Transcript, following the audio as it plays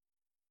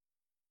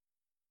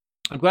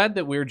I'm glad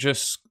that we're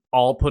just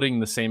all putting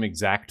the same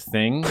exact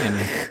thing in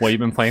what you've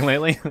been playing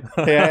lately.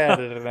 Yeah, I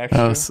added an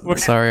extra. Oh,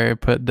 sorry, I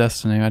put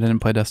Destiny. I didn't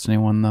play Destiny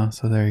 1 though,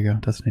 so there you go.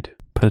 Destiny 2.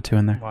 Put a 2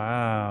 in there.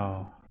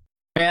 Wow.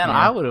 Man, Yeah.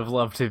 I would have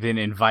loved to have been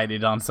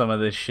invited on some of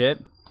this shit.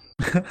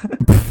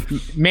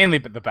 Mainly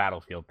the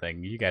Battlefield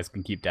thing. You guys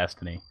can keep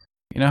Destiny.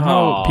 You know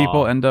how Aw.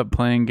 people end up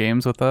playing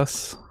games with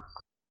us?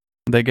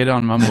 They get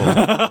on Mumble.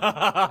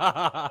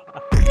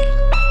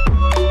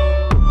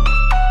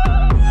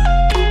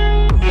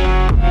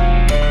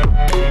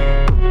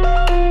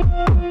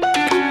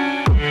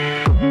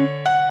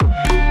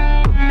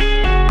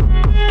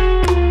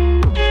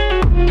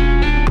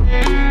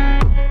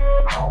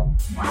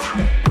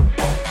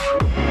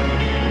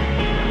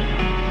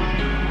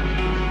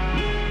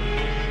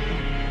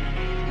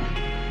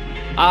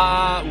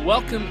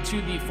 Welcome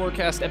to the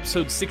Forecast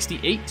episode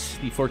 68.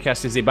 The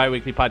Forecast is a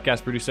bi-weekly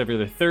podcast produced every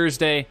other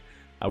Thursday.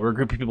 We're a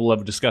group of people who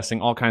love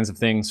discussing all kinds of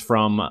things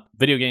from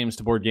video games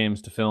to board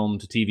games to film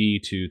to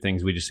TV to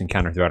things we just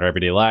encounter throughout our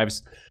everyday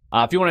lives.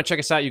 If you want to check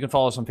us out, you can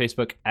follow us on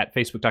Facebook at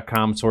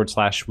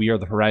facebook.com/We Are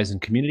The Horizon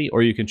Community,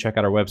 or you can check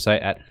out our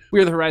website at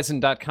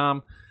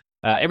wearethehorizon.com.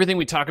 Everything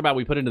we talk about,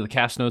 we put into the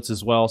cast notes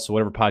as well. So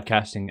whatever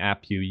podcasting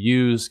app you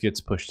use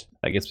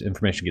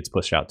information gets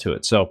pushed out to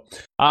it. So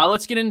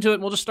let's get into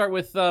it. We'll just start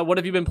with what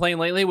have you been playing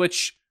lately,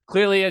 which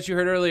clearly, as you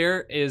heard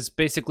earlier, is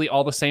basically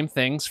all the same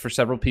things for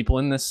several people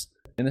in this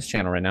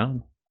channel right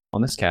now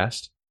on this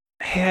cast.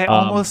 Hey, I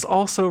almost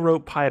also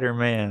wrote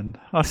Spider-Man.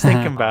 I was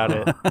thinking about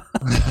it.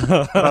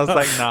 I was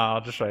like, nah,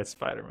 I'll just write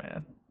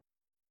Spider-Man.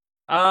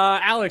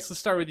 Alex, let's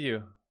start with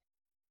you.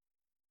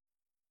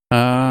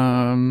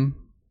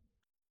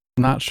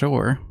 Not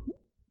sure.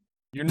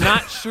 You're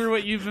not sure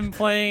what you've been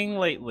playing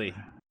lately.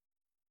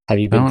 Have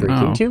you been Don't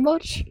drinking know. too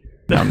much?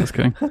 No, I'm just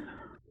kidding.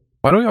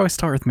 Why do we always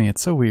start with me?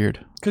 It's so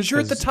weird. Because you're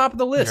at the top of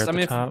the list. I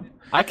mean, top.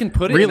 I can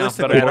put it in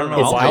Realistically, alphabetical I don't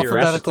know It's why you're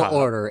at the alphabetical top.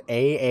 order.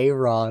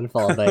 Aaron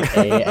followed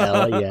by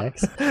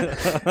Alex.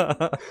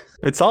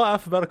 It's all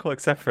alphabetical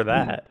except for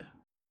that.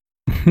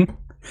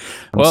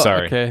 Well,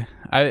 sorry. okay.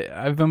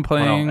 I've been Well,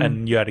 playing.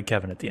 and you added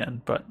Kevin at the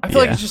end, but I feel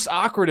like Yeah. it's just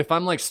awkward if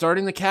I'm like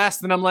starting the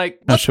cast, then I'm like,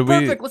 Now, that's should we-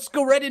 perfect. Let's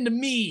go right into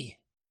me.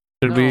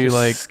 Should we Just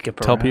like skip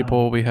tell around.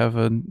 people we have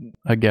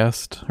a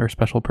guest or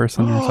special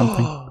person or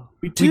something?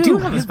 We We do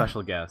have a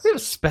special guest. We have a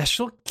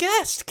special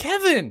guest,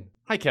 Kevin.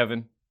 Hi,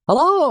 Kevin.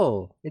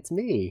 Hello, it's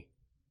me.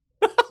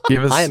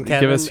 Give us I am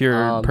give us Kevin,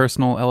 your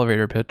personal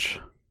elevator pitch.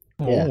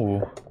 Yeah.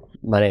 oh,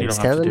 My you name's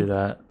don't have to do Kevin.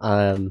 that.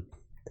 I'm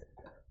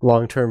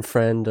long-term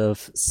friend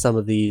of some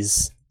of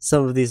these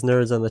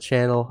nerds on the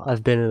channel.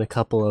 I've been in a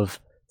couple of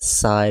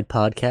side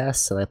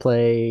podcasts, and I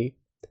play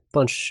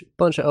bunch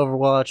of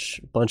Overwatch,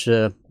 bunch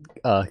of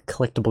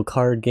collectible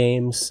card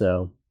games.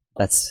 So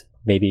that's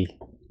maybe,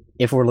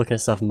 if we're looking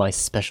at stuff, my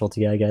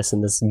specialty, I guess,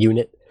 in this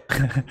unit.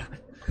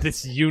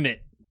 This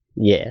unit.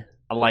 Yeah.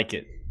 I like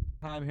it.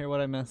 I'm here.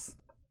 What I miss?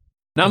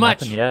 Not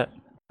much. Nothing yet.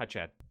 Hi,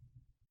 Chad.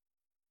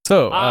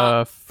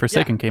 So,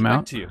 Forsaken Yeah, came back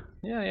out. to you.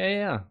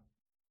 Yeah.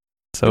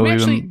 So Did we we've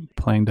actually- been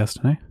playing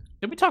Destiny.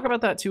 Did we talk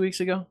about that 2 weeks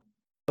ago? I feel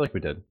like we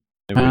did.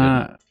 Maybe we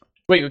didn't.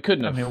 Wait, we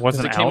couldn't I have. mean, it 'cause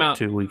wasn't it came out out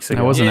 2 weeks It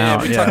ago. wasn't yeah,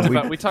 out, We, yeah, talked we-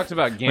 about, we talked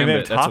about may have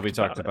Gambit. That's what we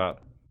talked talked about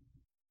about.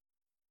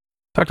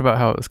 Talked about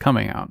how it was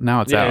coming out.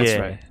 Now it's Yeah, out. that's Yeah.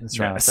 right. That's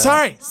No,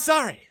 right. it's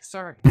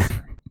Sorry.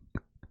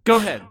 Go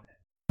ahead.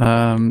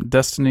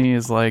 Destiny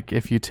is like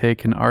if you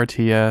take an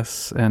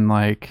RTS and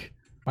like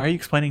Why are you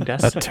explaining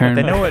Destiny? turn-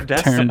 They know what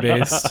Destiny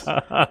turn-based.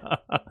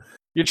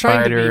 You're trying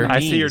to Fighter. be mean. I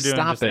see you're doing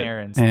Stop just it.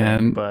 Aaron's thing,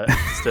 And- but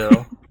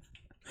still.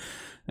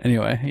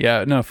 anyway,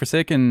 yeah, no,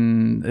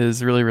 Forsaken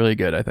is really, really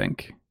good, I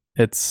think.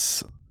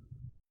 It's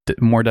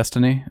more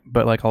Destiny,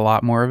 but like a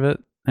lot more of it.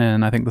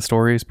 And I think the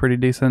story is pretty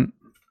decent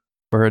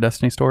for a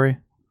Destiny story.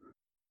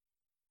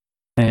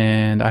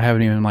 And I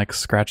haven't even like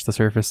scratched the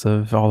surface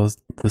of all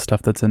the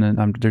stuff that's in it.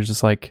 There's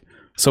just like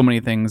so many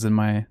things in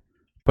my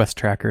quest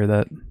tracker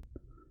that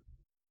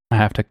I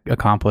have to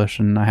accomplish,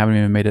 and I haven't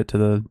even made it to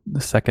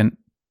the second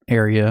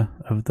area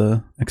of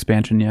the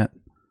expansion yet.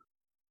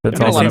 But it's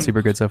Yeah, all a lot been of-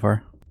 super good so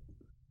far.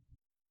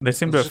 They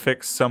seem to have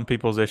fixed some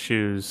people's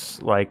issues,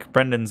 like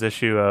Brendan's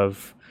issue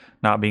of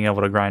not being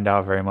able to grind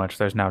out very much.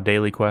 There's now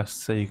daily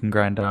quests that you can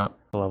grind out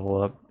to level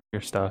up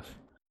your stuff.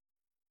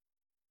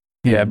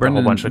 Yeah, And a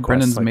whole bunch of quests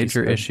Brendan's like you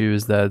major said. issue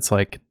is that it's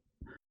like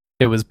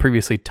it was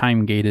previously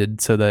time gated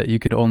so that you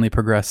could only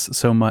progress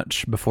so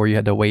much before you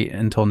had to wait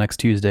until next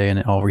Tuesday and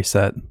it all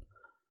reset.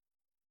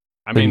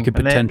 I So you mean, could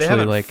And they potentially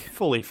haven't like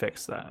fully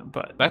fixed that,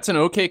 but that's an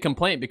okay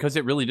complaint because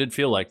it really did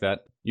feel like that.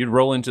 You'd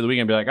roll into the week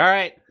and be like, all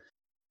right,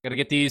 got to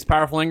get these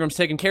powerful engrams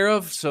taken care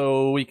of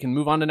so we can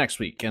move on to next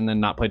week and then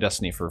not play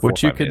Destiny for 4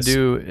 which or you 5 could days.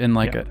 do in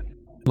like Yeah.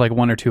 like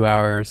 1 or 2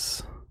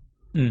 hours.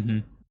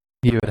 You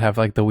would have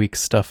like the week's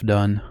stuff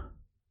done.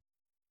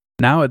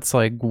 Now it's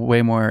like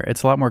way more.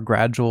 It's a lot more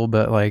gradual,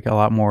 but like a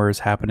lot more is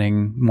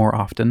happening more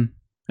often.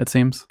 It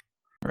seems.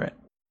 right.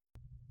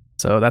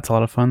 So that's a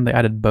lot of fun. They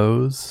added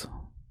bows.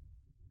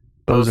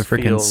 Bows are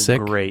freaking feel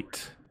sick.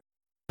 Great.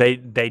 They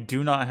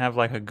do not have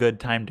like a good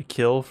time to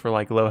kill for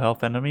like low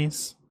health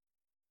enemies.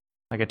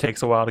 Like it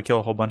takes a while to kill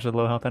a whole bunch of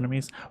low health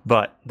enemies,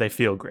 but they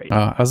feel great.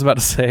 I was about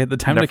to say the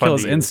time They're to kill fun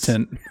is to use.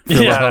 instant for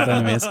low health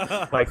enemies.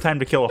 Like time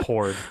to kill a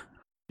horde.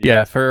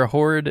 Yeah, for a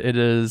horde, it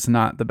is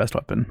not the best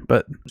weapon,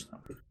 but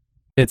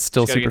it's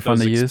still Just gotta super get fun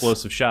those to use.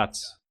 explosive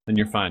shots, then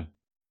you're fine.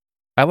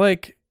 I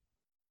like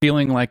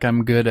feeling like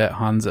I'm good at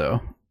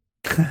Hanzo.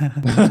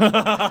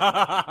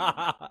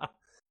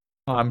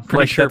 I'm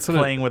pretty sure that's what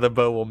playing with a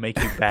bow will make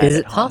you bad. Is at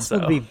it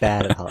possible Hanzo. to be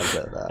bad at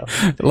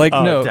Hanzo though? Like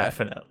Oh, no,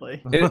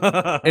 definitely.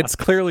 it's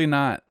clearly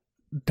not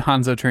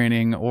Hanzo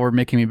training or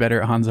making me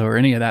better at Hanzo or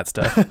any of that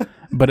stuff,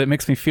 but it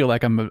makes me feel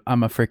like I'm a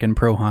freaking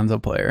pro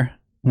Hanzo player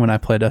when I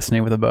play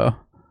Destiny with a bow.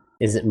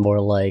 Is it more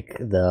like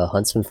the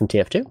huntsman from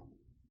TF2?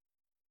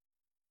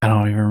 I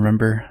don't even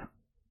remember.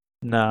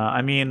 No,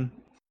 I mean,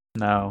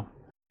 no.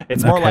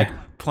 It's more Okay.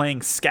 like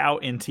playing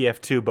scout in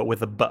TF2, but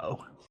with a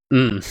bow.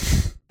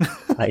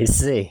 I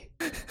see.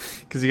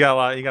 Because you got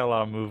a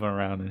lot of moving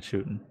around and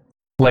shooting.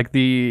 Like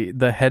the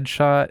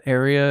headshot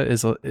area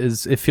is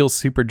it feels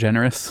super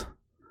generous.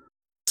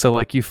 So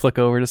like you flick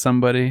over to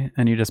somebody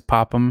and you just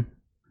pop them,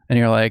 and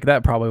you're like,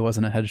 that probably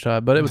wasn't a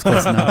headshot, but it was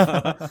close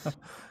enough.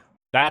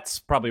 That's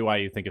probably why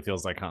you think it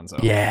feels like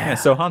Hanzo. Yeah,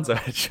 so Hanzo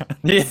headshot.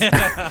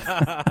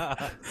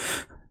 Yeah.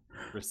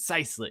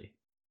 Precisely.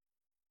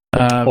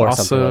 Or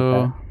something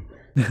Also,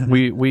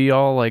 we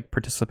all like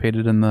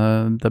participated in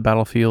the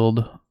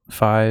Battlefield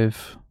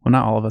 5. Well,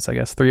 not all of us, I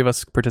guess. 3 of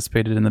us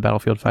participated in the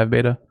Battlefield 5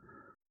 beta.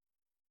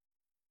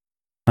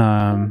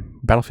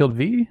 Battlefield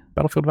V,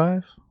 Battlefield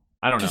 5.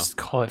 I don't know. Just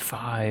call it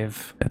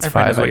 5. It's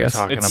Everyone knows 5, I what you're guess.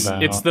 talking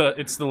about.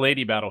 It's the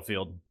lady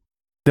battlefield.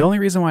 The only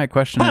reason why I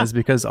question it is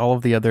because all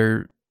of the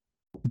other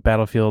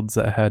Battlefields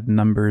that had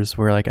numbers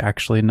were like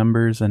actually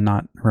numbers and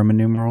not Roman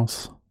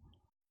numerals.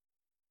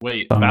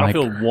 Wait, I'm like-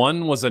 Battlefield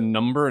 1 was a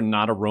number and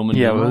not a Roman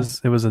Yeah, numeral?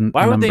 it was a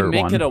Why would they number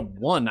make 1. it a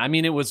 1? I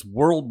mean, it was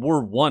World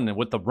War 1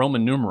 with the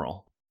Roman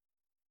numeral.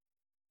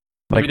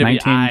 Like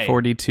WWI.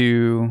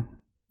 1942,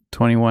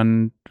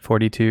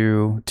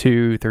 2142,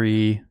 2,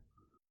 3,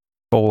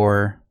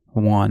 4,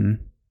 1.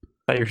 I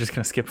thought you were just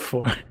going to skip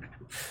 4.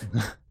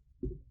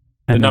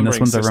 And then numbering this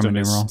one's a system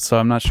Roman is numeral. So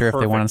I'm not sure if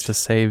they want us perfect. to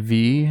say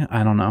V.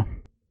 I don't know.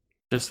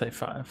 Just say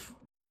 5.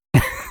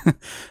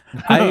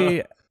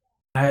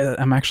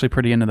 I'm actually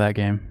pretty into that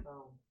game.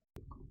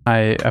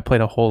 I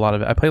played a whole lot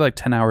of it. I played like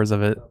 10 hours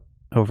of it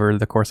over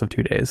the course of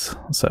 2 days.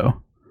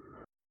 So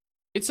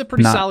It's a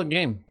pretty Not- solid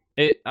game.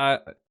 I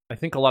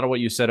think a lot of what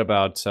you said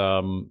about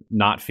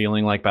not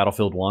feeling like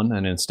Battlefield 1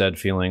 and instead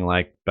feeling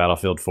like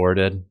Battlefield 4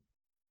 did.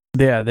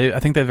 yeah, I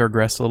think they've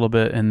regressed a little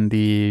bit in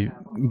the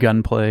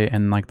gunplay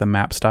and like the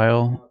map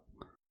style,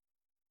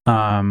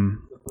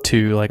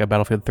 to like a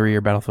Battlefield 3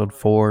 or Battlefield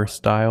 4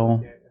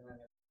 style.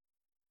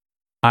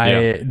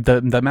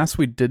 The maps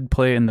we did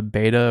play in the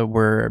beta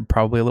were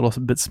probably a little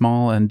bit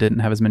small and didn't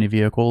have as many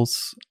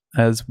vehicles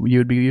as you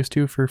would be used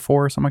to for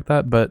 4 or something like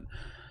that, but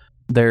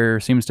there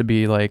seems to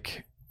be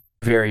like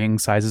varying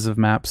sizes of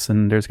maps,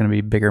 and there's going to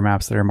be bigger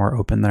maps that are more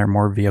open, that are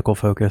more vehicle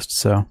focused.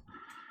 So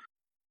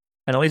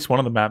And at least one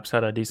of the maps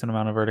had a decent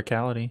amount of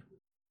verticality.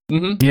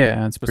 Mm-hmm.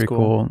 yeah, it's pretty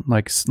cool.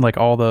 cool. Like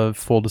all the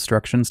full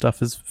destruction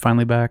stuff is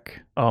finally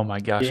back, Oh my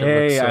gosh, it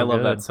Yay, looks so I love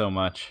good. that so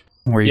much.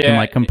 where you Yeah, can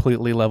like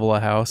completely level a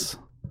house.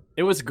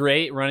 It was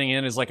great running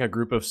in as like a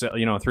group of 3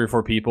 or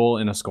 4 people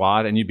in a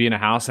squad, and you'd be in a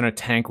house and a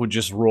tank would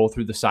just roll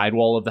through the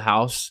sidewall of the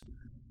house.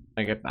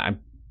 Like it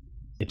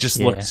just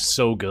Yeah. looked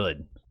so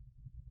good.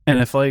 And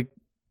if like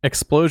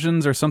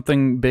explosions or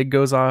something big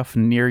goes off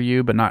near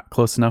you but not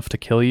close enough to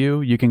kill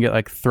you, you can get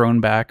like thrown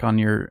back on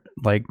your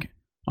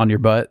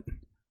butt,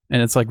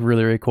 and it's like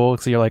really, really cool.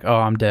 So you're like, oh,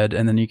 I'm dead,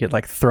 and then you get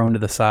like thrown to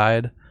the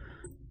side,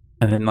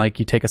 and then like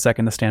you take a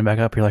second to stand back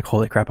up. You're like,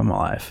 holy crap, I'm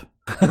alive.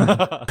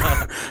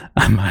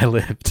 I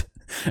lived.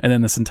 And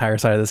then this entire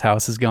side of this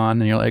house is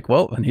gone, and you're like,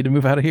 well, I need to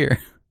move out of here.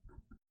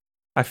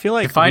 I feel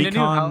like Find a new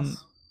recon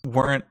house.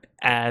 weren't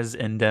as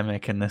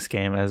endemic in this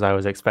game as I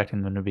was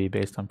expecting them to be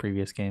based on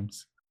previous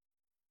games.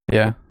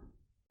 Yeah.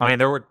 I mean,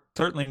 there were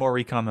certainly more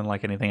recon than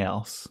like anything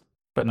else,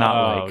 but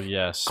not like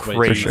yes,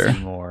 crazy sure.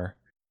 more.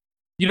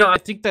 I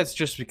think that's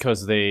just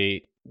because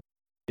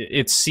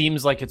it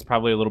seems like it's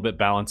probably a little bit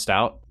balanced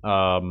out.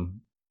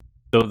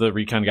 Though the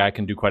recon guy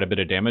can do quite a bit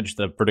of damage,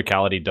 the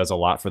verticality does a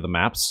lot for the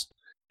maps.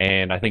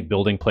 And I think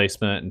building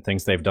placement and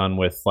things they've done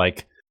with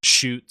like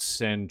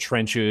chutes and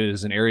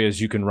trenches and areas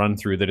you can run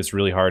through, that it's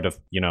really hard to,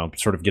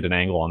 sort of get an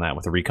angle on that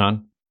with a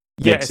recon.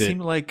 Yeah, it Makes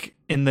seemed like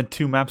in the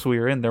 2 maps we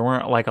were in, there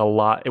weren't like a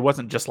lot. It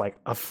wasn't just like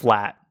a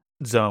flat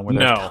zone where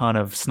there's No. a ton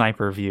of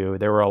sniper view.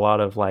 There were a lot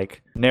of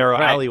like narrow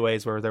Right.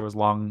 alleyways where there was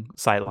long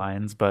sight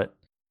lines, but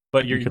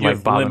But you you could have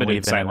like bob and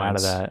limited weave in and out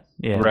of sightlines. that.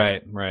 Yeah,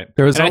 Right.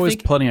 There was And I always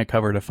think- plenty of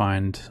cover to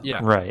find. Yeah.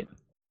 right.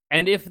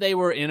 And if they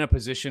were in a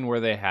position where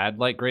they had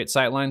like great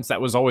sightlines,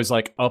 that was always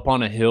like up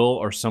on a hill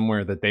or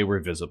somewhere that they were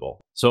visible.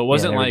 So it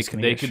wasn't they were like just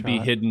gonna they get could be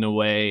shot. hidden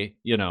away,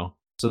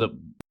 so that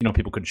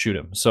people could shoot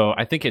them. So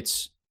I think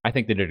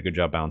they did a good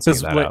job balancing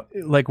that out.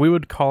 Like we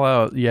would call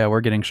out, yeah,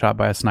 we're getting shot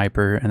by a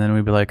sniper, and then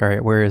we'd be like, all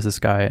right, where is this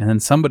guy? And then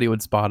somebody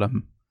would spot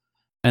him,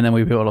 and then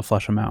we'd be able to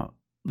flush him out.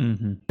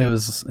 Mm-hmm. It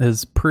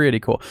was pretty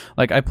cool.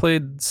 Like, I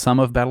played some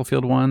of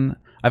Battlefield 1.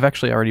 I've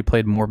actually already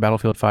played more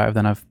Battlefield 5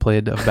 than I've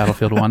played of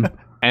Battlefield 1.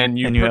 And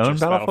you own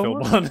purchased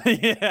Battlefield Battlefield 1.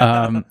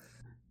 Yeah.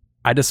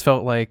 I just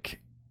felt like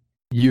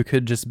you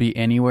could just be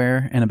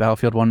anywhere in a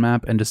Battlefield 1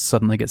 map and just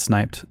suddenly get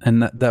sniped.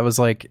 And that was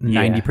like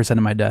 90%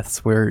 of my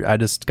deaths, where I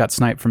just got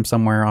sniped from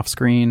somewhere off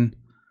screen.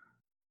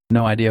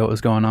 No idea what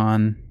was going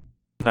on.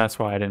 That's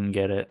why I didn't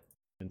get it.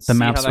 The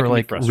maps were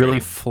like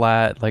really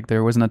flat. Like,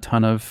 there wasn't a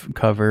ton of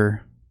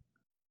cover.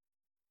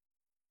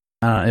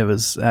 I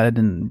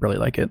didn't really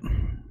like it.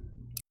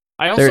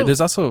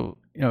 There's also,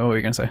 what were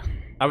you going to say?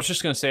 I was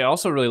just going to say, I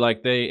also really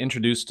like they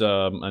introduced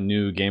a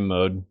new game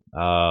mode,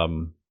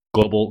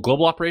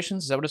 global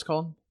operations. Is that what it's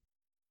called?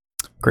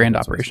 Grand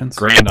operations.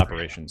 Grand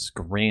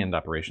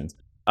operations.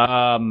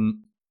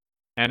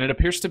 And it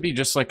appears to be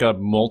just like a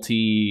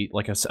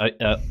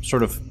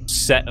sort of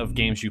set of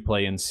games you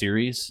play in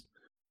series,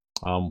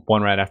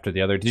 one right after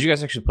the other. Did you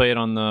guys actually play it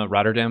on the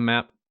Rotterdam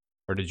map,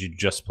 or did you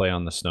just play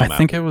on the snow map? I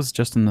think it was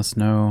just in the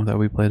snow that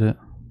we played it.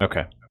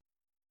 Okay.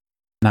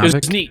 Navik? It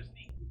was neat.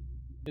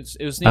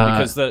 It was neat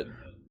because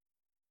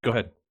Go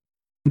ahead.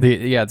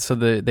 So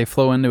they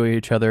flow into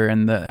each other,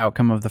 and the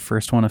outcome of the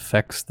first one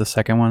affects the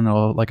second one.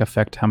 It'll like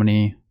affect how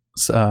many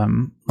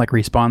like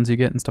respawns you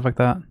get and stuff like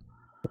that.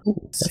 Ooh,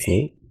 that's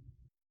neat.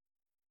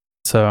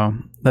 So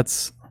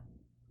it's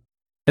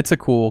a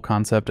cool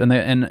concept,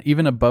 and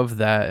even above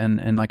that,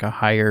 and like a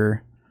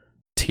higher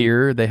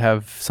tier, they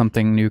have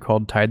something new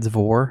called Tides of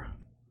War,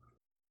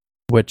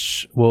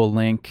 which will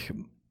link.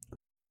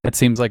 It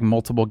seems like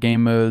multiple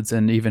game modes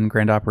and even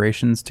grand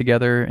operations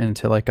together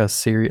into like a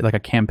series, like a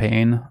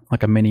campaign,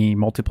 like a mini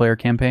multiplayer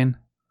campaign.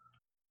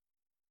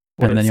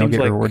 And then you'll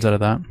get rewards out of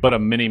that. But a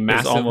mini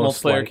massive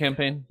multiplayer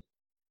campaign?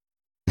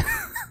 What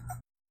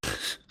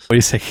do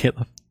you say,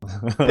 Caleb?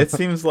 It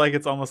seems like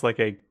it's almost like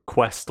a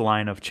quest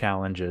line of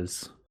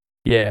challenges.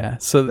 Yeah,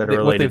 so that are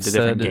related to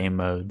different game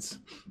modes.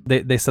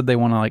 They said they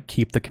want to like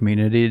keep the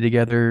community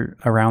together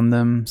around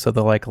them, so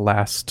they'll like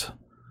last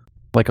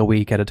like a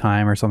week at a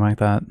time or something like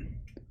that.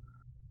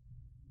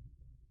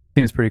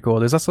 Seems pretty cool.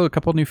 There's also a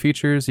couple new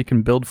features. You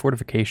can build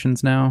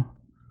fortifications now.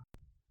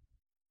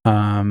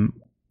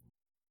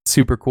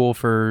 Super cool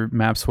for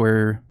maps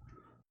where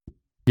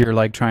you're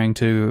like trying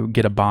to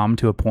get a bomb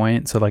to a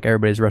point. So like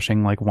everybody's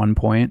rushing like one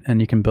point,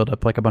 and you can build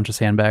up like a bunch of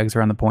sandbags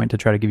around the point to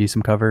try to give you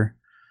some cover.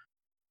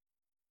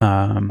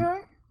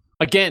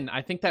 Again,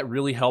 I think that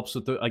really helps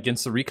with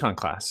against the recon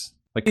class.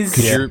 Like,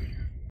 because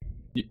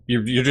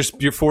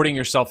you're forwarding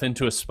yourself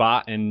into a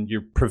spot, and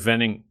you're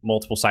preventing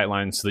multiple sight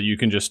lines, so that you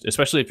can just,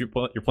 especially if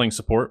you're playing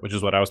support, which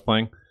is what I was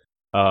playing,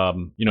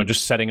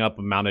 just setting up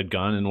a mounted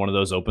gun in one of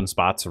those open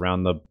spots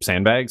around the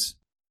sandbags,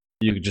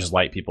 you could just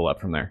light people up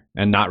from there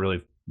and not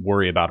really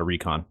worry about a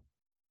recon.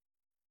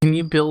 Can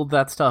you build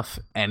that stuff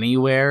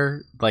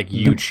anywhere, like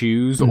you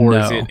choose, or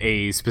is it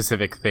a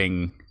specific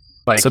thing?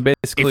 Like, so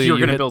basically, if you're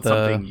going to build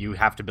something, you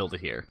have to build it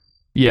here.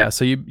 Yeah,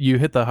 so you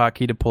hit the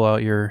hotkey to pull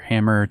out your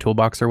hammer or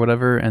toolbox or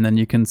whatever, and then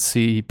you can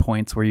see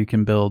points where you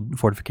can build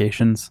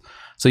fortifications.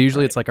 So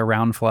usually it's like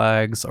around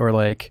flags, or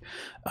like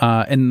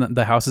in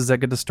the houses that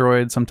get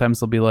destroyed, sometimes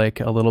there'll be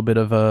like a little bit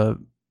of a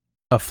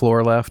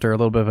floor left, or a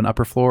little bit of an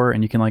upper floor,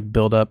 and you can like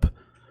build up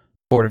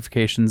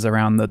fortifications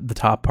around the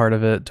top part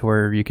of it to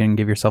where you can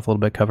give yourself a little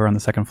bit of cover on the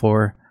second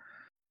floor.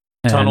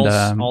 Tunnels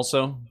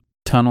also?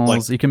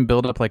 Tunnels. You can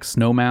build up like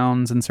snow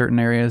mounds in certain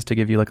areas to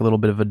give you like a little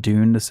bit of a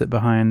dune to sit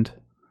behind.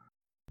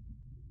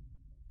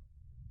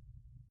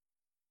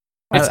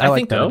 I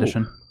like that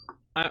addition.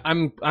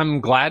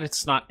 I'm glad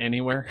it's not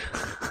anywhere.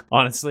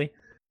 Honestly,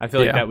 I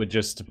feel like that would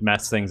just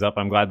mess things up.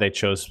 I'm glad they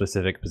chose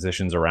specific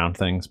positions around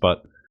things,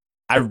 but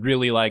I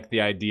really like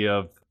the idea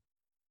of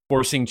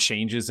forcing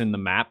changes in the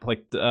map.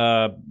 Like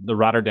the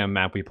Rotterdam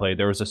map we played,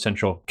 there was a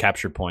central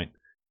capture point,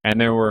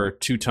 and there were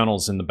two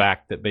tunnels in the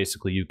back that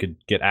basically you could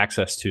get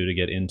access to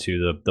get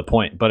into the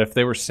point. But if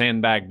they were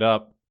sandbagged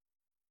up,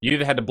 you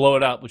either had to blow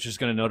it up, which is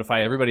going to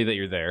notify everybody that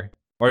you're there,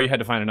 or you had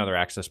to find another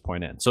access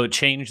point in. So it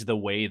changed the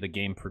way the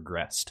game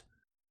progressed,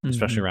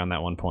 especially around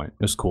that one point.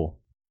 It was cool.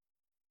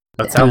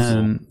 That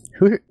sounds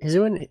cool. Has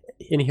anyone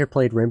in here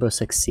played Rainbow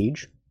Six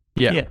Siege?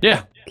 Yeah,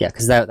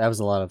 because that was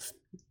a lot of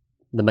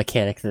the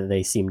mechanic that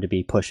they seemed to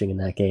be pushing in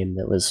that game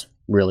that was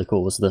really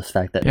cool, was the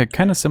fact that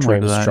kind of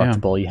similar to that.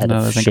 Destructible, you had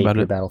to shape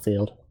your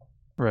battlefield.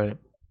 Right.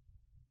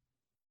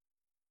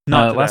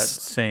 Not that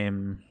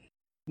same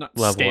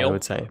level, scale, I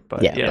would say,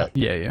 but yeah.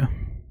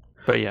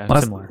 But yeah,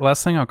 similar.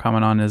 Last thing I'll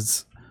comment on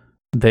is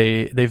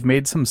they've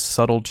made some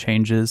subtle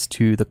changes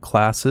to the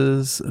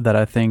classes that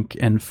I think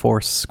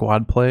enforce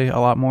squad play a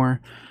lot more.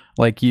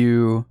 Like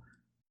you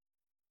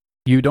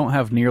don't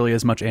have nearly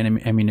as much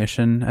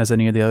ammunition as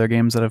any of the other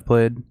games that I've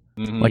played.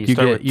 Mm-hmm. Like you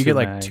get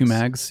like 2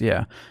 mags,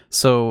 yeah.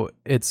 So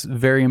it's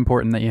very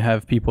important that you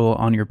have people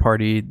on your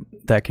party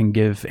that can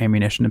give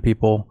ammunition to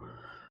people.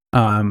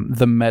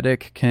 The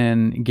medic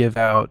can give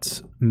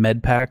out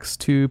med packs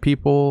to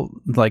people.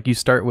 Like you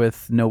start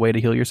with no way to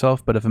heal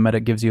yourself, but if a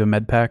medic gives you a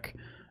med pack,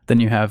 then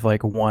you have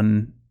like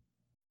one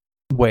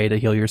way to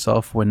heal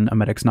yourself when a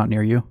medic's not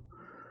near you.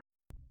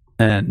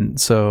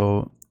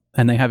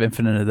 And they have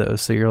infinite of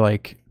those. So you're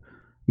like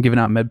giving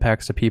out med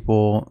packs to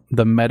people.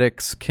 The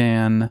medics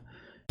can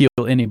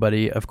heal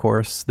anybody, of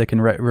course. They can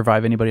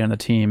revive anybody on the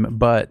team,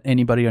 but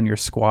anybody on your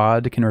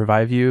squad can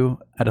revive you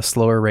at a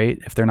slower rate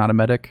if they're not a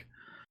medic.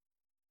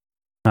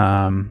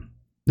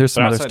 There's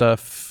some other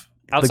stuff.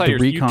 Outside like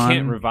the you recon,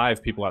 can't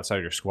revive people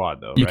outside your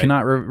squad, though. You right?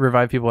 cannot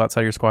revive people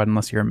outside your squad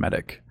unless you're a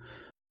medic.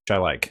 Which I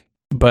like.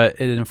 But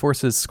it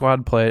enforces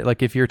squad play.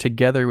 Like if you're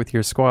together with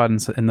your squad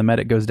and the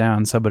medic goes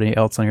down, somebody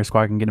else on your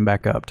squad can get him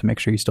back up to make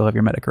sure you still have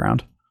your medic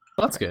around.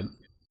 Well, that's good.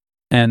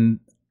 And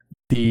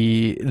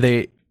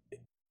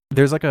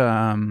there's like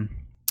a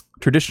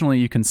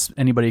traditionally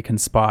anybody can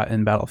spot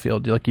in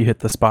Battlefield. Like you hit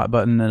the spot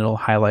button and it'll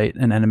highlight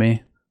an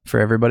enemy for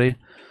everybody.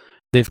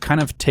 They've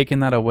kind of taken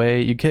that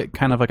away. You get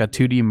kind of like a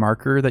 2D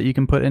marker that you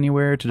can put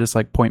anywhere to just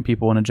like point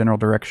people in a general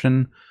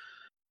direction.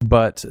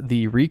 But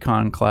the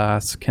recon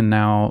class can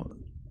now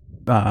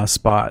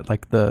spot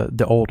like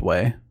the old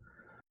way.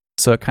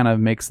 So it kind of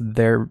makes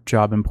their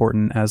job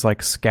important as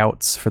like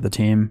scouts for the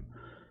team.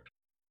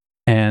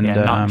 And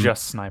not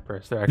just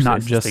snipers. They're actually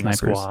not just assisting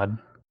snipers. a squad.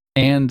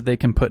 And they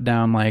can put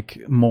down like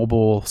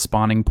mobile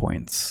spawning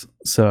points.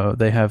 So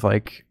they have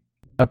like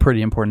a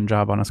pretty important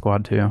job on a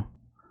squad too.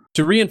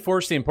 To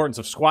reinforce the importance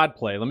of squad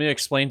play, let me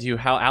explain to you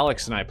how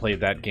Alex and I played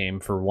that game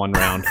for one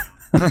round.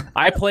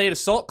 I played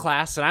Assault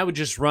class, and I would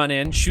just run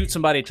in, shoot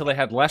somebody until they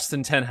had less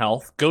than 10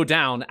 health, go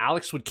down,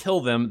 Alex would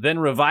kill them, then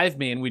revive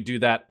me, and we'd do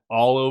that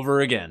all over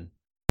again.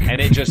 And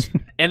it just,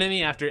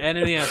 enemy after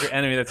enemy after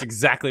enemy, that's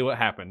exactly what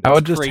happened. I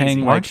would just crazy.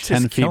 hang like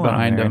 10 feet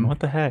behind him. What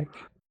the heck?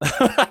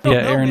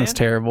 Aaron was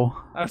terrible.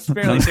 I was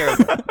fairly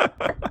terrible.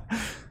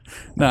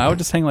 No, I would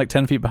just hang like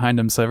 10 feet behind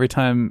him. So every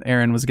time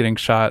Aaron was getting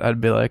shot, I'd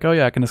be like, oh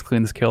yeah, I can just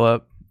clean this kill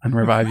up and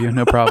revive you.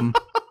 No problem.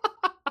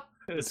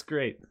 It's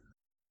great.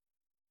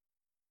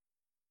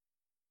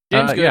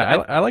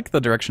 I like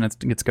the direction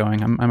it's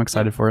going. I'm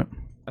excited for it.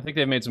 I think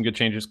they've made some good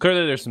changes.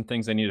 Clearly, there's some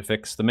things they need to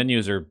fix. The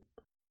menus are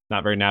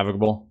not very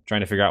navigable.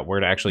 Trying to figure out where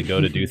to actually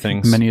go to do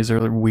things. Menus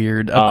are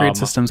weird. Upgrade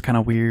system's kind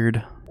of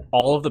weird.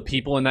 All of the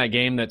people in that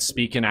game that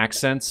speak in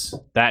accents,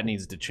 that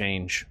needs to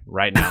change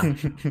right now.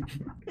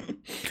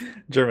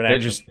 German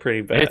accent's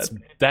pretty bad.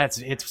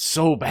 It's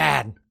so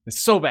bad. It's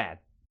so bad.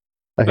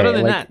 Okay, But other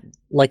than that,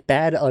 like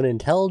bad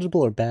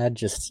unintelligible or bad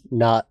just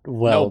not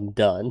well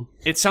done?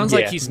 it sounds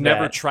like he's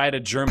never tried a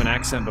German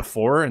accent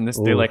before, and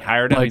they like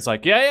hired him. He's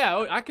like,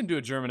 yeah, I can do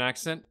a German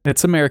accent.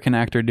 It's American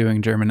actor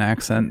doing German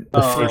accent.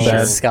 For bad.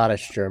 sure.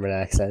 Scottish German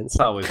accents. It's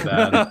always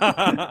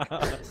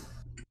bad.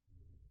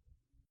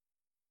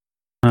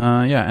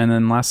 Yeah, and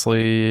then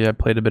lastly, I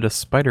played a bit of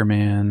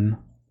Spider-Man.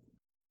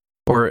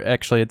 Or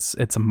actually,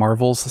 it's a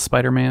Marvel's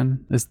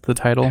Spider-Man is the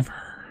title.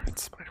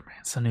 It's Spider-Man.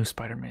 It's a new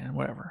Spider-Man.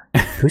 Whatever.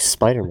 Who's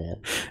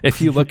Spider-Man?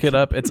 If you look it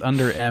up, it's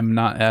under M,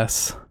 not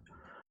S.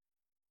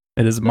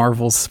 It is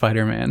Marvel's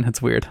Spider-Man.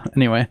 It's weird.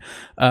 Anyway,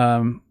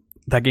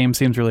 that game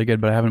seems really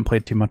good, but I haven't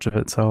played too much of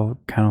it, so I'll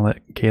kind of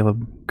let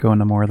Caleb go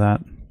into more of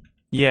that.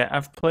 Yeah,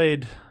 I've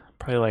played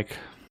probably like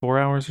 4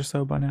 hours or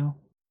so by now.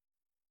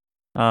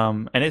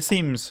 And it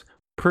seems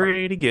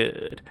pretty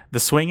good. The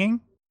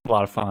swinging, a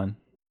lot of fun.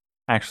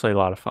 Actually, a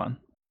lot of fun.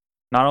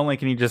 Not only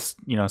can you just,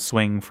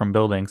 swing from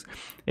buildings,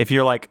 if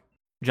you're like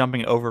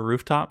jumping over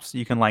rooftops,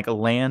 you can like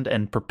land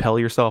and propel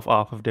yourself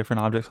off of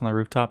different objects on the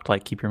rooftop to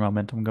like keep your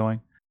momentum going,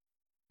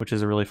 which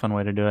is a really fun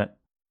way to do it.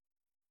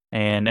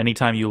 And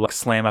anytime you like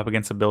slam up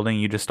against a building,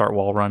 you just start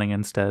wall running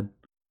instead.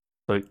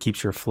 So it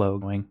keeps your flow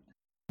going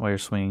while you're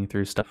swinging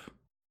through stuff.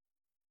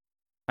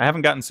 I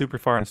haven't gotten super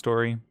far in the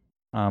story,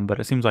 but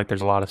it seems like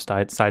there's a lot of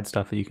side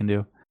stuff that you can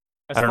do.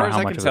 As I don't far know as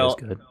how I much can of it tell, is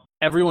good.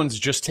 everyone's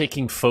just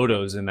taking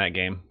photos in that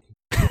game.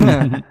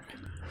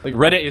 Like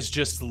Reddit is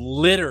just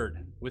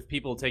littered with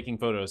people taking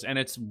photos, and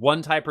it's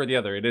one type or the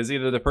other. It is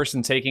either the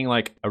person taking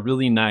like a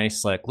really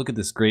nice, like, look at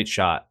this great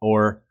shot,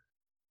 or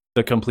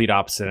the complete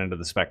opposite end of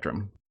the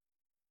spectrum.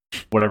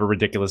 Whatever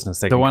ridiculousness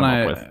they can come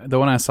up with. The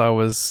one I saw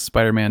was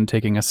Spider-Man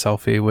taking a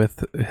selfie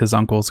with his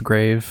uncle's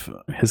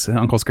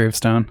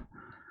gravestone.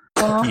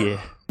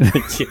 Yeah.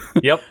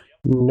 Yep.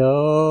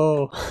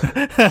 No.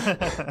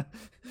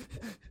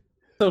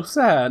 So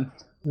sad.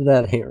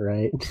 That ain't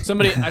right.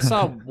 I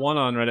saw one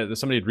on Reddit that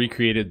somebody had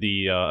recreated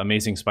the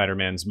Amazing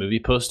Spider-Man's movie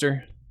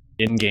poster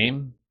in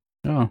game.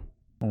 Oh.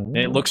 And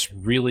it looks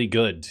really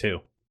good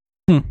too.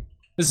 This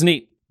is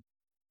neat.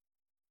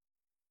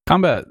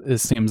 Combat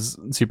seems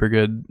super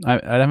good. I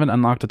haven't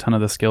unlocked a ton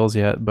of the skills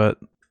yet, but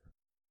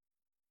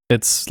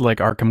it's like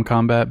Arkham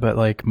Combat, but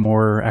like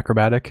more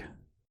acrobatic.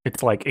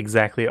 It's like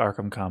exactly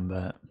Arkham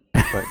Combat.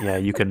 But yeah,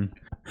 you can...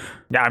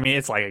 Yeah, I mean,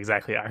 it's like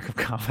exactly Arkham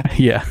Combat.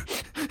 Yeah.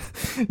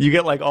 You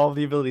get like all of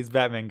the abilities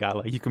Batman got.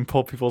 Like you can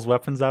pull people's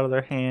weapons out of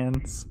their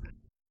hands.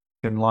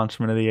 You can launch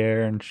them into the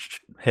air and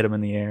hit them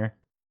in the air.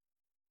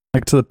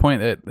 Like to the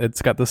point that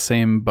it's got the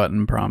same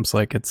button prompts.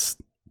 Like it's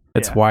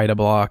Y to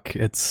block,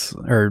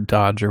 or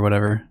dodge or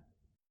whatever.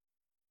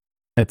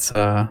 It's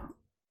got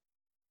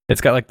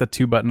like the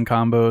 2-button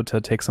combo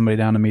to take somebody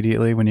down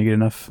immediately when you get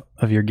enough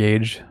of your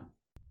gauge.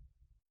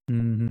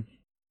 Mm-hmm.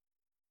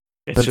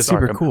 It's That's just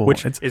super Arkham, cool.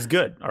 which It's is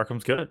good.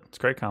 Arkham's good. It's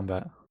great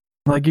combat.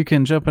 like you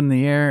can jump in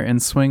the air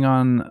and swing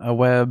on a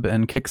web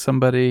and kick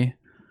somebody,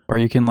 or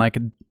you can like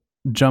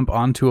jump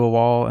onto a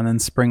wall and then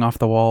spring off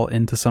the wall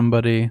into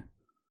somebody.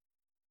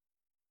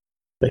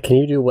 But can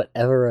you do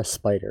whatever a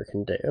spider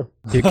can do?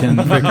 You can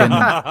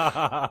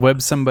freaking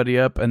web somebody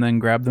up and then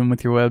grab them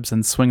with your webs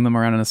and swing them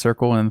around in a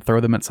circle and throw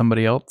them at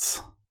somebody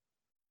else.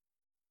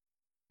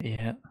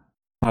 Yeah.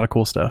 A lot of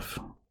cool stuff.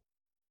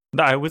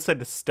 No, I would say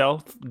the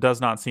stealth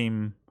does not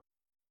seem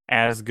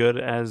as good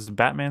as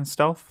Batman's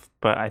stealth,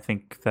 but I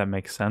think that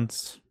makes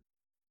sense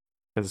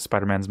because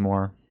Spider-Man's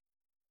more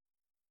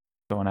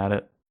going at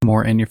it.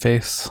 More in your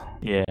face.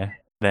 Yeah.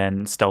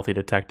 Than stealthy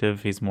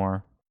detective. He's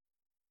more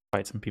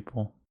fight some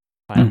people.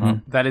 Fight 'em up.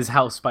 That is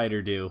how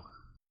Spider do.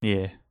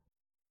 Yeah.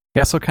 He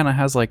also kind of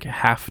has like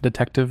half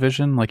detective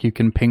vision, like you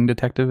can ping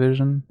detective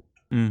vision.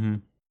 Mm-hmm.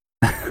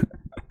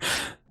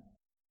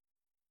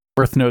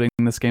 Worth noting,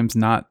 this game's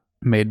not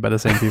made by the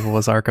same people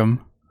as Arkham.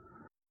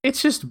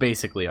 It's just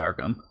basically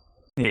Arkham.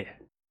 Yeah.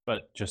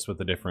 But just with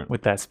a different.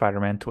 With that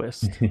Spider-Man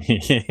twist.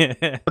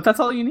 Yeah. But that's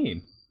all you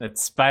need. That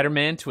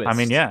Spider-Man twist. I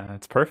mean, yeah,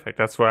 it's perfect.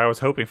 That's what I was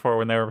hoping for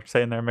when they were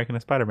saying they were making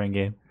a Spider-Man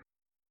game.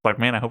 Like,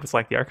 man, I hope it's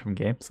like the Arkham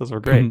games. Those were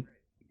great.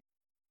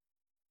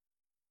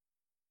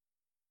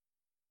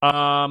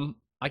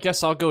 I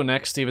guess I'll go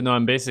next, even though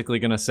I'm basically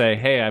going to say,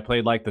 hey, I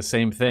played like the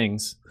same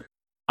things.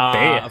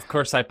 Of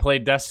course, I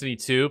played Destiny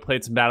 2,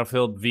 played some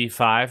Battlefield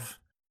V5.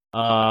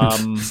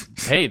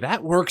 Hey,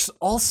 that works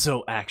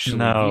also, actually.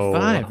 No.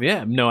 V5,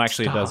 yeah. No,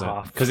 actually it doesn't.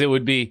 Stop. Because it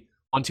would be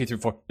 1, 2, 3,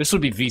 4. This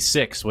would be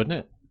V6, wouldn't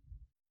it?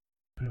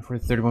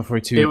 31,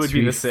 42, It would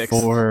be 3, the 6.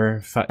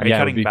 4, 5. Are you Yeah, it would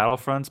counting be...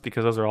 Battlefronts?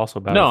 Because those are also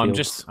No,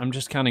 Battlefields. I'm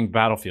just counting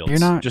Battlefields. You're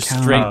not just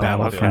counting straight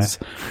Battlefronts. Battlefields.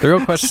 The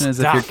real question is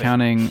if Stop you're it.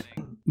 counting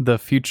the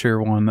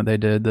future one that they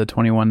did, the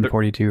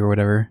 2142 or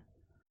whatever.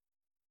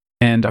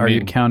 And are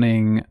you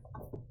counting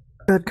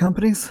Bad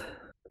companies?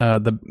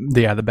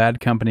 the Bad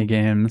Company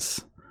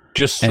games?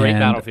 Just straight And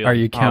Battlefield. are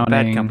you Oh, counting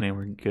Bad Company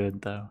were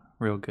good, though.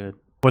 Real good.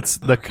 what's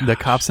the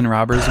Cops and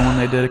Robbers one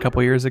they did a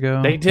couple years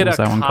ago? They did What was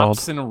a that one called?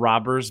 Cops and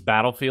Robbers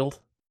Battlefield.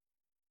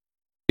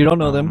 You don't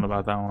know I don't them? know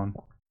about that one.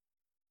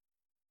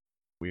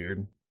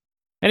 Weird.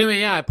 Anyway,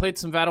 yeah, I played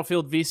some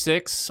Battlefield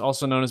V6,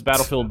 also known as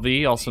Battlefield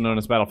V, also known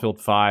as Battlefield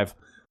 5.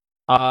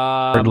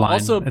 Hardline.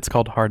 Also, It's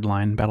called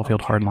Hardline.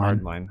 Battlefield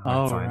Hardline. Hardline.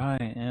 Oh, Hardline.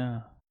 right, yeah.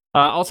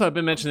 Also, I've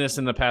been mentioning this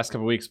in the past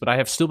couple weeks, but I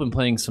have still been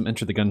playing some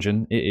Enter the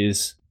Gungeon. It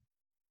is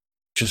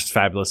just a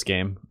fabulous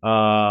game.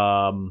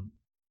 I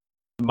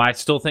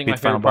still think Beat my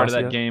the final favorite part of boss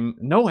that yet? game.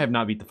 No, I have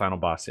not beat the final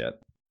boss yet.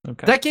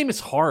 Okay. That game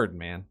is hard,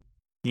 man.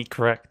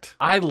 Correct.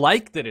 I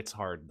like that it's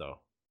hard, though.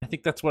 I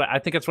think that's what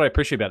I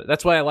appreciate about it.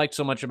 That's why I liked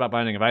so much about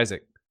Binding of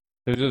Isaac.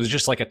 It was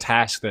just like a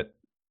task that,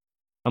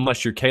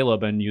 unless you're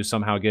Caleb and you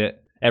somehow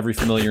get every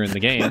familiar in the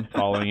game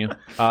following you,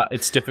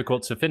 it's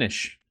difficult to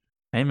finish.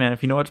 Hey, man,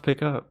 if you know what to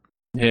pick up.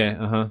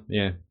 Yeah,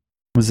 yeah.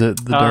 Was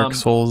it the Dark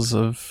Souls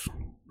of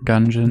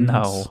Gungeons?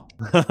 No.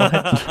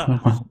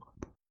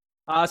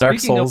 Dark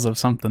Souls of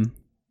something.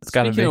 It's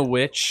got to be. Speaking of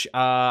which,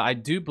 I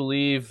do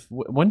believe...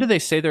 When do they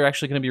say they're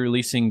actually going to be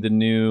releasing the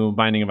new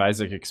Binding of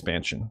Isaac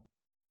expansion?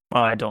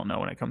 Well, I don't know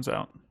when it comes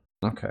out.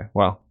 Okay,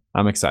 well,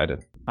 I'm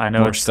excited. I know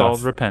More it's stuff.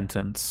 called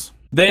Repentance.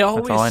 They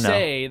all I always know.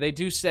 they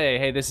do say,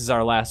 hey, this is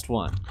our last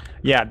one.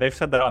 Yeah, they've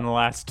said that on the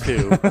last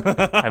two,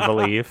 I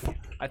believe.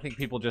 I think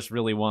people just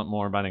really want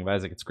more Binding of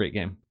Isaac. It's a great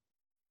game.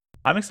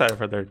 I'm excited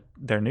for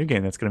their new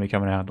game that's going to be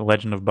coming out, The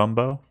Legend of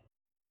Bumbo.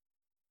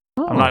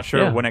 I'm not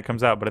sure when it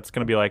comes out, but it's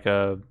going to be like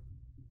a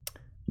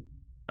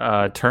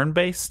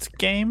turn-based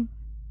game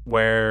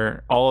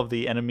where all of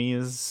the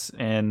enemies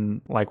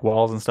and like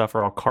walls and stuff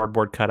are all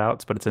cardboard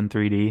cutouts, but it's in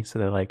 3D, so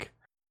they like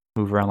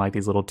move around like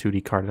these little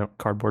 2D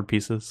cardboard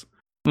pieces.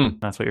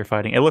 That's what you're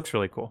fighting. It looks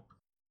really cool.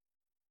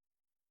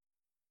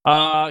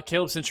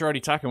 Caleb, since you're already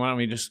talking, why don't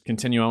we just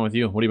continue on with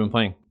you? What have you been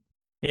playing?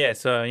 Yeah,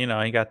 so you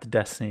got the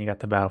Destiny, you got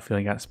the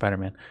Battlefield, you got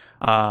Spider-Man.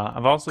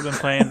 I've also been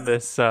playing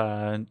this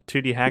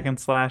 2D hack and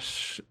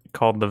slash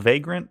called The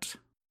Vagrant,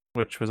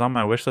 which was on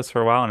my wish list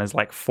for a while and is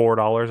like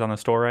 $4 on the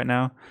store right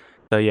now.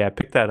 So yeah,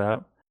 pick that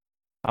up.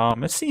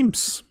 It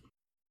seems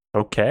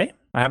okay.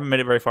 I haven't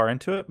made it very far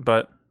into it,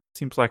 but it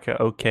seems like an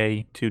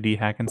okay 2D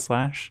hack and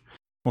slash.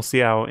 We'll see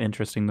how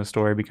interesting the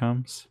story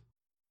becomes.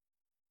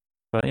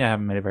 But yeah, I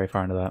haven't made it very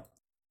far into that.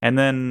 And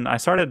then I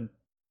started,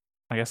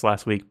 I guess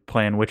last week,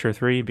 playing Witcher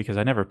 3 because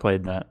I never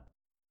played that.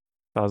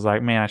 So I was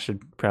like, man, I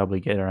should probably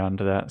get around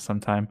to that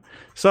sometime.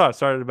 So I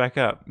started it back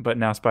up, but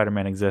now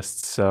Spider-Man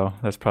exists, so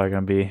that's probably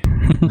going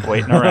to be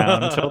waiting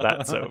around until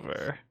that's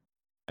over.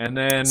 And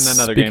then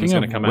another game's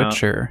going to come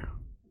Witcher,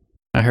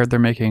 I heard they're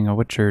making a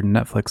Witcher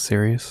Netflix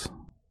series.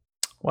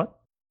 What?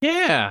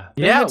 Yeah.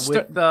 Yeah,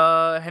 with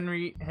the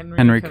Henry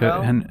Henry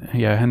Cavill.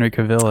 Henry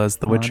Cavill as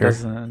the Witcher.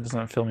 It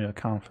doesn't fill me with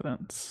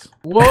confidence.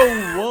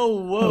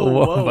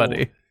 Whoa,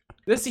 buddy.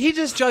 He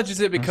just judges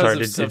it because Sorry,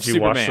 of did you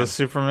Superman. watch the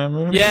Superman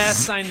movie?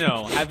 Yes, I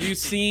know. Have you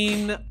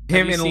seen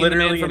Him in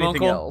literally The Man from anything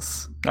Uncle?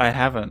 else. I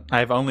haven't.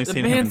 I've only The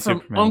seen him Man in from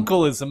Superman.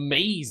 Uncle is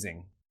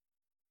amazing.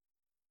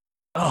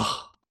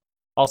 Oh,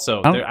 Also,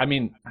 I don't- I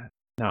mean,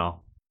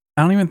 no,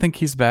 I don't even think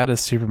he's bad as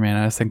Superman.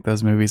 I just think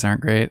those movies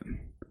aren't great.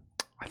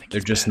 I think they're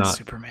he's just bad as not.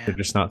 Superman. They're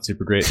just not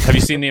super great. Have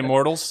you seen The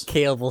Immortals?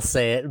 Caleb will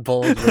say it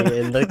boldly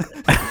in the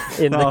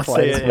I'll say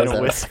quiet it in a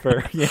window.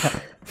 whisper. Yeah.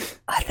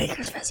 I think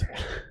it's Wizard.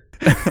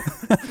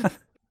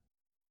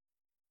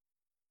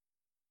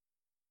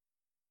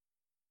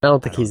 I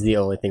don't think he's the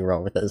only thing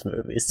wrong with those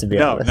movies, to be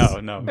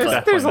honest. No. There's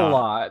definitely a not.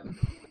 lot.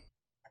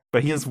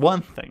 But he has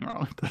one thing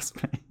wrong with those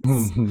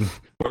movies.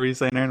 What were you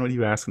saying, Aaron? What are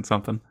you asking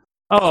something?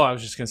 Oh, I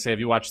was just gonna say, have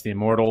you watched The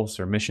Immortals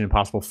or Mission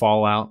Impossible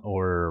Fallout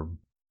or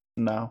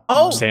No.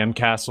 Oh!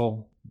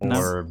 Sandcastle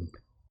or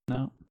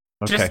No.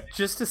 okay?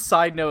 Just a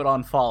side note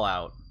on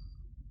Fallout.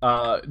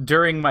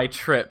 During my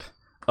trip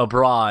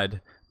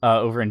abroad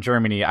over in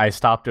Germany, I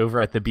stopped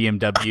over at the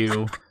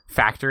BMW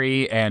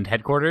factory and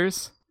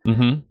headquarters,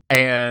 Mm-hmm.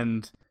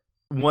 and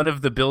one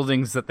of the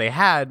buildings that they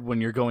had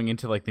when you're going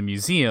into like the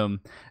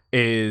museum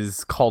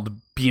is called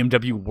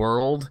BMW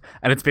World,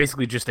 and it's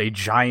basically just a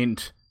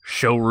giant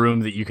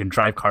showroom that you can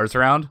drive cars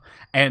around.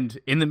 And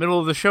in the middle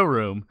of the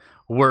showroom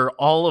were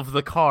all of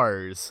the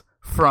cars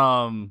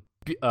from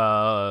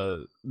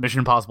Mission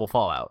Impossible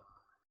Fallout.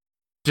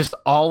 Just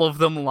all of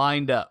them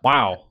lined up.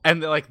 Wow.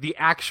 And like the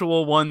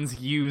actual ones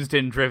used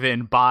and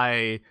driven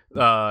by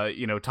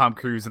Tom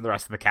Cruise and the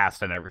rest of the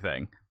cast and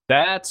everything.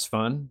 That's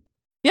fun.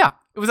 Yeah,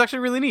 it was actually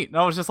really neat. And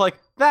I was just like,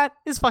 that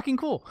is fucking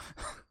cool.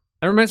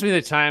 That reminds me of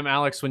the time,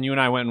 Alex, when you and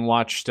I went and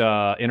watched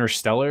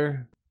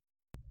Interstellar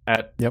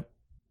at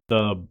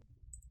the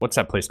what's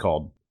that place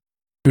called?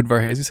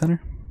 Udvar Hazy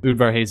Center?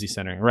 Udvar Hazy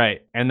Center,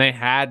 right. And they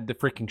had the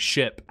freaking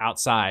ship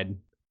outside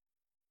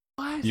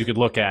What? you could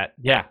look at.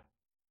 Yeah.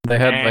 They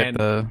had And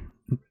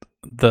like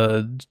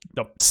the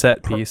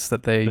set piece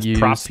that they this used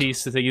prop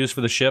piece that they used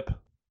for the ship. It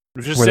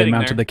was just where they sitting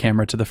mounted there. the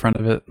camera to the front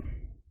of it.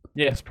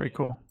 Yeah, That's pretty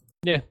cool.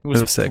 yeah. It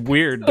was sick.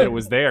 weird that it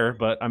was there,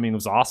 but I mean, it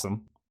was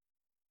awesome.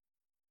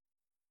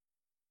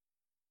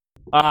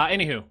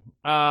 Anywho,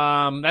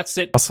 that's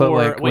it. Also, for,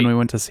 like when wait, we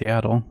went to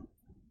Seattle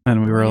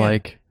and we were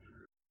like,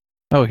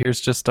 oh,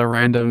 here's just a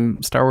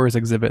random Star Wars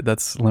exhibit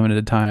that's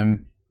limited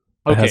time.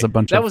 It has a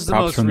bunch that of was the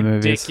props most from the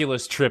movies.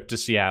 ridiculous trip to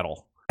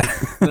Seattle.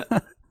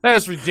 That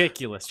was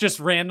ridiculous. Just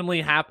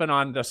randomly happened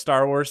on the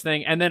Star Wars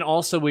thing, and then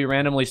also we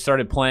randomly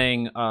started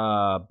playing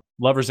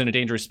Lovers in a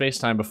Dangerous Space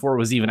Time before it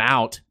was even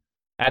out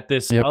at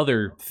this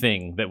other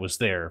thing that was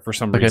there for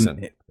some Like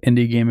reason. an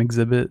indie game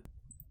exhibit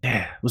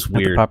Yeah, it was at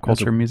weird. the Pop It was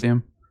Culture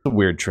Museum. a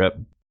weird trip.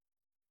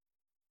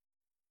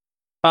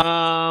 Chad,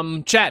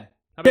 how about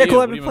Yeah, you? cool.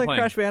 What I've have you been playing playing?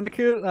 Crash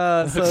Bandicoot,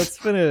 so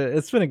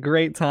it's been a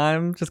great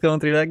time just going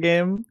through that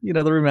game. You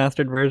know, the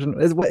remastered version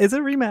is it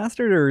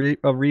remastered or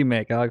a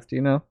remake? Alex, do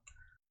you know?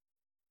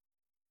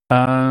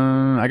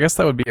 I guess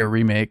that would be a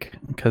remake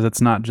because it's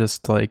not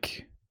just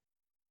like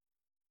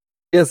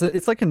Yes,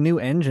 it's like a new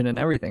engine and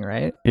everything,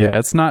 right?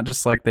 it's not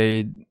just like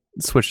they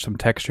switched some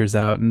textures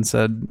out and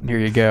said, "Here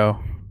you go."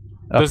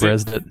 Does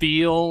Up-resed it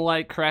feel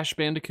like Crash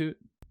Bandicoot?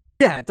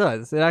 Yeah, it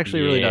does. It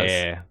actually really does.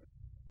 Yeah.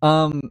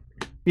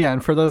 Yeah,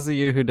 and for those of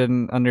you who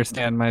didn't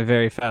understand my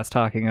very fast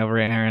talking over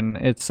Aaron,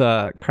 it's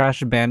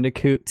Crash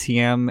Bandicoot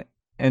TM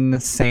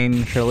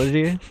Insane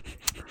Trilogy.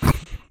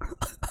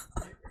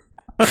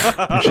 You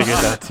should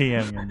get that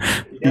TM in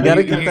there. You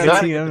gotta You get that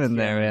gotta TM get in the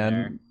there, TM in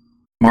man.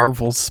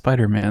 Marvel's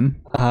Spider-Man.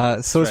 So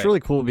it's right. really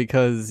cool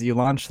because you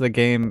launch the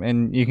game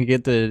and you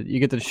get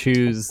to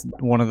choose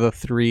one of the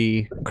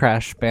 3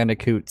 Crash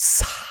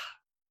Bandicoots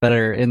that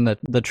are in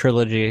the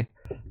trilogy,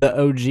 the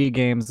OG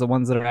games, the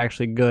ones that are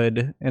actually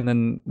good, and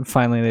then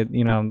finally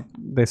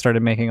they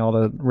started making all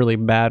the really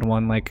bad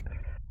one, like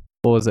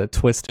what was it,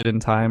 Twisted in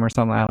Time or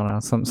something? I don't know,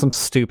 some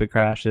stupid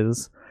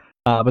crashes.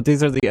 But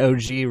these are the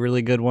OG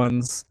really good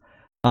ones.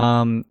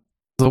 The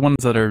ones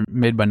that are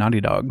made by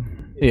Naughty Dog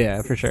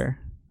Yeah, for sure.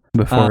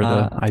 before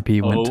the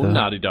IP went to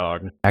Naughty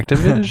Dog.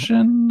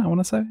 Activision, I want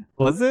to say.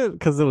 Was it?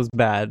 Because it was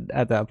bad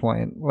at that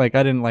point. Like,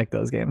 I didn't like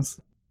those games.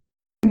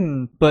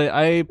 But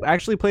I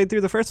actually played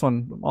through the first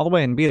one all the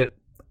way and beat it.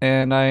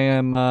 And I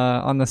am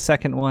on the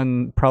second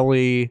one,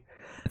 probably,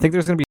 I think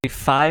there's going to be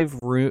 5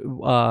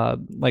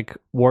 like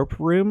warp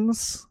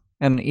rooms.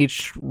 And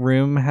each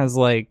room has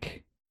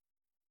like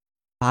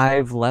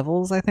 5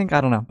 levels, I think. I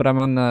don't know. But I'm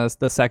on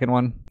the second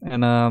one.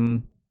 And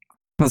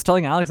I was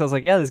telling Alex, I was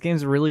like, yeah, this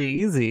game's really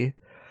easy.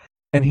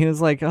 And he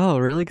was like, "Oh,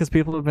 really? Because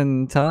people have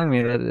been telling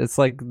me that it's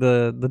like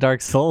the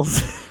Dark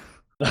Souls."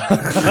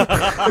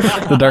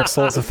 The Dark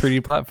Souls of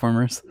 3D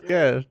platformers.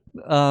 Yeah.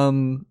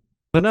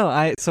 But no,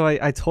 I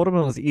told him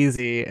it was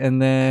easy,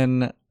 and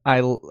then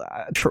I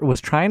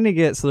was trying to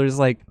get, so there's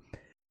like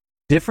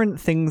different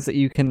things that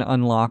you can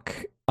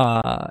unlock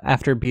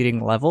after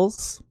beating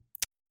levels.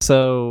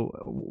 So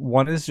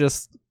one is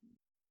just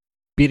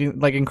beating,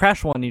 like in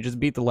Crash 1, you just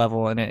beat the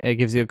level and it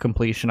gives you a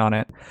completion on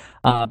it.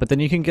 But then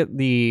you can get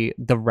the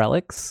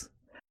relics,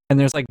 and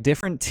there's like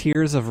different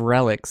tiers of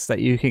relics that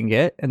you can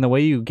get, and the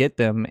way you get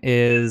them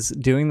is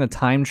doing the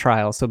time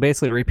trial. So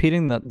basically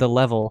repeating the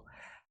level,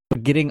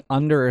 but getting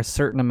under a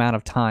certain amount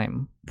of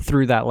time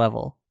through that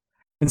level.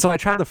 And so I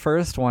tried the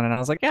first one and I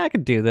was like, yeah, I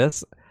could do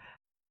this.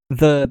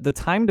 the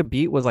time to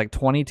beat was like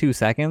 22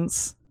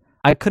 seconds.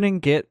 I couldn't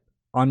get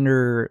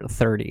under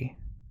 30.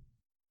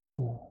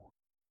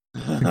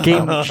 The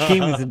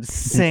game is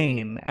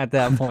insane at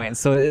that point.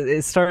 So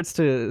it starts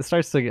to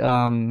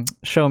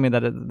show me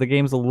that the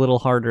game's a little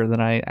harder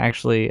than I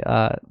actually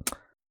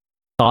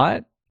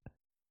thought.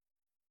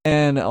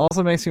 And it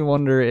also makes me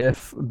wonder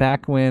if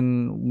back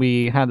when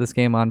we had this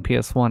game on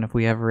PS1, if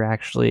we ever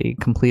actually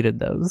completed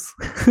those.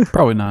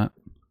 Probably not.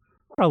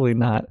 Probably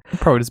not.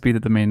 Probably just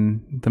beat the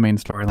main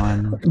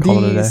storyline.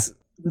 Call it a day.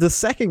 The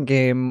second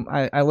game,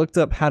 I looked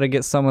up how to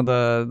get some of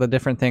the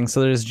different things.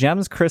 So there's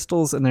gems,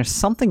 crystals, and there's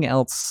something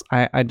else.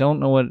 I don't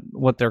know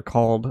what they're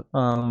called.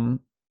 Probably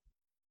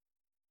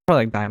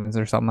like diamonds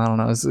or something. I don't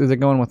know. Is it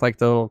going with like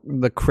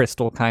the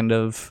crystal kind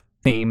of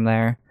theme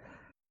there?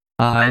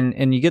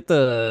 And you get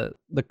the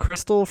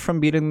crystal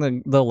from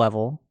beating the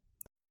level.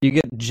 You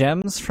get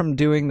gems from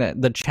doing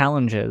the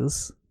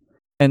challenges.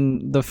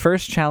 And the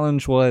first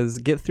challenge was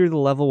get through the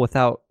level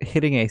without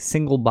hitting a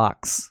single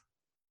box.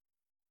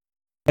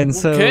 And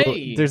so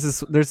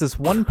there's this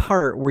one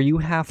part where you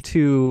have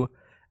to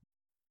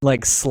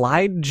like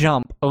slide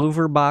jump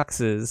over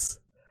boxes,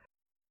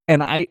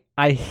 and I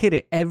hit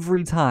it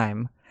every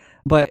time.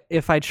 But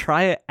if I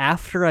try it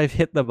after I've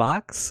hit the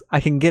box, I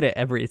can get it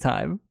every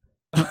time.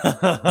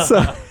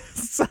 so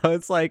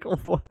it's like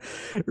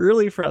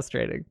really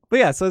frustrating. But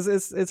yeah, so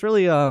it's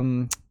really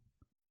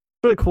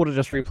really cool to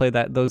just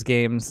replay those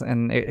games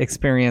and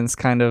experience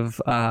kind of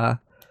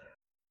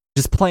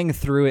just playing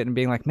through it and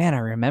being like, man, I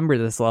remember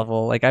this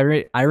level. Like I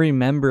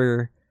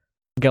remember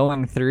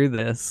going through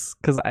this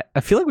because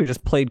I feel like we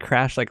just played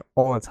Crash like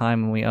all the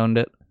time when we owned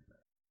it.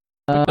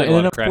 We played a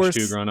lot of Crash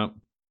 2 growing up.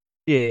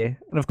 Yeah,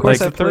 and of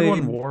course like the third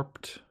one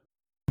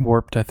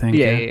Warped, I think.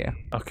 Yeah.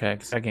 Okay,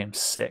 because that game's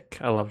sick.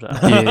 I love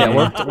that. Yeah,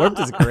 Warped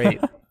is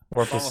great.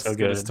 Warped is so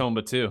good. As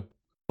Tomba too.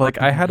 Like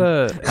I had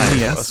a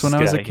NES when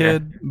I was a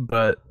kid,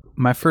 but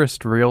my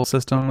first real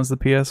system was the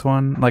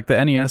PS1. Like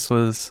the NES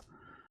was,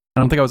 I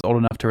don't think I was old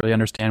enough to really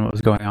understand what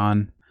was going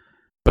on,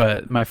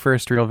 but my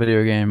first real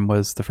video game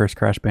was the first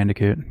Crash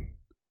Bandicoot.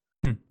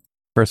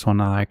 First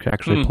one I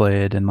actually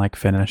played and like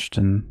finished,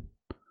 and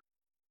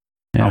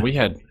yeah. We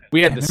had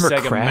the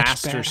Sega Crash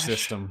Master Bash?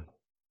 System.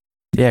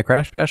 Yeah,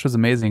 Crash Bash was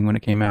amazing when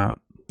it came out.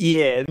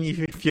 Yeah,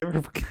 if you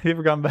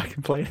ever gone back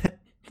and played it?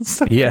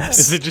 So Yes.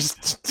 Is it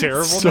just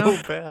terrible so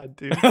now? bad,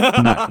 dude.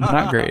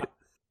 not great.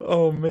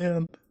 Oh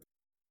man.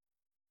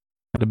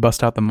 Had to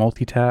bust out the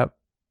multi-tap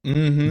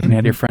Mm-hmm. and you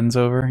had your friends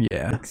over.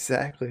 Yeah.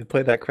 Exactly.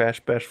 Play that Crash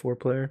Bash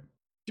 4-player.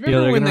 Do you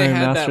remember when they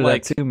had that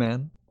like too,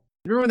 man?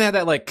 You remember when they had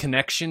that like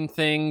connection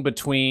thing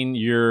between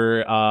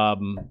your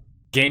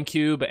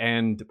GameCube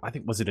and I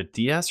think was it a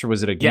DS or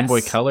was it a Game Boy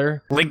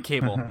Color? Link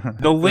cable.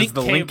 The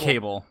link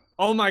cable.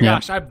 Oh my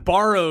gosh, I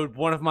borrowed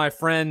one of my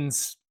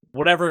friends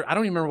whatever, I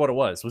don't even remember what it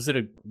was. Was it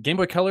a Game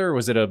Boy Color or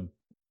was it a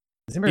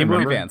Game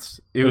Boy Advance?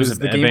 It was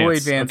the Game Boy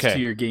Advance to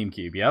your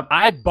GameCube, yep.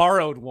 I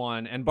borrowed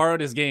one and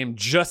borrowed his game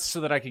just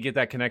so that I could get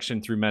that connection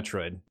through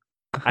Metroid.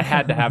 I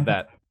had to have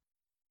that.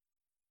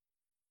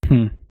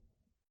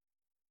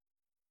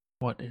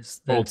 What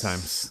is this? Old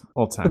times.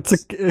 Old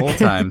times. Old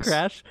times.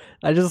 Crash.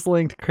 I just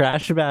linked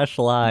Crash Bash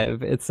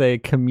Live. It's a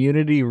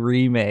community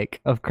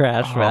remake of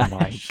Crash Bash. Oh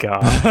my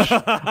gosh.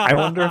 I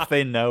wonder if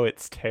they know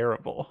it's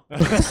terrible.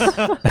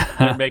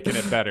 They're making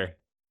it better.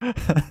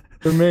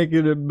 They're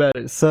making it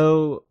better.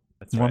 So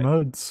That's More right.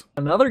 modes.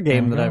 another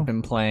game There that you I've go.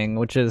 been playing,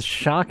 which is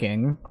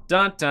shocking,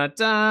 Dun dun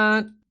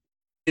dun.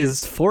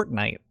 is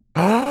Fortnite.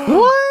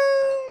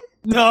 What?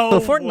 No So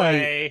Fortnite-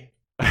 way.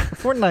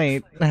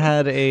 Fortnite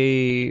had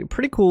a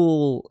pretty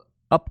cool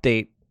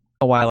update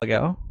a while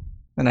ago,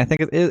 and I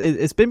think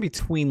it's been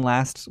between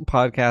last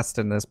podcast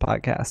and this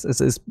podcast. This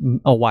is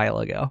a while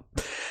ago.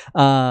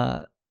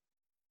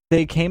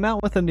 They came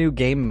out with a new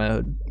game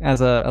mode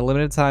as a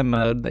limited time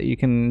mode that you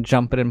can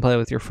jump in and play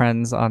with your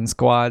friends on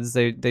squads.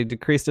 They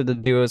decreased it to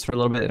duos for a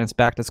little bit, and it's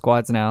back to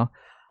squads now.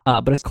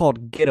 But it's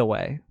called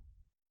Getaway.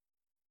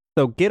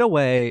 So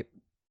Getaway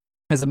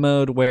is a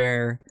mode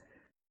where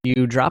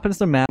you drop into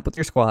the map with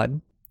your squad,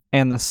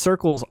 and the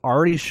circle's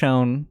already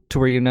shown to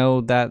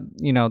where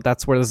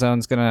that's where the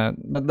zone's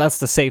that's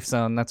the safe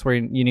zone. That's where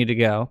you need to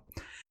go.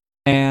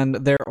 And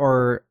there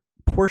are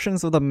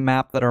portions of the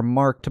map that are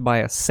marked by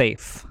a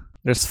safe.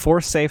 There's 4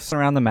 safes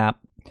around the map,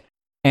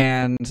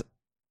 and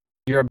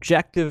your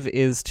objective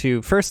is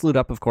to first loot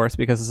up, of course,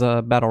 because it's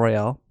a battle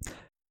royale.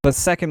 But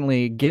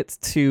secondly, get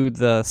to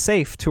the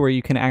safe to where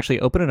you can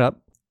actually open it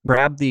up,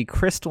 grab the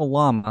crystal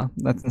llama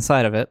that's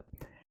inside of it,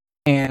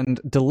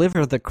 and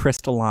deliver the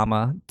crystal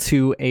llama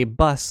to a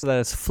bus that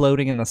is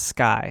floating in the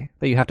sky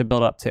that you have to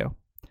build up to.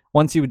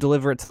 Once you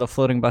deliver it to the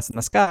floating bus in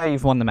the sky,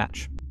 you've won the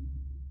match.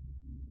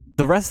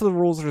 The rest of the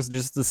rules are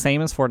just the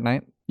same as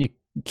Fortnite. You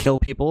kill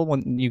people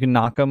when you can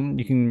knock them,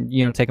 you can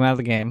take them out of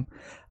the game.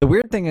 The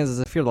weird thing is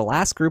if you're the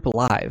last group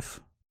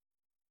alive,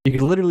 you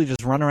can literally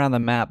just run around the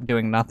map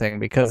doing nothing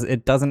because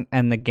it doesn't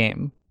end the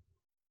game.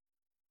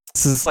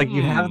 So it's like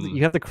you have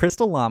the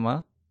crystal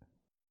llama,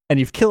 and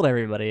you've killed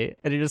everybody,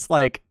 and you're just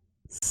like,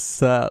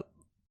 sup.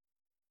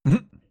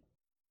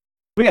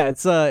 But yeah,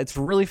 it's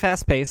really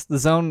fast paced. The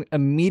zone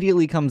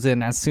immediately comes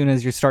in as soon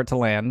as you start to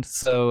land,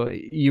 so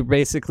you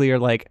basically are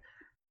like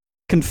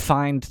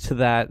confined to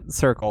that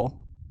circle,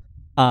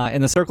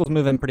 and the circles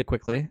move in pretty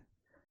quickly,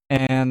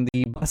 and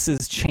the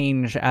buses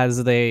change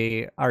as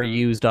they are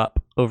used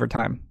up over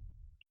time.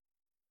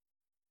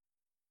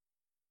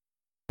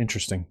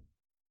 Interesting.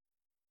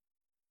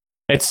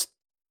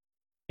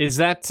 Is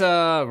that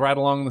right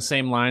along the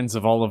same lines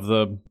of all of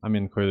the? I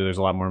mean, clearly there's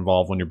a lot more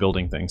involved when you're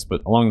building things,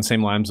 but along the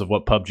same lines of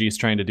what PUBG is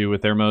trying to do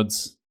with their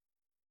modes.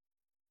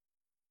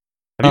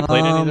 Have you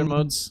played any of their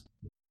modes?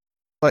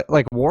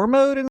 Like war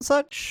mode and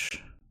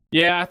such?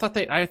 Yeah, I thought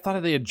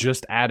they had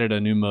just added a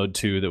new mode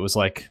too that was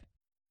like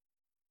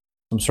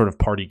some sort of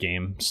party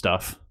game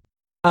stuff.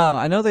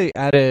 I know they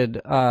added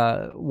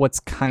what's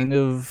kind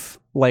of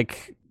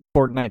like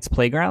Fortnite's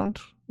Playground,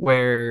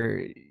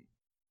 where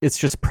it's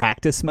just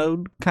practice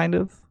mode, kind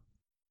of.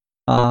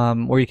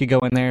 Where you could go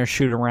in there,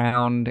 shoot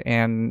around,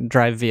 and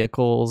drive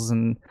vehicles.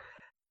 And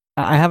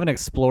I haven't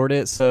explored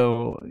it,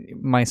 so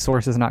my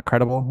source is not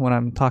credible when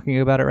I'm talking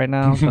about it right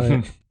now.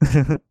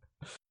 But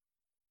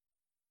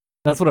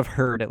that's what I've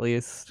heard, at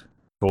least.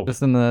 Cool.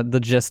 Just in the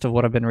gist of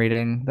what I've been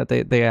reading, that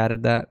they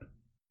added that.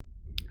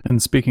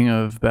 And speaking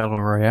of battle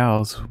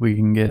royales, we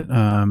can get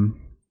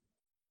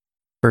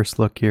first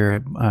look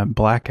here at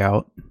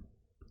Blackout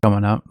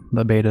coming up.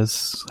 The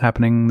beta's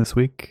happening this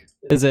week.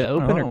 Is it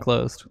open or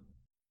closed?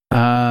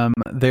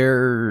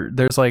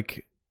 There's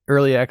like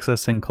early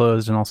access and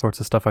closed and all sorts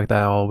of stuff like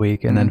that all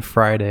week, and then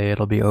Friday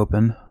it'll be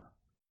open.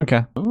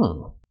 Okay.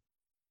 Oh.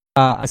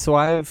 So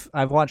I've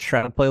watched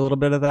Shroud play a little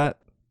bit of that,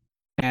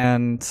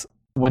 and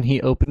when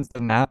he opens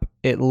the map,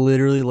 it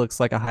literally looks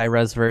like a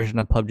high-res version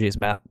of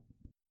PUBG's map.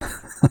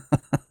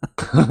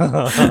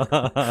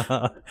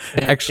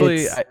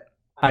 Actually, It's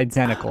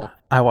identical.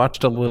 I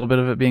watched a little bit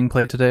of it being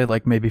played today,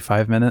 like maybe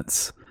 5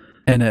 minutes,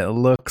 and it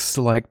looks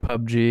like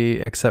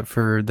PUBG except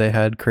for they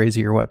had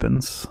crazier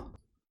weapons.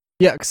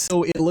 Yeah,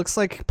 so it looks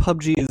like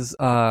PUBG's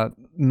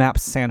map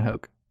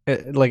Sandhook.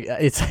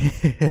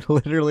 It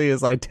literally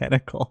is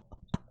identical.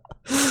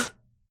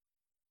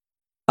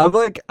 I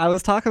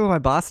was talking with my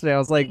boss today. I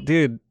was like,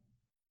 dude,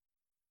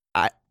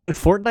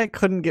 Fortnite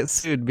couldn't get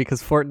sued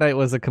because Fortnite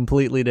was a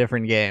completely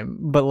different game.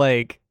 But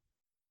like,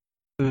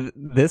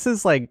 this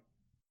is like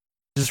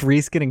just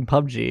reskinning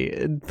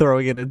PUBG and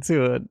throwing it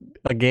into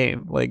a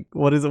game. Like,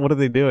 what is it? What are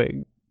they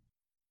doing?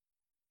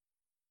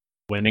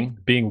 Winning,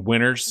 being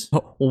winners.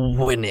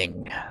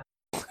 Winning.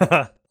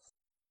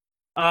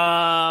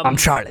 I'm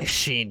Charlie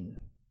Sheen.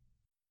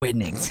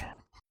 Winning.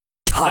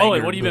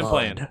 Owen, what have you been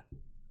playing?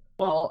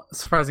 Well,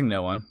 surprising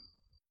no one.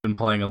 Been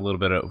playing a little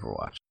bit of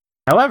Overwatch.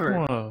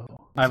 However,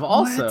 I've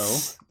also,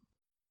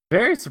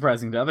 very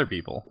surprising to other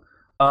people,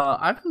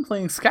 I've been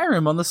playing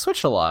Skyrim on the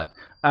Switch a lot.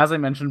 As I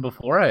mentioned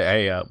before,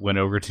 I went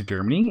over to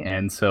Germany,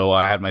 and so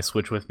I had my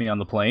Switch with me on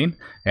the plane,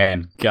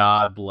 and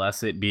God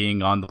bless it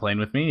being on the plane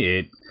with me.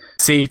 It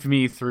saved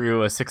me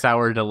through a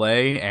 6-hour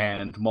delay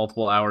and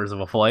multiple hours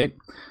of a flight.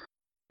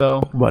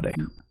 So,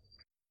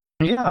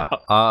 yeah.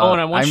 Oh,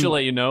 and I want you to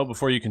let you know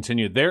before you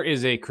continue, there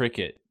is a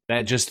cricket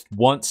that just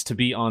wants to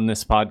be on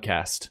this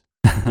podcast.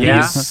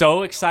 Yeah. He's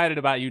so excited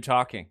about you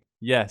talking.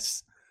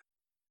 Yes.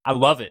 I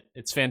love it.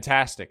 It's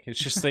fantastic. It's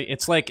just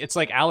it's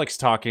like Alex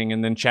talking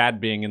and then Chad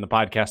being in the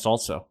podcast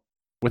also,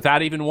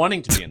 without even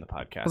wanting to be in the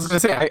podcast. I was gonna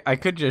say I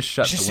could just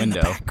shut the window.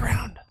 In the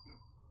background.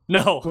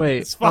 No, Wait,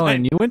 it's fine.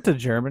 Owen, you went to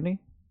Germany?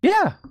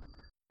 Yeah.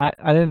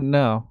 I didn't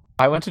know.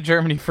 I went to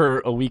Germany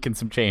for a week and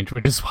some change,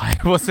 which is why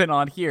I wasn't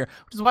on here,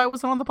 which is why I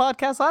wasn't on the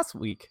podcast last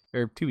week,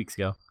 or 2 weeks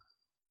ago.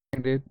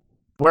 Dude.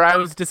 Where I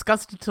was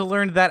disgusted to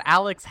learn that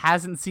Alex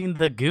hasn't seen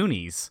the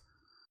Goonies.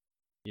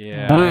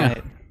 Yeah.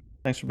 Right.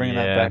 Thanks for bringing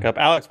that back up.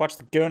 Alex, watch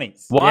the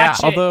Goonies. Watch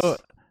it. Although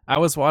I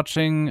was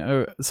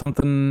watching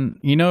something,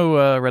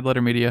 Red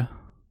Letter Media.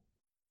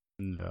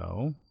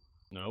 No.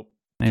 Nope.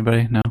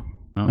 Anybody? No.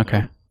 Oh,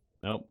 Okay.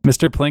 Nope.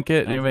 Mr.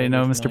 Plinkett. Sounds Anybody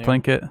know vaguely Mr.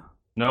 familiar. Plinkett?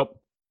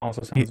 Nope.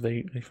 Also sounds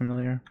vaguely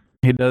familiar.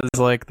 He does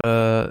like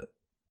the,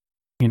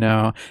 you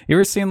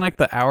ever seen like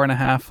the hour and a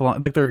half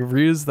long, like the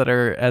reviews that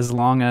are as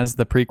long as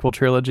the prequel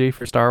trilogy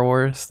for Star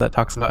Wars that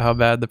talks about how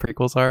bad the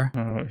prequels are?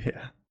 Oh,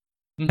 yeah.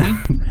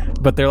 Mm-hmm.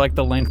 But they're like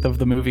the length of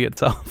the movie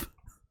itself.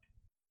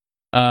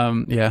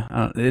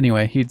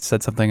 Anyway, he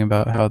said something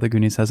about how the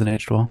Goonies hasn't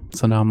aged well.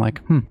 So now I'm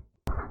like,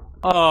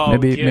 Oh,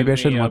 maybe I give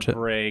shouldn't me a watch it.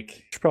 break.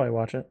 You should probably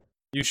watch it.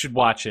 You should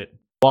watch it.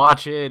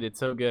 Watch it. It's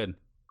so good.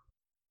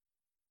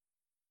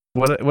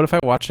 What if I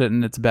watch it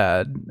and it's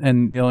bad?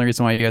 And the only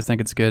reason why you guys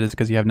think it's good is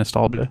because you have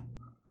nostalgia.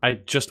 I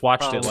just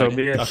watched it so like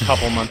be it. a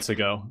couple months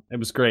ago. It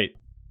was great.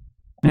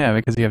 Yeah,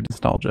 because you have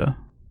nostalgia.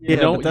 Yeah,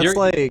 No, but that's you're-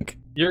 like...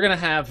 You're gonna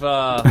have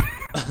There's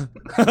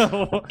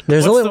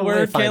what's only the one way to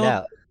word, find Caleb?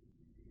 out.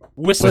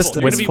 Wistful. You're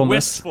gonna be Wistfulness.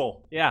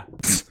 wistful. Yeah.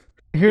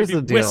 Here's You're the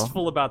gonna be deal.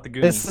 wistful about the It's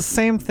Goonies. the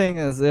same thing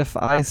as if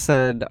I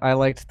said I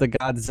liked the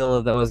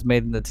Godzilla that was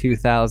made in the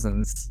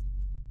 2000s.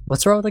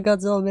 What's wrong with the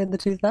Godzilla made in the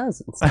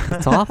 2000s?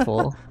 It's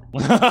awful.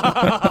 But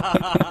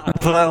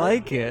I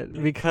like it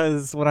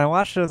because when I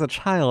watched it as a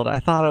child, I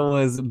thought it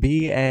was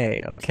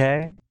BA,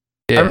 okay?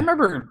 I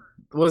remember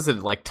was it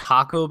like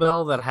Taco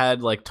Bell that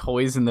had like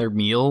toys in their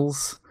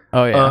meals?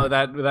 Oh yeah.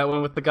 That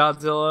one with the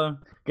Godzilla.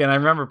 Again, I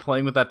remember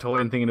playing with that toy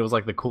and thinking it was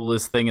like the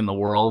coolest thing in the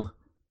world.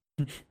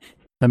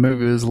 That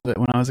movie was lit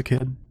when I was a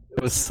kid.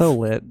 It was so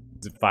lit.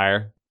 Is it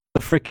fire?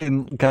 The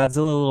freaking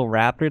Godzilla little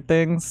raptor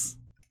things.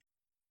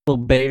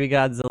 Little baby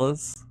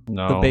Godzillas.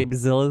 No. The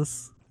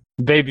babyzillas.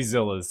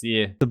 Babyzillas,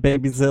 yeah. The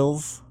baby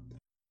zills.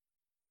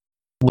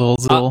 Lil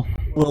Zil.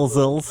 Little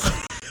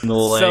zills.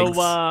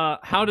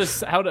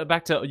 So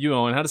back to you,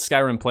 Owen. How does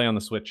Skyrim play on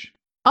the Switch?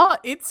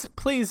 It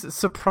plays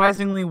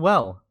surprisingly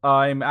well.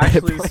 I'm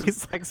actually It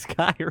plays like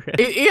Skyrim.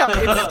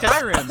 it's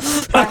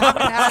Skyrim.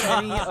 I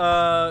haven't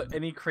had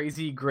any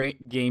crazy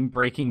great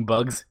game-breaking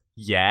bugs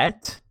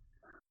yet.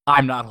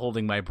 I'm not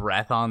holding my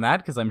breath on that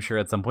because I'm sure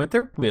at some point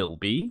there will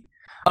be.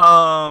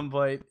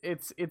 But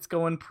it's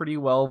going pretty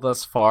well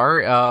thus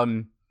far.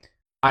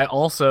 I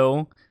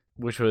also,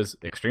 which was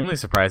extremely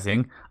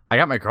surprising, I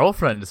got my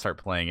girlfriend to start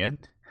playing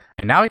it,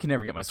 and now I can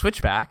never get my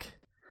Switch back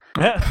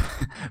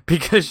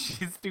because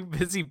she's too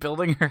busy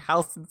building her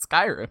house in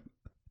Skyrim.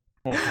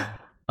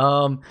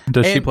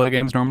 Does she play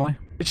games normally?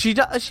 She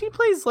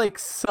plays like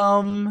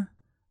some,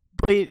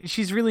 but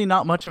she's really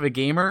not much of a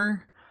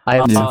gamer. I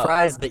am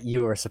surprised that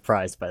you are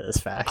surprised by this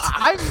fact.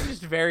 I'm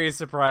just very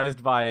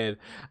surprised by it,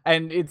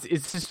 and it's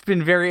just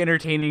been very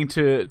entertaining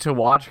to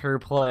watch her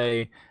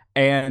play,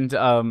 and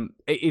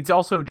it's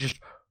also just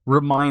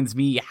reminds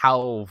me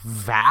how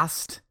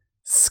vast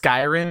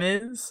Skyrim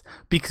is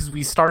because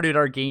we started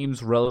our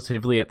games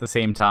relatively at the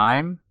same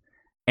time,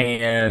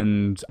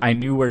 and I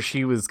knew where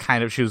she was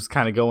kind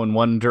of going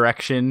one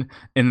direction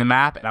in the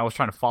map, and I was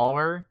trying to follow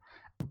her,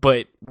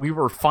 but we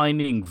were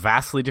finding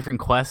vastly different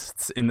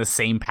quests in the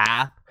same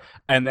path.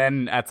 And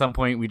then at some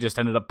point we just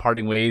ended up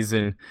parting ways,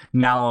 and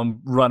now I'm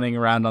running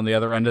around on the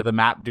other end of the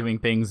map doing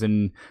things,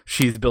 and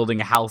she's building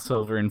a house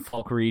over in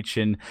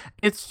Falkreach, and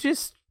it's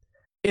just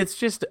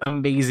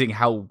amazing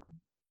how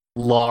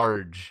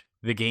large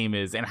the game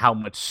is and how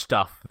much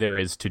stuff there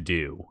is to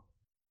do.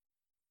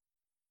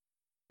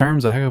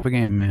 Skyrim's a heck of a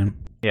game, man.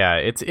 Yeah,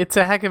 it's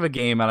a heck of a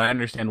game, and I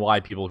understand why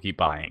people keep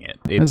buying it.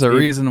 There's a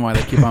reason why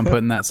they keep on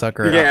putting that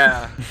sucker out.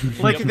 Yeah,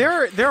 like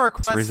there are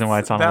quests the reason why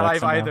it's on that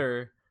Alexa I've now.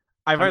 either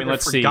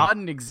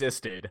forgotten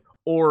existed,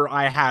 or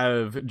I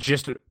have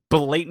just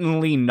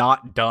blatantly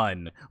not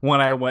done when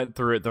I went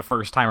through it the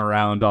first time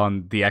around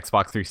on the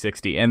Xbox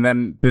 360. And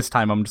then this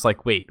time I'm just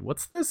like, wait,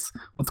 what's this?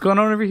 What's going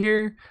on over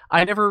here?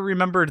 I never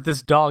remembered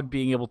this dog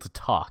being able to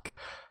talk.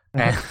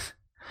 And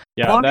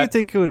Yeah, How long do you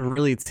think it would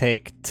really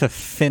take to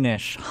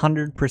finish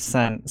 100%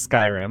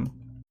 Skyrim?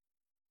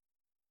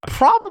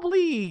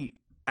 probably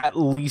at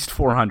least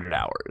 400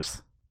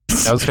 hours.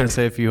 I was going to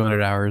say a few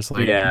hundred hours.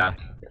 Like, Yeah.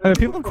 I mean,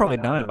 people have probably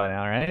done it by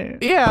now, right?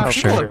 Yeah, Oh,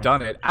 people sure. have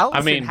done it.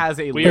 Allison mean, has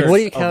a we list are- What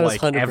do you of, count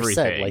as like, 100%?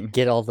 everything. Like,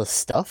 get all the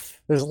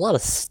stuff? There's a lot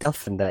of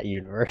stuff in that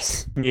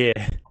universe. Yeah.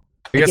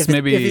 I guess if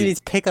maybe you need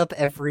to pick up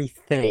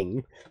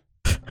everything,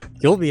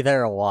 you'll be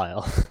there a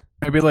while.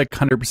 maybe like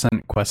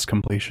 100% quest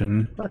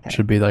completion Okay.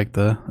 should be like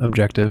the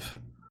objective.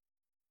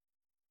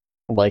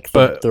 Like,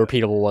 But- the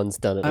repeatable ones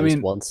done at I least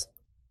mean- once.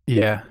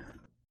 Yeah.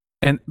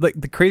 And like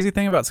the crazy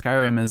thing about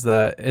Skyrim is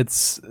that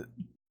it's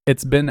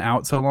been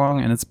out so long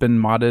and it's been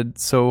modded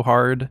so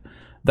hard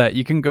that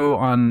you can go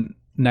on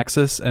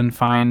Nexus and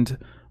find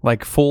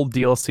like full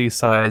DLC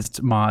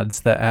sized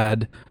mods that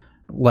add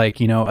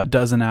like, you know, a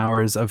dozen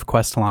hours of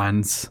quest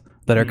lines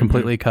that are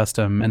completely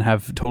custom and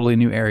have totally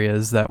new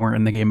areas that weren't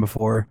in the game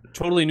before.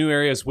 totally new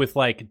areas with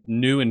like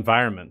new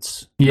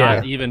environments. Yeah.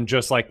 Not even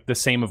just like the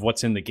same of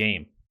what's in the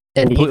game.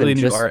 And Completely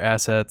even new just, art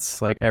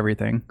assets, like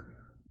everything.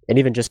 and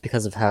even just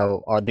because of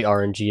how the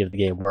RNG of the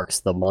game works,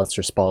 the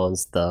monster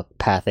spawns, the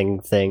pathing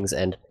things,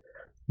 and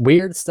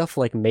weird stuff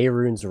like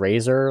Mehrunes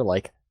Razor,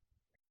 like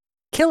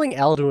killing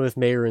Alduin with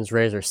Mehrunes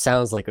Razor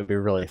sounds like it would be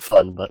really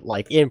fun, but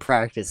like in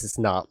practice it's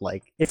not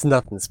like it's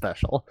nothing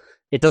special.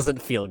 It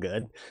doesn't feel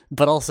good.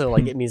 But also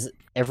like it means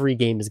every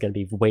game is gonna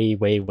be way,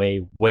 way,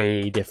 way,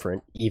 way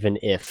different, even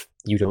if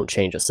you don't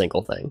change a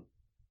single thing.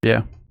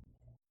 Yeah.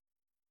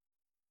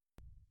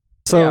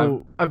 So, yeah,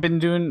 I've been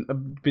doing a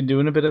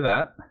bit of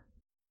that,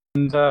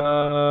 and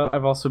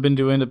I've also been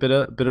doing a bit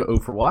of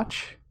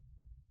Overwatch.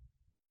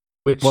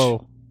 Which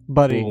whoa,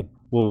 buddy.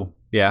 whoa,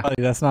 yeah.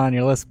 Buddy, that's not on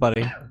your list,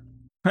 buddy.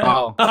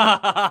 Oh,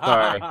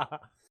 sorry.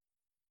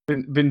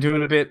 Been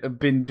doing a bit of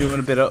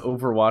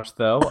Overwatch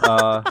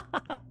though.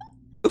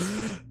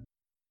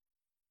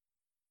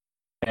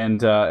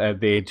 And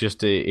they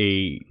just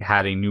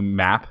had a new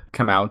map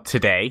come out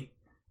today.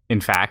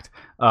 In fact,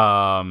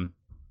 and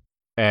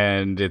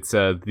it's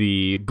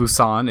the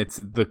Busan. It's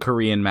the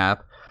Korean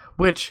map,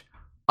 which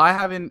I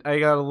haven't. I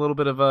got a little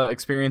bit of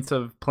experience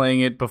of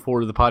playing it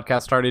before the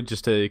podcast started,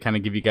 just to kind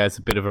of give you guys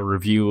a bit of a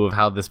review of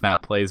how this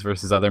map plays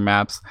versus other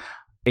maps.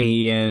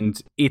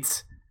 And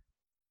it's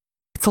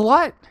a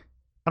lot.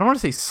 I don't want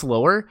to say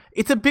slower.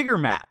 It's a bigger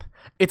map.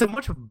 It's a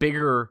much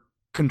bigger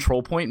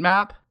control point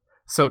map.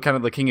 So kind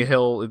of the King of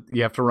Hill,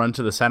 you have to run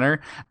to the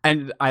center.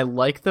 And I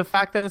like the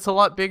fact that it's a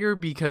lot bigger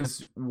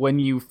because when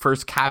you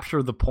first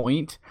capture the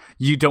point,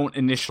 you don't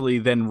initially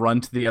then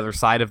run to the other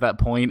side of that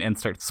point and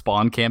start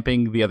spawn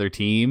camping the other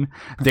team.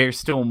 There's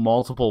still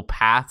multiple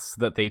paths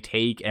that they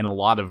take and a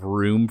lot of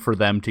room for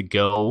them to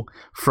go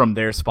from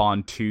their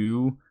spawn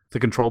to the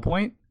control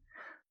point.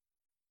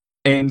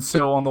 And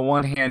so on the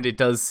one hand, it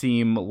does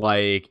seem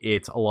like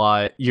it's a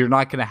lot. You're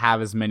not going to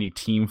have as many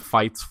team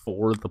fights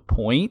for the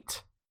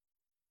point,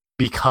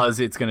 because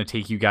it's going to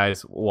take you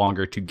guys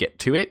longer to get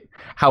to it.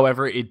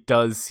 However, it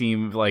does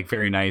seem like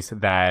very nice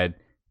that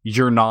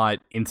you're not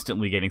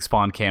instantly getting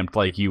spawn camped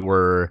like you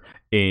were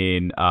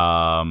in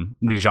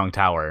Nijong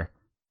Tower.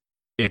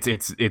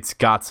 It's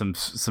got some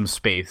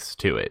space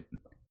to it.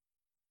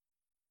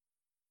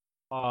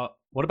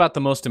 What about the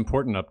most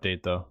important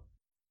update though?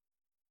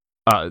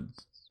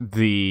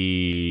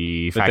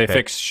 The fact That they that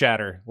fixed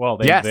Shatter. Well,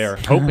 Yes. they're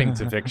hoping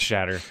to fix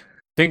Shatter.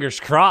 Fingers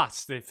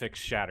crossed they fix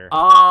Shatter.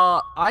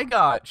 I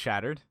got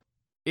shattered.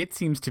 It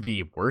seems to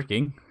be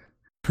working.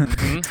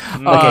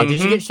 Okay, did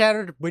you get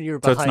shattered when you were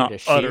So it's behind not a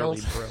shield?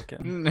 utterly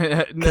broken.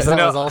 Because that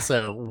was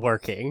also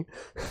working.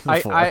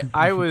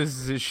 I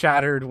was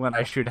shattered when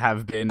I should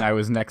have been. I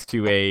was next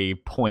to a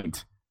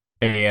point,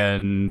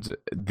 and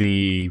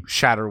the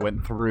shatter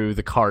went through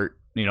the cart,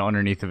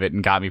 underneath of it,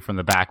 and got me from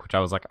the back. Which I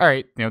was like, all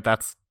right,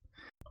 that's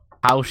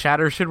how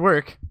shatter should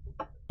work.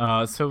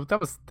 So that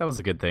was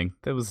a good thing.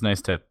 That was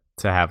nice to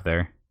have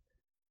there.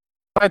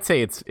 I'd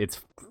say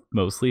it's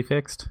mostly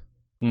fixed.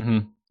 Mm-hmm.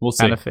 We'll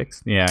see. Kind of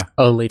fixed. Yeah.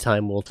 Only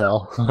time will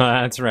tell.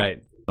 That's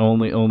right.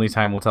 Only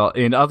time will tell.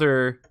 In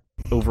other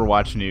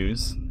Overwatch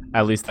news,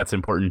 at least that's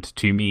important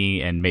to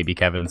me and maybe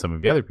Kevin and some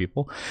of the other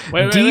people.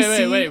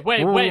 Wait.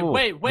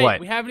 What?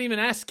 We haven't even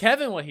asked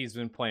Kevin what he's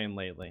been playing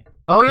lately.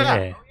 Oh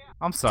yeah.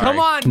 I'm sorry. Come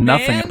on,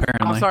 Nothing man.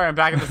 apparently. I'm sorry. I'm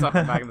backing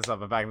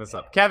this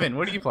up. Kevin,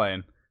 what are you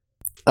playing?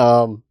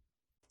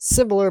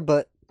 Similar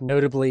but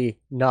notably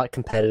not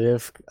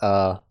competitive.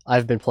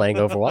 I've been playing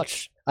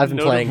Overwatch. I've been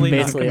playing Notably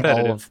not basically all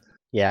competitive. of.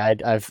 Yeah,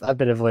 I've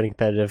been avoiding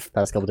competitive the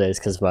past couple days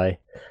because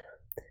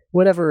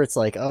whenever it's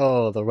like,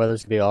 oh, the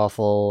weather's gonna be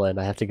awful and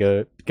I have to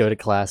go to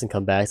class and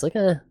come back, it's like,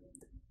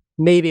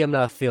 maybe I'm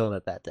not feeling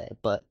it that day.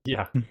 But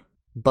Yeah. you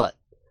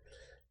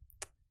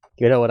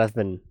know what I've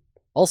been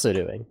also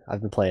doing?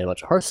 I've been playing a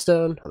bunch of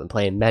Hearthstone. I've been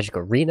playing Magic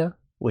Arena,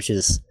 which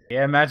is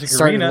Magic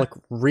starting to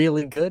look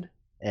really good.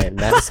 And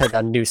Madness had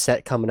a new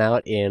set coming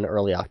out in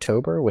early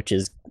October, which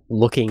is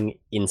looking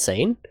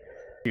insane.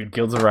 Dude,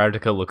 Guilds of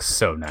Ravnica looks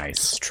so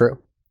nice. It's true.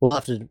 We'll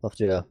have to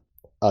do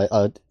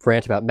a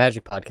rant about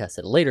Magic podcast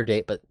at a later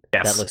date, but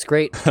Yes. that looks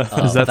great. Is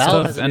that Valve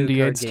stuff has a new NDA'd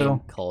card still?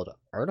 game called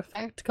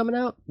Artifact coming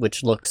out,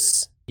 which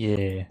looks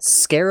Yeah.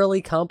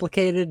 scarily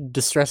complicated,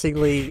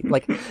 distressingly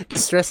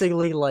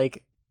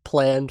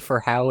planned for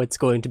how it's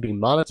going to be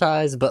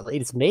monetized, but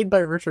it's made by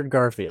Richard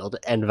Garfield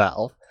and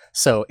Valve,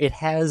 so it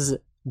has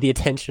the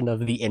attention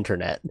of the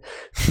internet.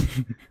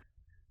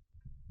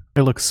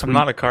 It looks sweet. I'm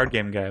not a card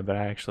game guy, but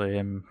I actually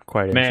am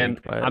quite Man,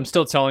 intrigued by it. I'm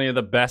still telling you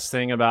the best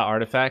thing about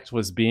Artifact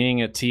was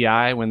being at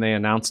TI when they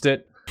announced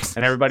it,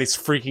 and everybody's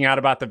freaking out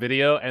about the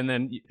video. And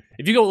then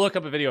if you go look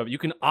up a video of it, you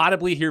can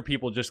audibly hear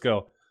people just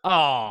go,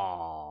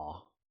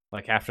 "Oh,"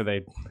 like after they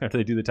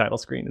do the title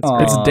screen. It's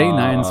It's great. Day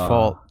 9's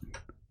fault.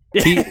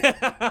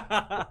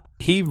 Yeah.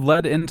 He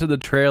led into the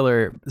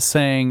trailer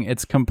saying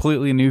it's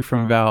completely new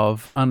from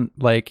Valve.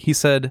 He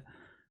said,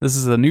 this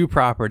is a new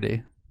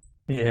property.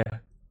 Yeah.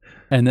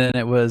 And then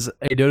it was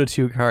a Dota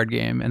 2 card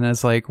game. And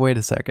it's like, wait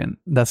a second.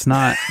 That's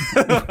not,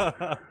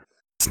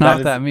 it's not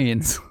what that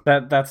means.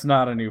 That's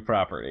not a new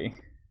property.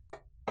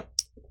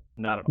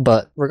 Not at all.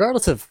 But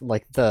regardless of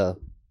the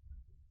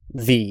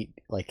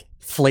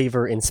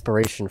flavor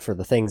inspiration for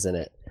the things in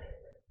it,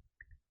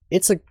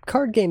 it's a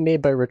card game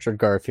made by Richard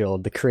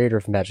Garfield, the creator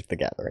of Magic the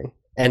Gathering,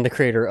 and the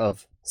creator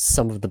of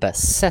some of the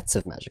best sets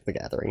of Magic the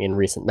Gathering in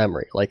recent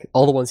memory. Like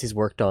all the ones he's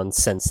worked on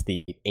since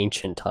the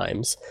ancient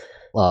times.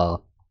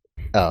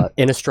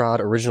 Innistrad,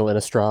 original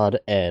Innistrad,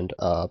 and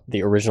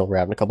the original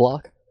Ravnica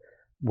block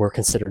were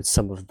considered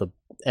some of the,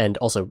 and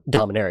also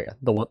Dominaria,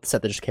 the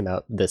set that just came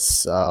out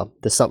this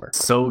summer.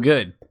 So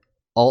good.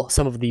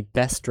 Some of the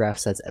best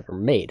draft sets ever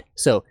made.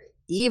 So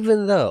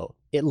even though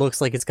it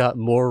looks like it's got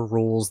more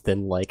rules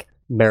than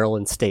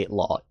Maryland state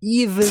law,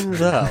 even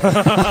though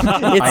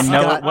it's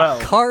know got it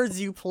well.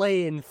 cards you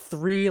play in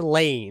 3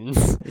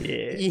 lanes,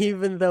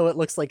 even though it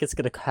looks like it's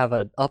going to have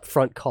an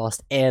upfront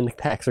cost and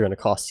packs are going to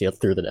cost you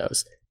through the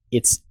nose,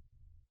 it's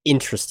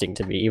interesting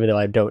to me, even though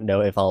I don't know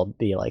if I'll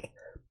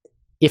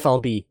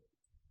be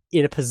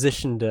in a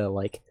position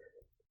to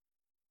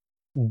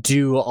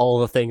do all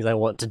the things I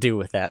want to do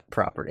with that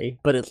property,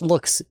 but it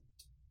looks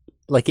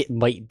like it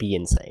might be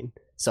insane.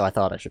 So I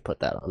thought I should put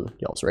that on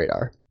y'all's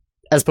radar.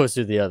 As opposed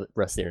to the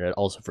rest of the internet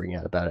also freaking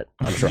out about it.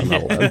 I'm sure I'm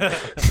not alone.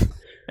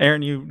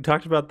 Aaron, you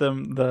talked about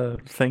the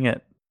thing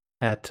at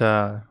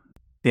the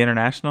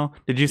International.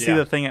 Did you see Yeah.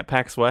 the thing at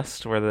PAX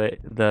West where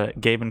the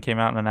Gaben came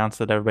out and announced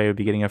that everybody would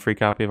be getting a free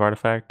copy of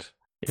Artifact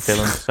if they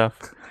learned stuff?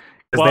 Because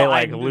Well, they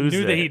I lose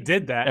knew it. that he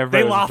did that.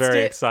 Everybody They was lost very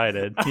it.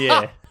 excited.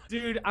 Yeah.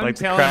 Dude, I'm Like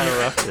the telling crowd you,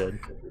 erupted.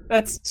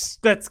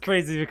 that's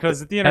crazy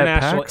because at the At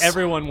international, PAX?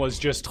 everyone was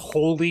just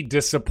wholly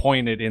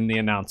disappointed in the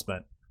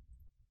announcement.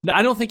 No,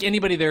 I don't think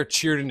anybody there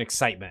cheered in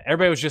excitement.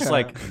 Everybody was just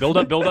like, build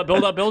up, build up,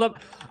 build up, build up.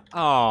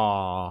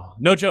 Oh,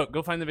 no joke.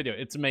 Go find the video.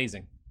 It's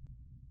amazing.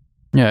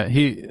 Yeah,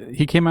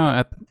 he came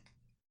out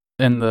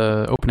in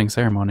the opening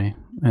ceremony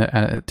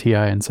at TI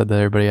and said that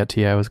everybody at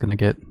TI was going to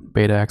get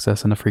beta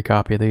access and a free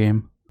copy of the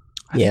game.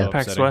 Yeah. So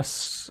PAX upsetting.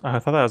 West. I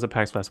thought that was at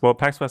PAX West. Well,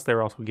 PAX West, they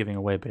were also giving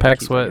away beta PAX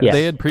keys, West, I guess.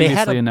 they had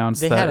previously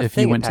announced they had that a if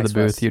thing you at went to the PAX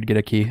booth, West. you'd get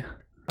a key.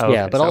 Oh,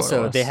 Yeah, okay, but so it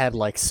also was. they had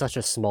like such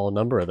a small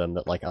number of them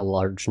that like a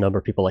large number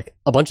of people, like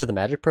a bunch of the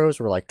Magic pros,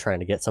 were like trying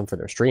to get some for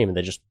their stream and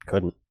they just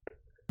couldn't.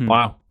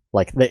 Wow.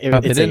 Like They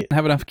it's didn't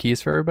have enough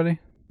keys for everybody?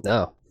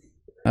 no.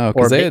 Oh,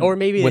 Or because or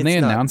maybe when they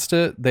it's not. announced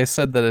it, they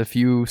said that if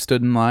you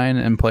stood in line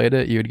and played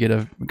it, you would get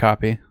a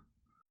copy.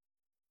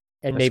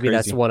 And That's maybe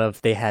that's crazy. one of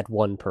they had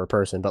one per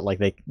person, but like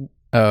they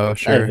Oh,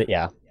 sure.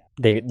 yeah.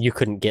 You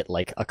couldn't get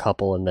like a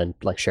couple and then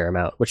like share them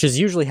out, which is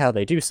usually how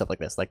they do stuff like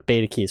this. Like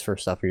beta keys for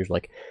stuff are usually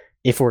like,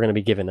 if we're going to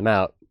be giving them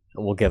out,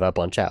 we'll give a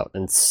bunch out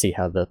and see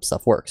how the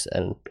stuff works.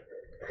 And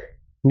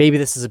maybe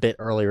this is a bit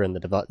earlier in the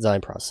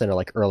design process. I know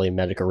like early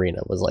Magic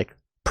Arena was like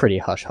pretty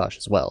hush hush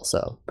as well.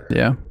 So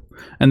Yeah.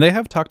 And they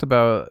have talked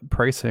about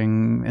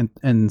pricing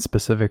in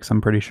specifics,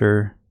 I'm pretty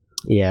sure.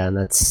 yeah, and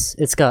it's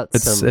got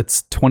It's some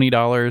it's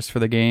 $20 for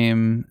the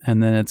game,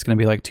 and then it's going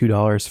to be like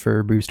 $2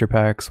 for booster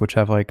packs, which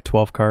have like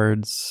 12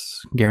 cards,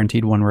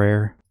 guaranteed one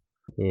rare.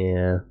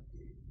 yeah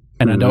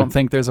And I Mhm. don't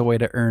think there's a way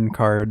to earn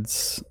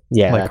cards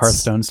yeah like that's,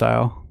 Hearthstone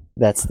style.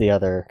 That's the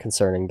other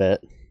concerning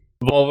bit.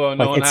 Volvo Like,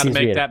 knowing it how to seems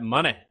make weird. that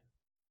money.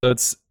 So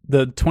it's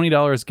the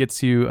 $20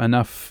 gets you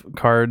enough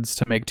cards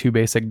to make 2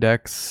 basic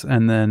decks,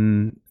 and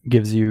then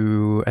gives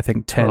you I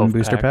think 10 12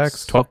 booster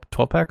packs. packs.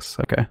 12 packs.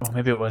 Okay. Well,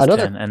 maybe it was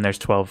Another- 10, and there's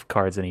 12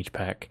 cards in each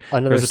pack.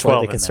 Another There's a 12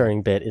 slightly in there.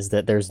 concerning bit is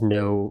that there's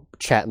no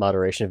chat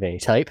moderation of any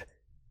type.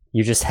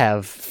 You just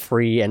have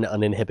free and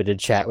uninhibited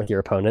chat with your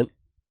opponent.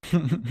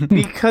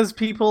 Because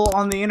people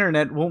on the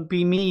internet won't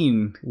be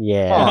mean.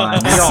 Yeah. Come on,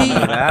 we all See-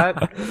 know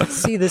that.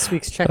 See this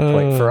week's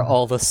checkpoint for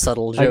all the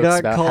subtle I jokes got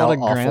about called how a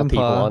awful people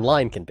grandpa.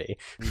 online can be.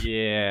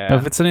 Yeah.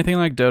 If it's anything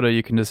like Dota,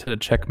 you can just hit a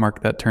check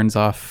mark that turns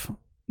off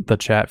the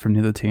chat from the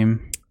other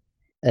team.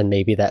 And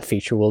maybe that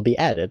feature will be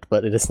added,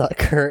 but it is not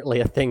currently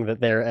a thing that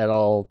they're at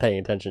all paying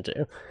attention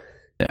to.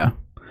 Yeah.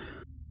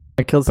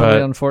 I killed somebody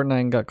But- on Fortnite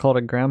and got called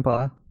a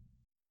grandpa.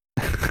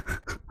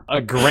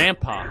 A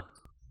grandpa.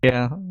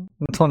 Yeah, I'm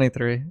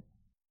 23.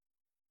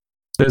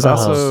 There's Oh.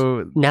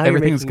 also Now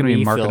everything's going to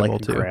be feel marketable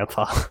like a too.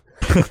 grandpa.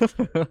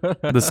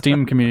 The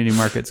Steam community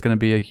market's going to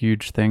be a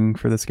huge thing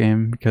for this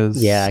game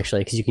because Yeah,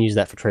 actually, because you can use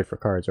that for trade for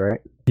cards, right?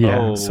 yeah.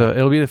 Oh. So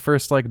it'll be the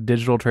first like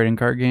digital trading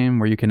card game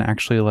where you can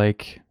actually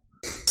like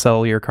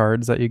sell your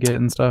cards that you get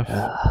and stuff.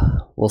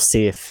 We'll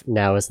see if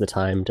now is the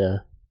time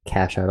to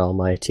cash out all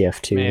my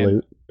TF2 Man.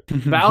 loot.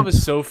 Valve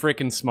is so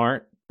freaking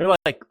smart. They're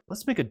like,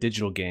 let's make a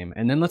digital game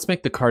and then let's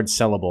make the cards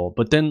sellable.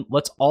 But then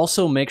let's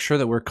also make sure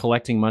that we're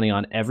collecting money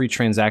on every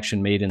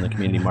transaction made in the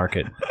community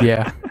market.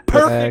 Yeah.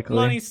 Perfect Exactly.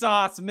 money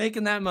sauce,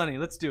 making that money.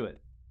 Let's do it.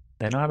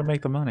 They know how to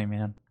make the money,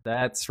 man.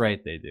 That's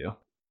right, they do.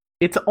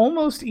 It's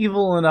almost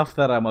evil enough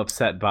that I'm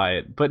upset by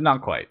it, but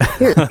not quite.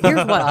 Here's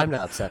why I'm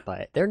not upset by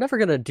it. They're never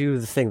going to do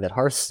the thing that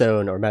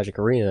Hearthstone or Magic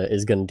Arena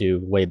is going to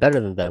do way better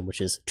than them, which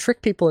is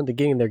trick people into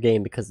getting their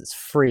game because it's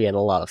free and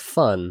a lot of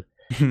fun,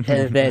 and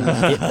then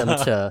get them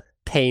to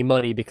pay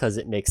money because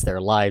it makes their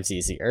lives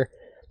easier.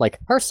 Like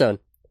Hearthstone,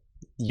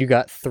 you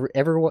got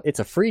everyone. It's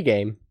a free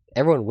game.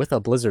 Everyone with a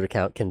Blizzard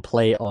account can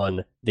play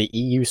on the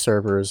EU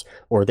servers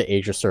or the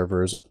Asia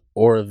servers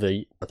or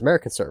the North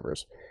American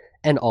servers,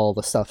 and all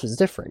the stuff is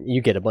different.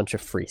 You get a bunch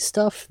of free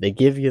stuff. They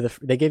give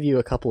you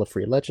a couple of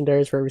free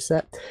legendaries for every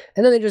set,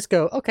 and then they just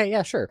go, okay,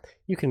 yeah, sure.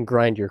 You can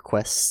grind your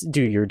quests,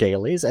 do your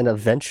dailies, and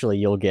eventually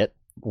you'll get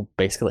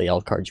basically all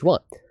the cards you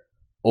want.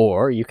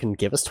 Or you can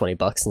give us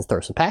 $20 and throw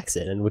some packs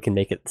in, and we can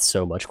make it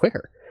so much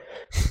quicker.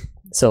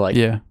 So like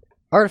Yeah.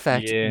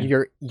 Artifact, Yeah.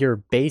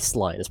 your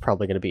baseline is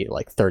probably going to be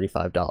like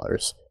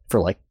 $35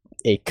 for like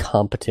a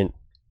competent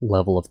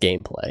level of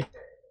gameplay.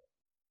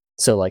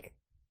 So like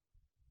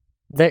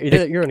you're going to It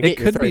get your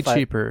could be 35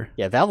 cheaper.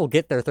 Yeah, Valve will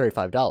get their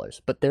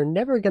 $35, but they're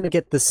never going to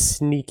get the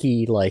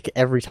sneaky like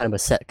every time a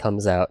set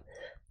comes out,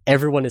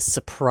 everyone is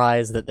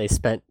surprised that they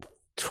spent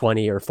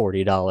 $20 or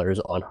 $40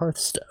 on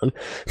Hearthstone.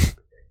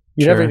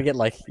 You're never Sure. going to get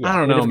like I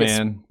don't know, everyone gets-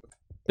 man.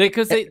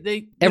 Because they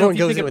you know, Everyone if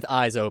you goes think in of- with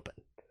eyes open.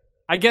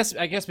 I guess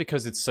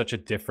because it's such a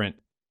different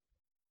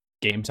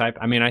game type.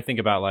 I mean, I think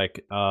about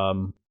like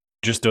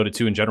just Dota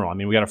 2 in general. I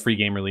mean, we got a free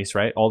game release,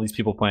 right? All these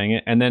people playing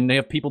it, and then they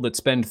have people that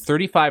spend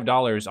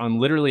 $35 on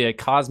literally a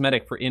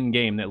cosmetic for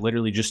in-game that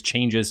literally just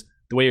changes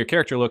the way your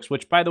character looks,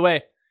 which by the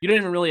way, you don't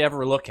even really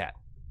ever look at.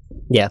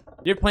 Yeah.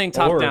 You're playing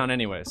top Or- down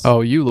anyways. Oh,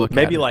 you look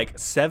Maybe at it. like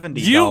 $70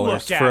 You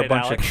look at for a it,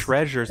 bunch Alex. of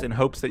treasures in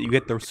hopes that you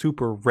get the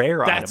super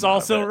rare item. that's out of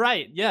also it.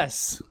 right.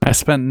 Yes. I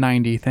spent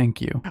 90, thank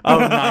you. Oh,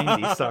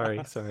 90.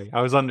 Sorry.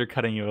 I was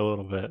undercutting you a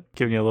little bit,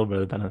 giving you a little bit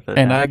of benefit.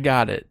 And now. I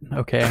got it.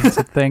 Okay.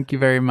 So thank you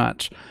very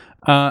much.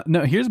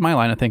 No, here's my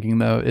line of thinking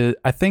though.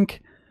 I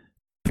think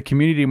the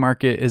community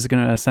market is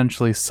going to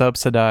essentially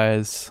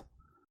subsidize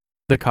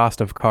the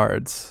cost of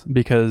cards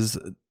because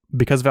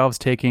Valve's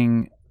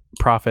taking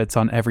profits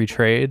on every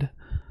trade.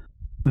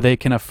 They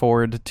can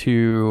afford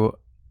to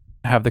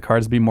have the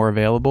cards be more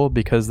available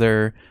because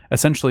they're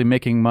essentially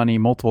making money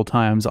multiple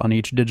times on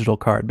each digital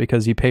card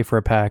because you pay for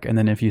a pack and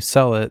then if you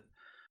sell it,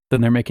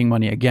 then they're making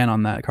money again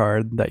on that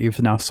card that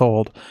you've now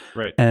sold.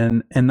 Right.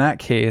 And in that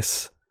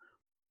case,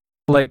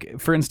 like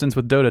for instance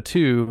with Dota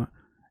 2,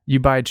 you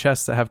buy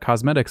chests that have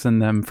cosmetics in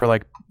them for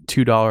like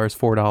 $2,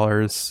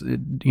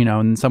 $4,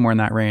 and somewhere in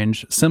that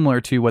range, similar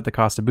to what the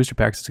cost of booster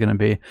packs is going to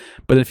be.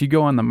 But if you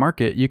go on the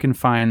market, you can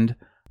find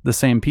the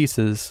same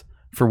pieces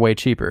for way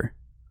cheaper.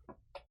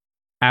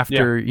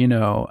 After,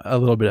 a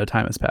little bit of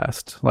time has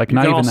passed. Like,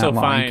 not even that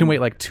long. You can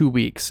wait like 2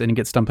 weeks and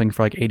get something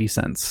for like 80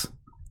 cents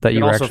that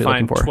you were actually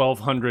looking for. You can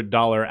also find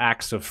 $1,200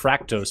 acts of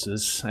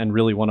fractoses and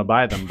really want to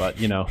buy them, but,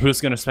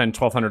 who's going to spend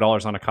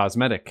 $1,200 on a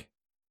cosmetic?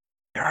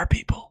 There are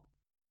people.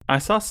 I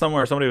saw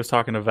somewhere somebody was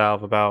talking to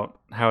Valve about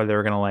how they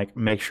were going to like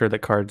make sure that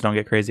cards don't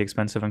get crazy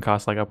expensive and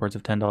cost like upwards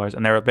of $10.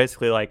 And they were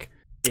basically like,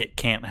 it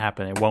can't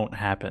happen. It won't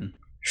happen.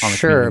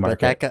 Sure, but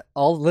that got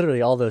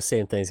literally all those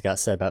same things got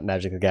said about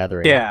Magic the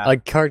Gathering. Yeah. A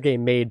card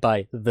game made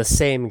by the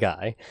same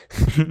guy.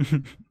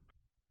 I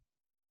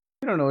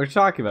don't know what you're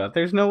talking about.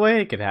 There's no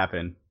way it could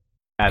happen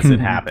as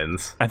it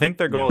happens. I think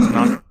their goal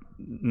is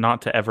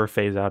not to ever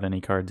phase out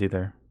any cards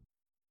either.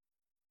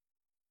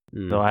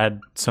 They'll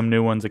add some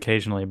new ones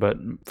occasionally, but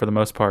for the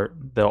most part,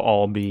 they'll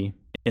all be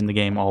in the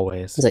game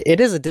always. It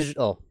is a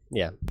digital,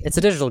 it's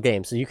a digital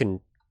game, so you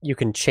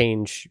can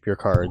change your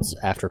cards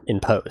in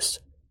post.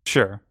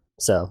 Sure.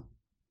 So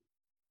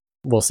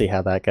we'll see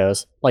how that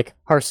goes. Like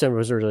Hearthstone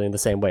was originally in the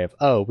same way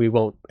of, we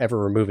won't ever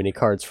remove any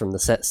cards from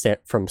the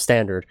from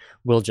standard.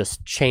 We'll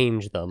just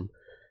change them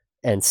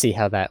and see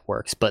how that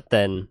works. But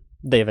then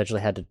they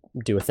eventually had to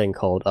do a thing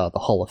called the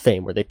Hall of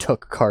Fame, where they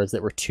took cards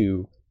that were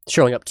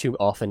showing up too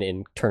often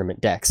in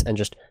tournament decks and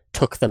just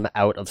took them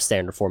out of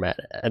standard format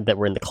and that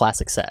were in the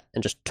classic set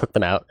and just took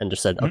them out and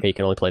just said, okay, you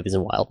can only play these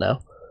in wild now.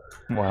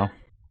 Wow.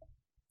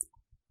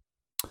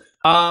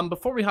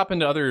 Before we hop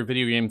into other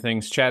video game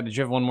things, Chad, did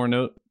you have one more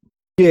note?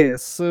 Yeah,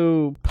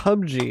 so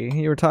PUBG,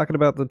 you were talking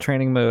about the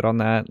training mode on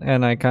that,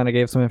 and I kind of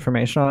gave some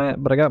information on it,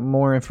 but I got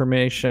more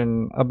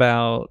information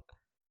about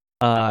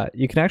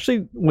you can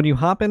actually, when you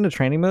hop into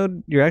training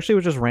mode, you're actually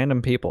with just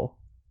random people.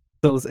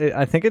 So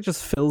I think it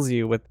just fills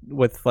you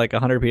with like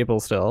 100 people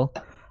still.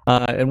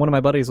 And one of my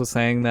buddies was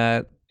saying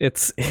that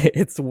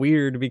it's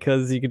weird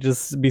because you could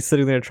just be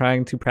sitting there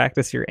trying to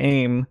practice your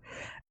aim,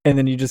 and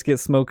then you just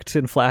get smoked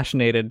and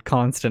flashinated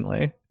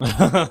constantly.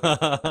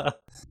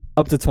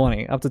 Up to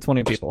 20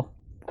 people.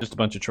 Just a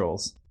bunch of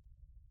trolls.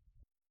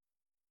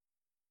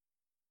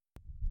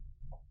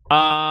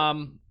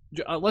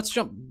 Let's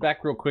jump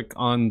back real quick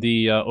on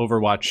the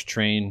Overwatch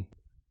train.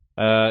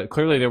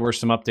 Clearly there were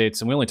some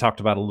updates, and we only talked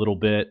about a little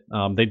bit.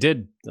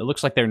 It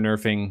looks like they're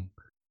nerfing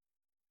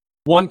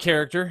one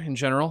character in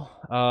general.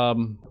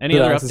 Any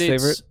other Alex's updates?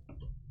 favorite?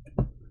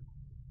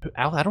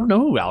 I don't know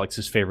who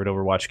Alex's favorite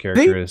Overwatch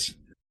character is.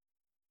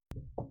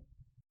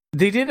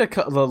 They did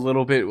a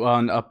little bit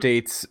on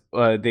updates.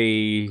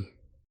 They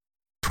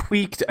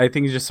tweaked, I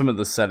think, just some of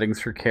the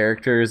settings for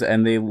characters,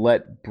 and they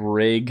let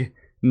Brig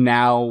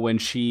now, when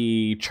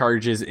she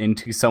charges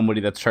into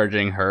somebody that's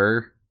charging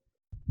her,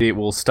 it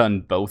will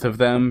stun both of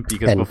them,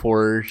 because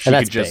before she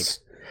could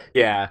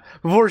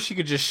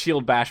just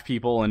shield bash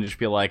people and just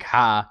be like,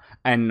 ha,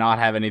 and not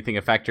have anything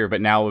affect her. But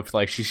now if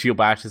like she shield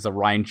bashes a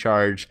Rhine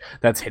charge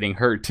that's hitting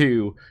her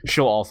too,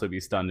 she'll also be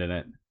stunned in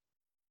it.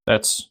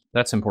 That's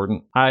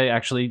important. I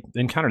actually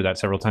encountered that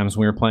several times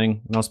when I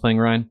was playing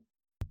Rhine.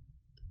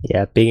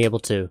 Yeah, being able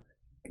to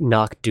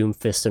knock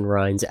Doomfist and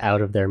Rhines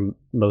out of their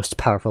most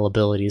powerful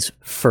abilities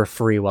for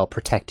free while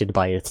protected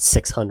by a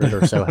 600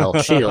 or so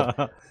health shield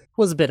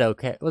was a bit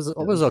okay. It was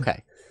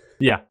okay.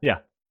 Yeah.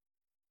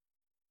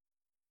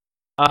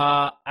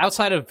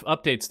 Outside of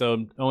updates,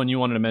 though, Owen, you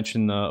wanted to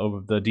mention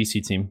the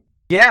DC team.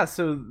 Yeah,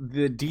 so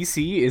the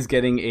DC is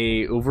getting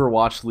a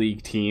Overwatch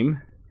League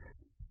team.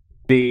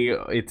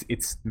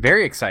 It's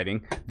very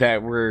exciting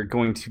that we're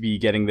going to be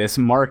getting this.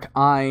 Mark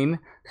Ein,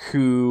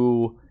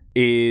 who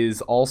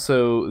is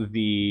also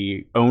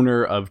the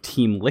owner of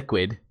Team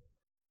Liquid,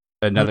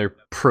 another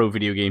pro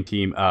video game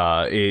team,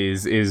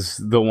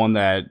 is the one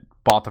that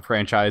bought the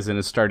franchise and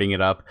is starting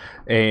it up,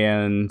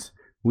 and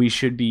we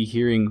should be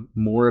hearing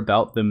more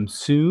about them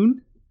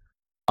soon.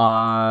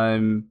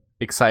 I'm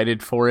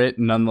excited for it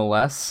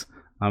nonetheless.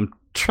 I'm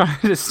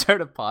trying to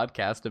start a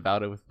podcast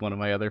about it with one of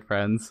my other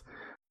friends,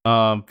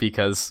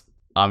 because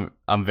I'm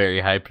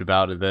very hyped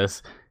about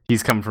this.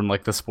 He's coming from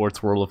like the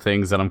sports world of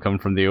things, and I'm coming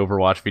from the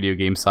Overwatch video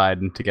game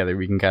side, and together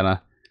we can kind of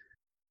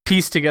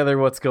piece together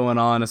what's going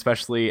on,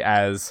 especially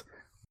as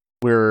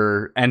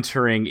we're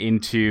entering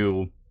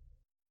into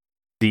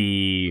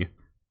the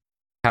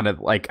kind of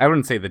like, I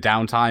wouldn't say the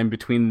downtime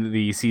between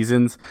the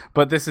seasons,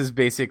 but this is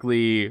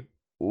basically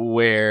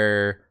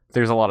where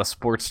there's a lot of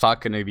sports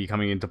talk going to be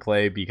coming into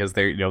play because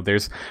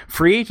there's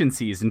free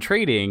agencies and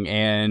trading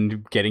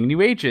and getting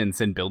new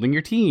agents and building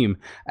your team.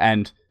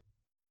 And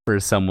for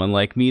someone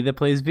like me that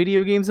plays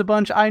video games a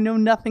bunch, I know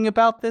nothing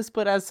about this,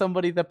 but as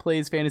somebody that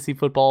plays fantasy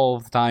football all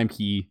the time,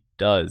 he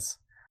does.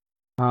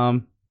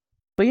 But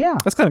yeah,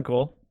 That's kind of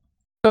cool.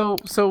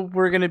 So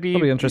we're gonna be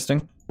That'll be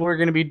interesting. We're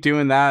gonna be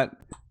doing that.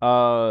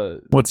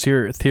 What's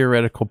your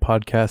theoretical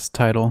podcast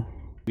title?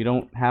 We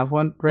don't have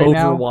one right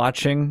now.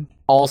 Overwatching.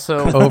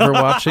 Also,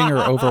 Overwatching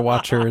or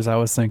Overwatchers? I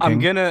was thinking.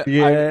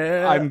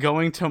 I'm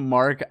going to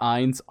Mark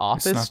Ein's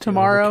office not the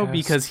tomorrow Overcast.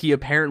 because he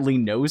apparently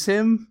knows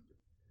him.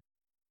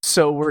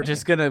 So we're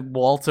just gonna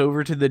waltz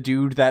over to the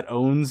dude that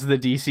owns the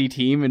DC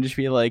team and just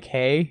be like,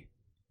 "Hey,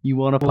 you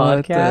want a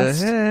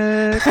podcast?"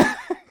 What the heck?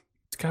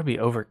 It's gotta be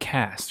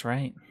Overcast,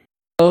 right?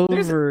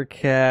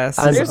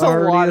 Overcast. There's is a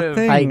already lot of-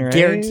 thing, I right?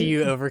 guarantee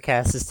you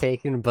Overcast is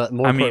taken, but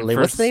more importantly,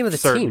 for what's the name of the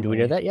team? Do we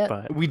know that yet?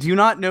 But We do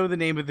not know the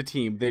name of the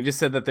team. They just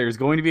said that there's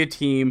going to be a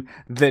team.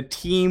 The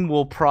team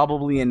will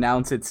probably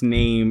announce its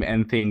name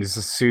and things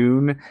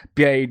soon.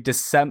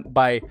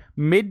 By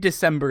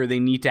mid-December, they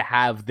need to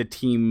have the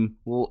team,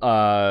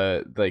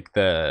 like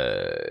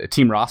the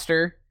team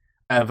roster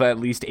of at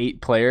least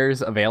 8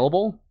 players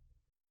available.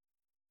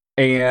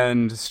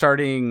 And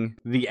starting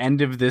the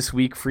end of this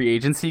week, free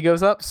agency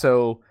goes up.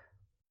 So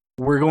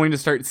we're going to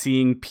start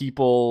seeing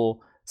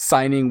people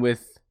signing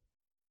with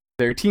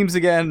their teams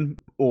again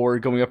or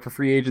going up for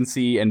free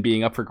agency and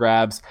being up for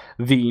grabs.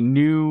 The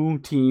new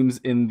teams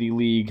in the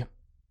league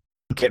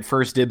get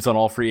first dibs on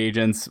all free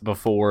agents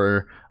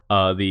before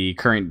the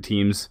current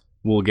teams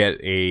will get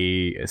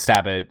a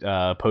stab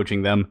at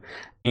poaching them.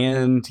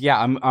 And yeah,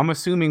 I'm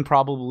assuming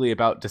probably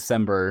about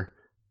December.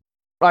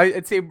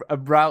 I'd say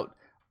about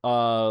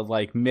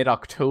like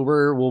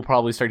mid-October we'll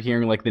probably start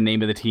hearing like the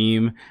name of the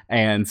team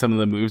and some of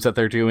the moves that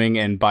they're doing,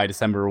 and by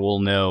December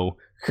we'll know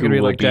who Could be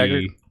will like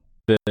Jagger. be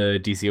the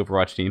DC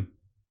Overwatch team.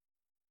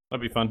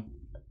 That'd be fun.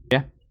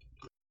 Yeah.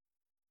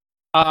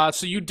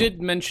 So you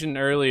did mention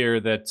earlier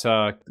that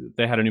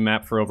they had a new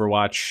map for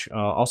Overwatch.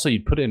 Also,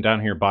 you put it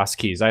down here, Boss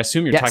Keys. I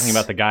assume you're Yes. talking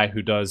about the guy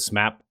who does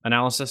map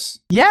analysis.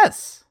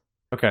 Yes,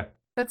 Okay.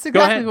 that's ahead.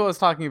 exactly what I was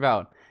talking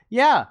about.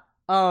 Yeah.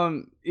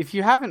 If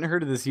you haven't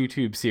heard of this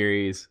YouTube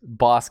series,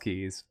 Boss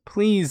Keys,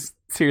 please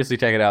seriously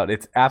check it out.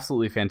 It's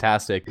absolutely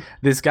fantastic.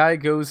 This guy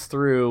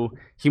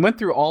he went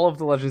through all of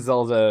the Legend of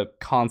Zelda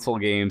console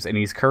games, and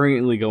he's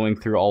currently going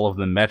through all of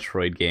the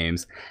Metroid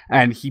games,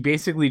 and he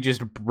basically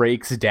just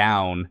breaks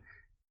down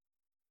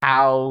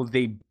how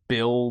they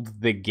build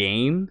the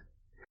game.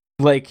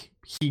 Like,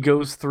 he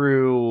goes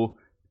through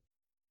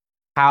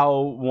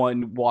how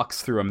one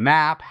walks through a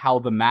map, how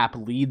the map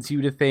leads you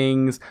to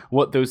things,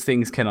 what those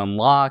things can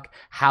unlock,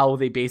 how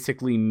they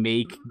basically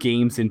make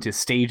games into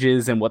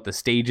stages and what the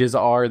stages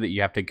are that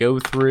you have to go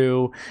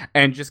through,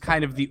 and just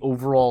kind of the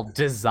overall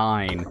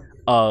design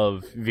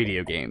of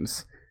video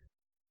games.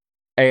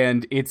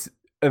 And it's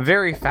a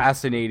very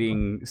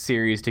fascinating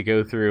series to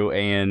go through,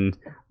 and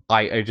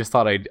I just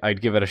thought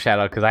I'd give it a shout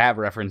out because I have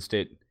referenced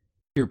it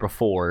here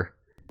before.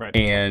 Right.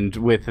 And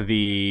with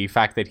the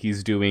fact that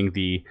he's doing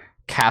the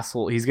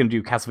he's going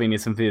to do Castlevania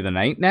Symphony of the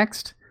Night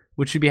next,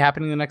 which should be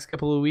happening in the next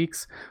couple of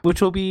weeks,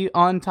 which will be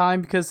on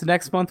time because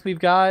next month we've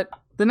got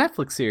the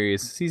Netflix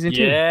series, season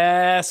 2.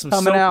 Yes, I'm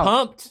Coming so out.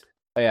 pumped.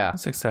 Yeah.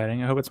 that's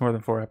exciting. I hope it's more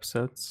than 4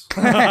 episodes.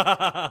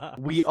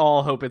 We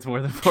all hope it's more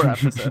than 4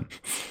 episodes.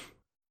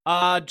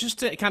 Just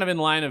to, kind of in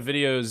line of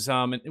videos,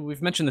 and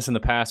we've mentioned this in the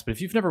past, but if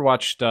you've never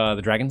watched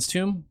The Dragon's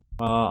Tomb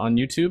on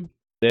YouTube,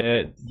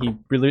 he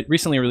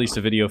recently released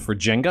a video for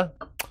Jenga.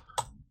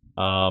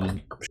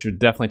 Should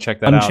definitely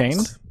check that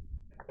Unchained?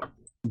 out.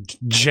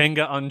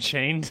 Jenga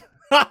Unchained.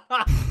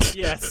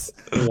 Yes.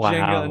 Wow.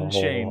 Jenga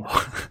Unchained.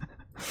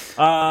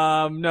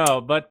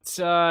 No, but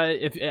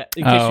if in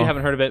case you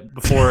haven't heard of it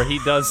before, he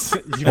does.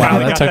 You Wow,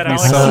 finally that got took me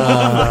Alex? so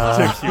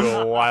long. Took you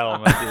a while,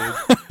 my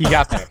dude. He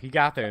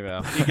got there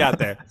though. He got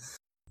there.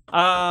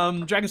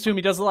 Dragon's Tomb,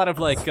 he does a lot of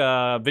like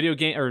video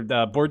game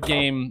or board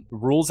game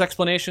rules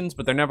explanations,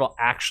 but they're never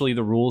actually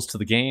the rules to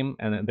the game,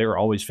 and they were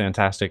always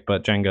fantastic.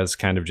 But Jenga's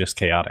kind of just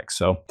chaotic,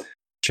 so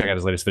check out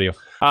his latest video.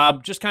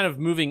 Just kind of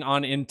moving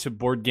on into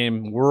board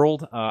game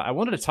world, I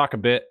wanted to talk a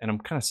bit, and I'm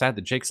kind of sad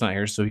that Jake's not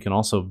here, so he can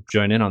also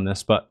join in on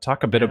this. But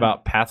talk a bit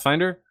about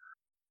Pathfinder.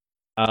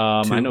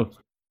 I know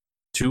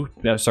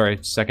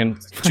second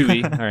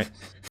 2E. All right.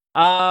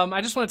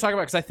 I just want to talk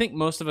about because I think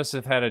most of us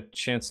have had a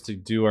chance to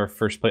do our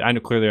first play. I know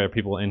clearly there are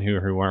people in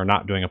here who are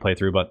not doing a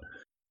playthrough, but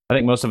I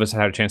think most of us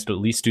have had a chance to at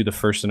least do the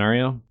first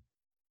scenario.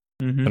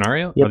 Mm-hmm.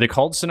 Scenario? Yep. Are they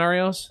called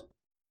scenarios?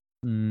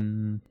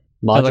 Oh,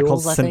 they're called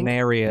Modules, I think.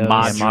 scenarios.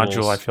 Yeah, Modules.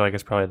 module, I feel like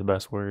is probably the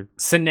best word.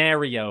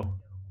 Scenario.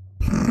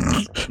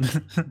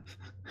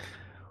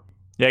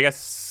 Yeah, I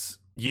guess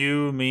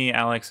you, me,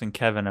 Alex, and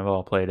Kevin have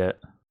all played it.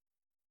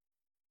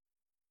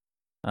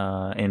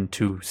 In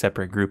 2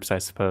 separate groups, I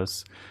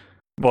suppose.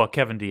 Well,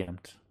 Kevin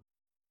DM'd.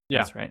 Yeah.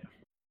 That's right.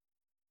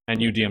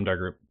 And you DM'd our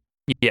group.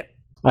 Yeah.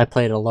 I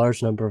played a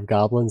large number of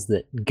goblins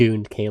that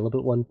gooned Caleb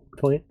at one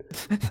point.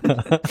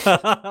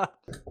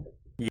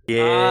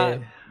 Yeah.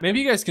 Maybe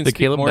you guys can Did speak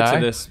Caleb more die?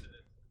 to this.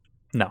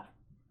 No.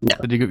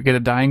 Did you get a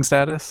dying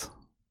status?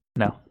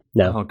 No.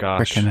 No. Oh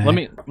gosh. Frickin'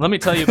 A. Let me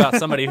tell you about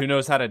somebody who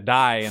knows how to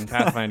die in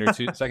Pathfinder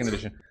 2 Second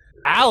Edition.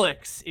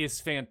 Alex is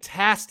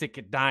fantastic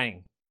at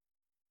dying.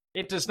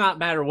 It does not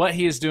matter what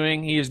he is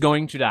doing, he is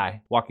going to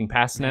die. Walking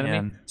past an enemy,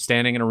 Man.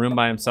 standing in a room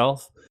by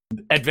himself,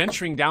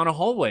 adventuring down a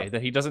hallway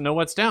that he doesn't know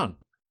what's down.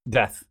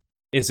 Death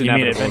is You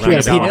mean inevitable. adventuring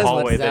Yes, he down a knows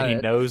hallway what's that he down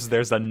it. knows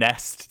there's a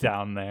nest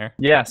down there?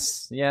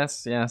 Yes.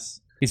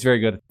 He's very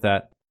good at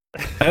that.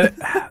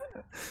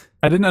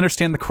 I didn't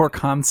understand the core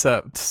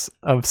concepts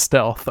of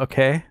stealth.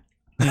 Okay,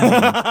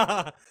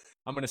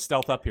 I'm going to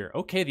stealth up here.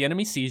 Okay, the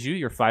enemy sees you.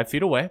 You're 5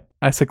 feet away.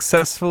 I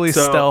successfully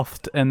So-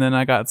 stealthed, and then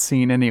I got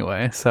seen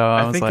anyway. So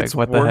I was think like, it's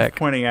 "What the worth heck?"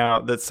 pointing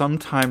out that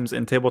sometimes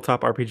in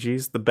tabletop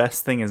RPGs, the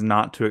best thing is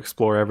not to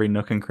explore every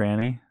nook and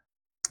cranny,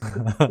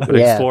 but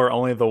Yeah. explore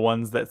only the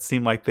ones that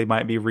seem like they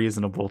might be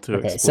reasonable to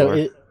Okay, explore.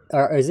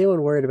 so is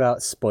anyone worried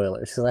about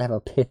spoilers? Because I have a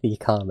pithy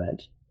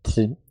comment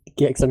to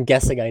get. Because I'm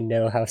guessing I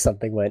know how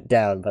something went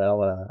down, but I don't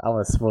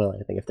want to spoil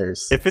anything if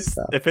there's if it's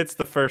stuff. if it's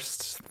the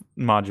first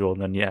module,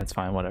 then yeah, it's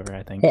fine. Whatever.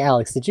 I think Hey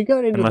Alex, did you go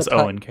into unless the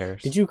Owen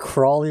cares. Did you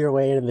crawl your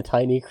way into the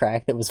tiny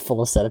crack that was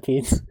full of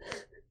centipedes?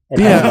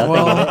 And Yeah, had nothing in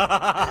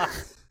well-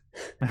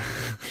 it?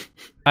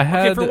 I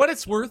had Okay, for what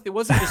it's worth, it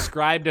wasn't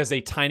described as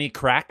a tiny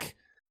crack.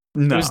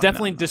 No, It was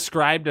definitely no.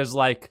 described as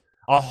like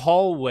a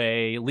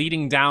hallway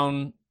leading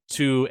down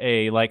to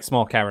a like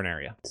small cavern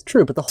area. It's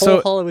true, but the whole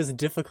So- hall was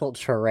difficult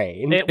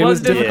terrain. It it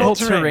was difficult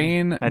difficult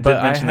terrain, I did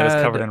but mention that it was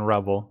had covered in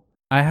rubble.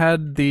 I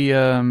had the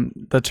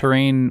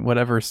terrain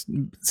whatever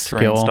Terrain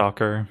skill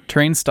stalker.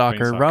 terrain stalker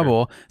Terrain stalker.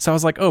 rubble. So I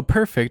was like, oh,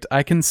 perfect!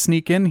 I can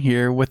sneak in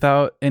here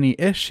without any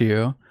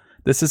issue.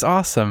 This is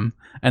awesome.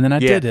 And then I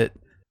Yeah. did it.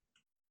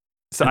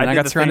 So And then I did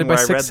got the surrounded thing by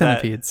where 6 I read that-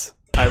 centipedes.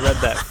 I read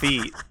that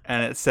feat,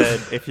 and it said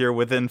if you're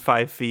within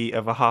 5 feet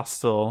of a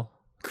hostile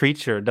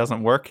creature, it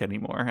doesn't work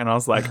anymore. And I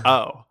was like,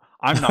 oh,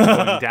 I'm not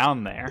going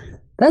down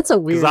there That's a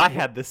because weird. I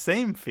had the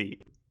same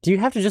feat. Do you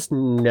have to just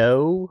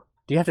know?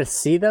 Do you have to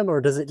see them, or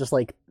does it just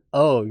like,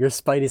 oh, your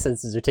spidey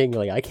senses are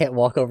tingling? I can't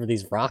walk over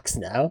these rocks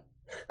now.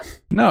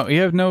 No,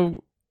 you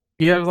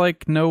have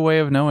like no way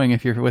of knowing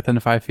if you're within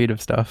 5 feet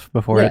of stuff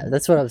before Yeah, it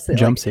that's what I was saying.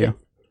 jumps like, you.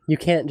 You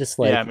can't just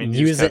like Yeah, I mean,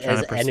 you use just it gotta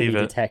as try to enemy perceive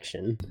it.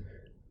 detection.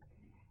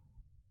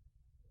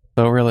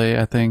 So really,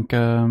 I think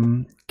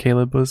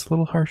Caleb was a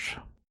little harsh.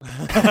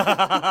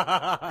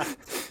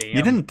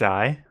 You didn't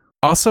die.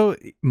 Also,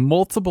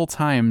 multiple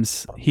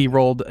times he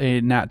rolled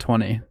a nat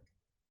 20,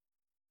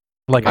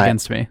 like I-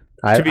 against me.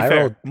 To be fair,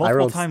 rolled,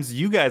 multiple times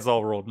you guys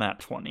all rolled nat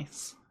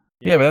 20s.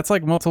 Yeah, but that's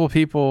like multiple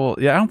people.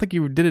 Yeah, I don't think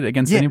you did it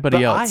against anybody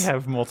but else. I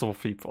have multiple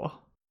people.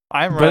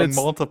 I'm But running it's-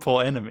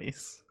 multiple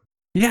enemies.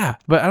 Yeah,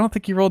 but I don't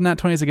think you rolled nat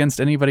 20s against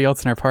anybody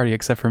else in our party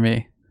except for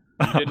me.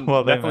 Well, then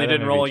Definitely that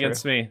didn't may roll be true.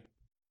 against me.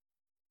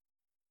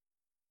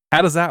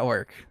 How does that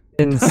work?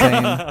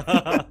 Insane.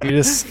 You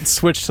just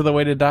switch to the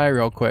way to die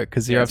real quick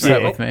because you're That's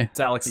upset right. with me. It's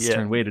Alex's Yeah.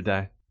 turn. Way to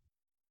die.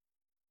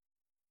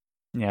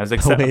 Yeah, I was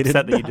upset Way to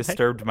that you die.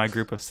 disturbed my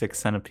group of 6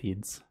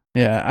 centipedes.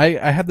 Yeah,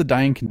 I had the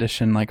dying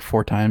condition like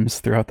 4 times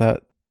throughout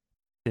that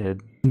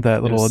Did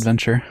little Yes.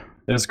 adventure.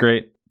 It was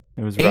great.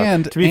 It was rough.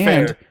 And to be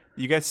and fair,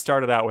 you guys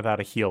started out without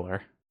a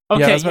healer. Okay,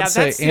 yeah, I was about yeah, to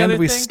say, that's the and other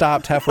we thing.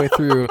 stopped halfway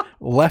through,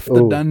 left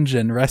the Ooh.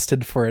 dungeon,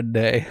 rested for a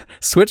day,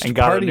 switched And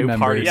got a party new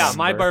members. party Yeah, member.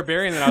 my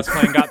barbarian that I was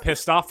playing got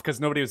pissed off because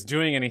nobody was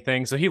doing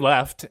anything, so he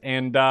left,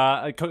 and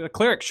a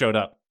cleric showed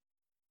up.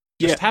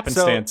 Just Yeah,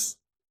 happenstance.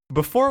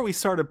 Before we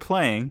started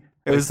playing,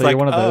 it Wait, was so you're like,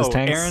 one of those oh,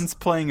 tanks? Aaron's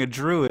playing a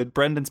druid,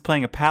 Brendan's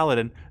playing a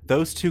paladin.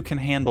 Those two can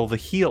handle the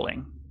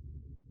healing.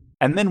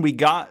 And then we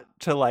got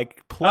to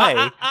like play,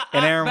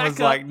 and Aaron back was up.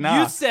 like,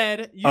 nah. You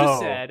said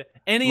Oh,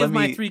 any let of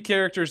my me- 3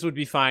 characters would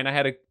be fine. I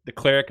had the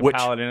cleric, a Which-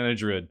 paladin, and a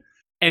druid.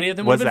 Any of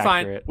them would Was have been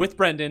accurate. fine with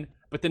Brendan,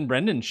 but then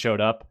Brendan showed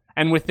up,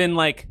 and within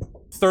like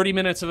 30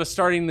 minutes of us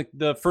starting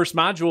the first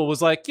module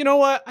was like, you know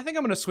what? I think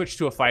I'm going to switch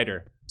to a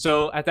fighter.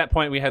 So at that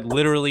point, we had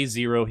literally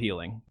 0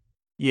 healing.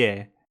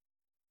 Yeah.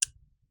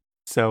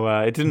 So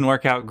it didn't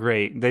work out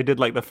great. They did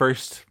like the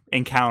first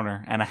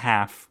encounter and a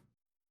half.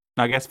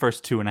 I guess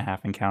first 2.5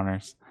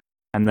 encounters.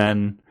 And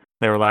then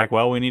they were like,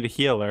 well, we need a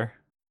healer.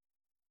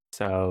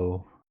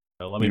 So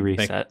So let we me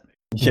think. reset.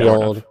 The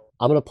old,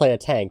 I'm gonna play a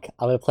tank.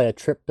 I'm gonna play a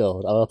trip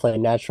build. I'm gonna play a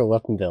natural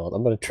weapon build.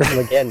 I'm gonna trip him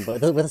again,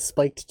 but with a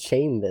spiked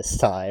chain this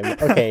time.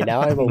 Okay,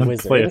 now I'm a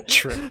wizard. Play a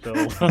trick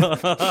build.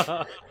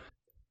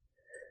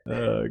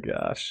 Oh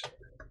gosh.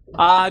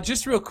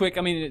 Just real quick.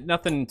 I mean,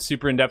 nothing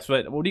super in depth,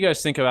 but what do you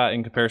guys think about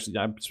in comparison?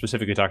 I'm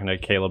specifically talking to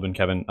Caleb and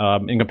Kevin.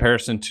 In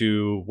comparison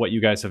to what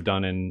you guys have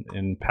done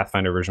in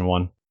Pathfinder version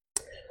 1.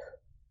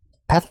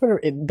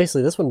 Pathfinder,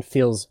 basically, this one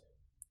feels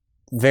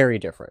very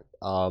different.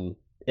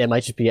 It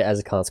might just be as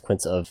a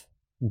consequence of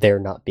there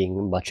not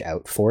being much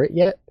out for it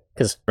yet.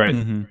 Because Right.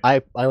 Mhm.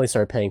 I only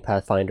started playing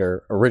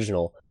Pathfinder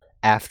original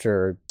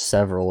after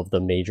several of the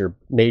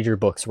major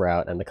books were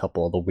out and a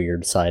couple of the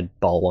weird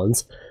sideball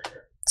ones.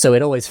 So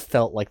it always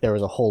felt like there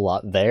was a whole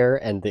lot there,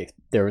 and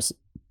there was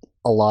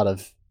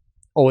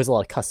always a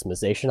lot of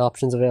customization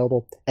options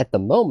available. At the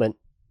moment,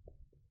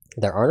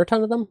 there aren't a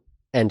ton of them,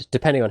 And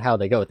depending on how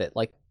they go with it,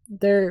 like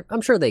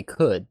I'm sure they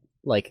could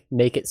like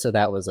make it so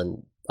that was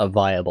a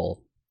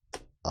viable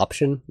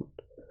option.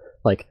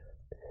 Like,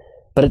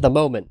 but at the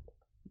moment,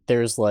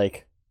 there's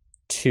like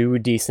 2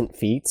 decent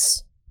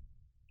feats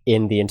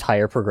in the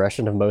entire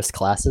progression of most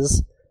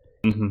classes,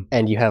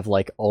 and you have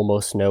like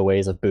almost no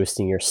ways of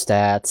boosting your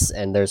stats,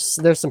 and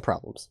there's some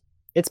problems.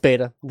 It's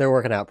beta; they're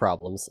working out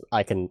problems.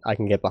 I can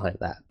get behind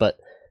that, but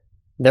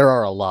there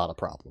are a lot of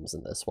problems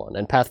in this one.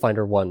 And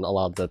Pathfinder 1, a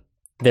lot of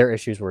their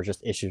issues were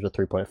just issues with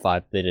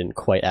 3.5 they didn't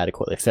quite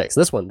adequately fix.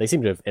 This one, they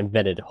seem to have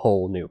invented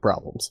whole new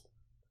problems.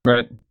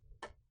 Right.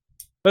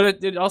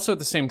 But it also at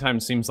the same time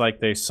seems like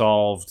they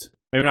solved,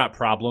 maybe not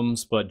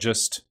problems, but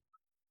just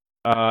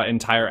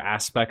entire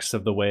aspects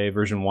of the way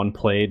version 1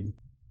 played.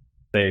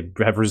 They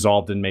have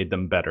resolved and made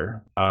them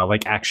better.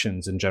 Like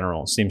actions in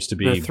general seems to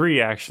be... The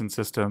 3 action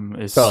system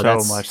is Oh,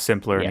 so much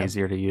simpler and yeah.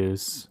 easier to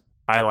use.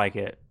 I like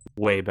it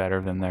way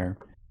better than their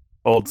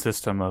old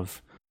system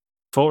of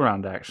full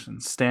round action,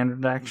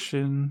 standard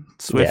action,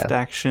 swift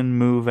action,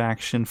 move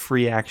action,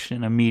 free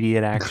action,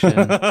 immediate action.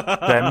 Did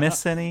I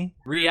miss any?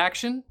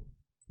 Reaction?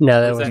 No,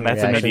 that Is wasn't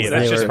that's reactions. immediate.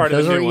 That's just part of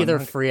the Those were new one. either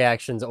free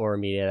actions or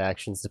immediate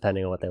actions,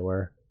 depending on what they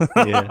were.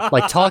 Yeah.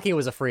 Like talking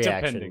was a free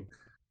Depending. action.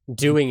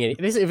 Doing if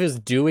it was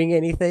doing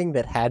anything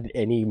that had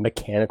any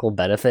mechanical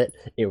benefit,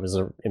 it was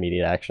an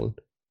immediate action,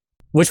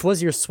 which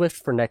was your swift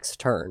for next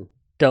turn.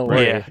 Don't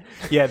worry.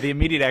 Yeah, the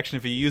immediate action,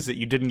 if you use it,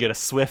 you didn't get a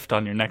swift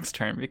on your next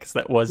turn because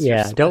that was your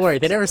Yeah, swift. don't worry.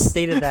 They never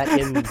stated that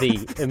in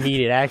the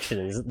immediate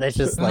actions. That's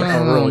just like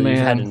a rule you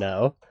had to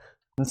know.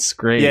 That's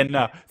great. Yeah,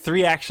 no.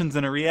 3 actions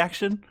and a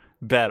reaction,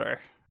 better.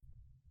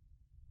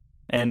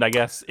 And I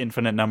guess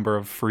infinite number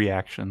of free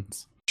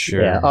actions.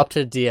 Sure. Yeah, up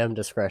to DM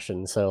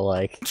discretion. So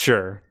like,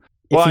 Sure.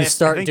 if Well, you I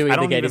start think- doing I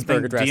the don't even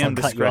Gettysburg think Address, I'll DM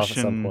cut you off at some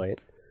discretion- point.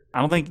 I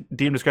don't think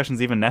DM discretion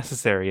is even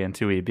necessary in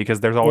 2e because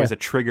there's always a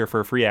trigger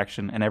for a free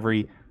action, and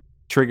every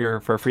trigger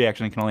for a free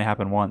action can only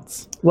happen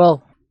once.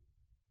 Well,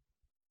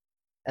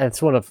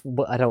 it's one of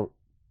I don't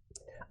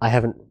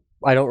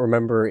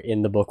remember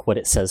in the book what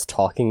it says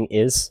talking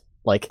is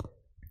like.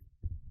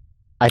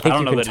 I think don't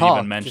you know can that it talk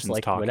even mentions just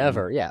like talking.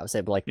 whenever. Yeah, I would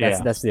say, but like Yeah.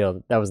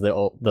 that was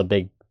the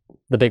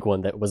big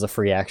one that was a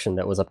free action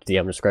that was up to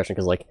DM discretion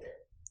because like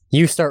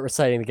you start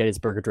reciting the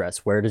Gettysburg Address,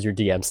 where does your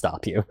DM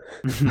stop you?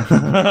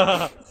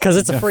 Because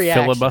it's a free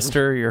action.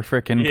 Filibuster your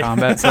frickin'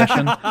 combat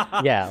session.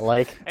 Yeah,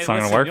 like It's not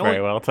going to work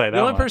very well, I'll tell you that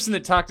The only much. person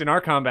that talked in our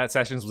combat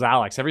sessions was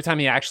Alex. Every time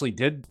he actually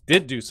did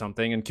do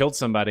something and killed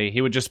somebody,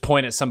 he would just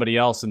point at somebody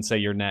else and say,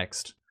 "You're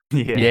next."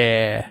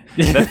 Yeah.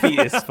 That feat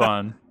is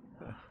fun.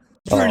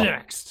 You're Oh.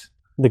 next.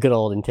 the good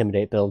old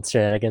intimidate build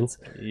shenanigans.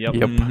 Yep.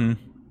 Yep. Mhm.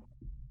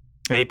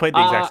 Yeah, he played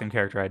the exact same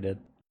character I did.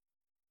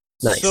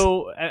 Nice.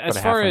 So But as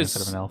a far halfling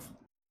instead of as an elf.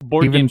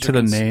 board Even games to are the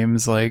cons-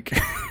 names, like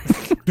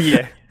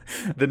Yeah.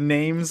 The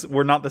names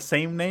were not the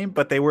same name,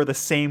 but they were the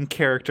same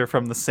character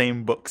from the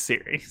same book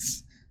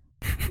series.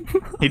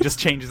 He just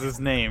changes his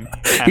name.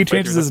 he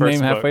changes his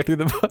name halfway through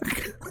the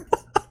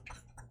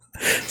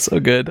book. So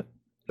good.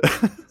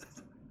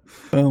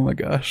 Oh my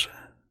gosh.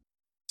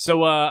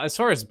 So as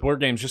far as board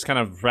games, just kind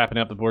of wrapping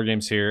up the board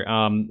games here,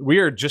 we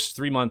are just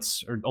 3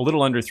 months, or a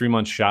little under 3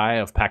 months shy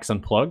of PAX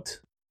Unplugged.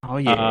 Oh,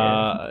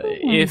 yeah.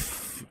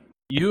 If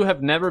you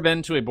have never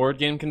been to a board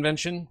game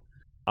convention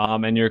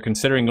and you're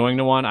considering going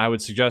to one, I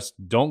would suggest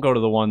don't go to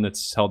the one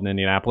that's held in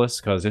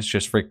Indianapolis because it's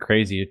just freak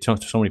crazy. It's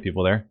so many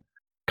people there.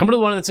 Come to the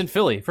one that's in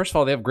Philly. First of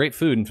all, they have great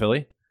food in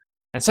Philly.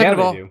 And second of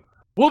all,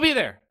 we'll be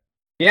there.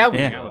 Yeah,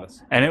 Hang out Yeah. with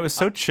us. And it was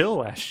so chill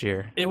last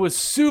year. It was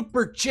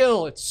super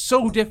chill. It's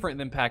so different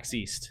than PAX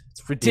East.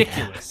 It's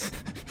ridiculous.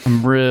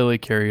 I'm really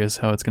curious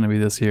how it's going to be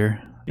this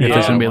year. If Yeah,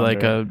 there's going I to be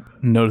like wonder.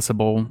 a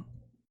noticeable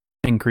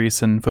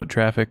increase in foot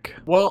traffic.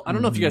 Well, I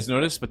don't know if you guys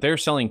noticed, but they're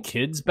selling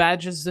kids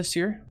badges this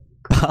year.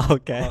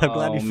 Okay, I'm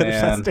glad you Oh,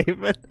 finished man. that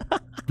statement.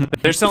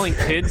 They're selling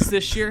kids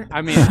this year.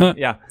 I mean,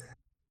 yeah.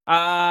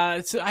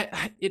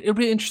 It'll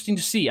be interesting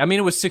to see. I mean,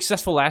 it was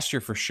successful last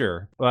year for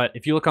sure. But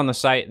if you look on the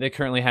site, they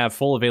currently have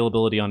full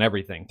availability on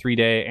everything: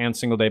 3-day and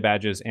single-day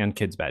badges and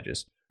kids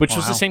badges, which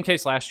was the Wow. same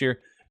case last year.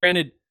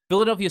 Granted,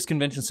 Philadelphia's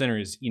convention center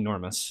is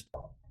enormous,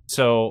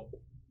 so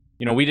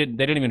they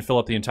didn't even fill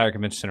up the entire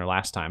convention center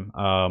last time.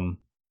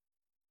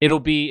 It'll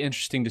be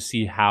interesting to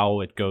see how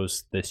it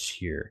goes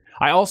this year.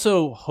 I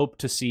also hope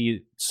to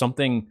see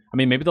something. I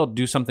mean, maybe they'll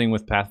do something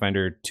with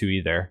Pathfinder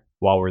 2e there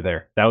while we're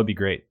there. That would be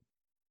great.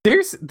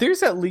 There's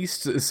at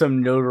least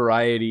some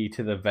notoriety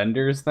to the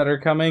vendors that are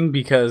coming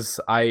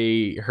because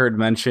I heard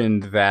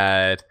mentioned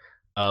that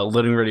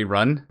Living Ready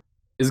Run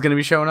is going to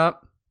be showing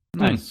up.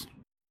 Nice.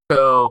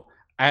 So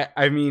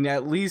I mean,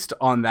 at least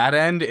on that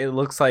end, it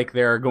looks like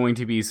there are going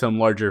to be some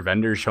larger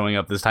vendors showing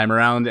up this time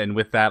around, and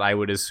with that, I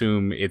would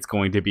assume it's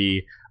going to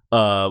be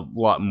a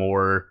lot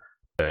more,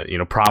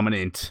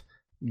 prominent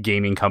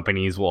gaming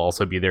companies will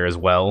also be there as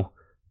well,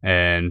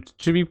 and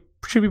should be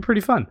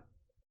pretty fun.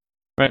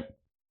 Right.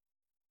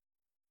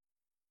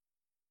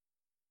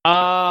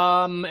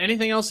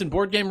 Anything else in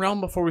board game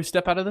realm before we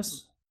step out of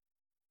this?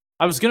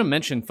 I was gonna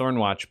mention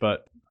Thornwatch,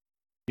 but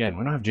again,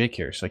 we don't have Jake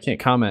here, so I can't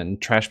comment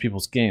and trash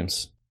people's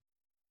games.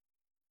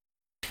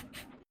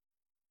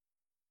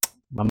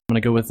 I'm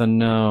gonna go with a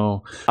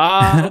no.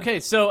 Okay,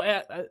 so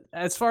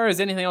as far as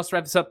anything else to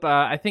wrap this up,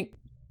 I think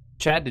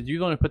Chad, did you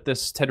want to put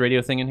this TED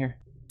Radio thing in here?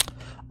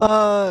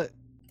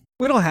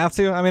 We don't have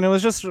to. I mean, it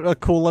was just a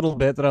cool little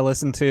bit that I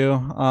listened to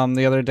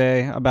the other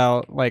day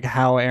about like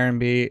how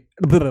Airbnb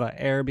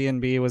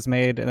was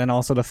made, and then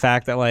also the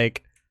fact that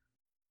like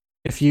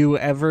if you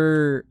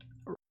ever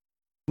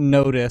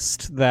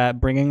noticed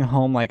that bringing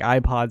home like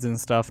iPods and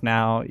stuff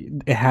now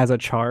it has a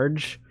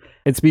charge,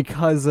 it's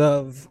because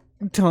of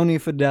Tony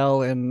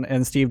Fadell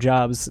and Steve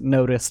Jobs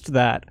noticed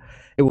that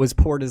it was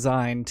poor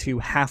design to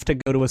have to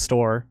go to a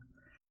store,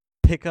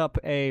 pick up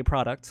a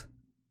product,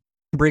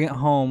 bring it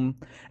home,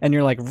 and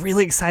you're like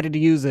really excited to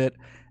use it,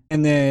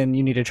 and then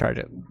you need to charge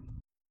it.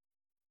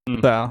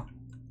 So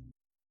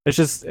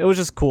it was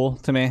just cool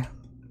to me.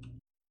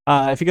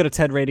 If you go to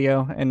TED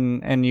Radio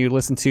and you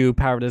listen to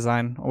Power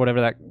Design or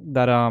whatever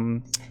that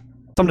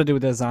something to do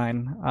with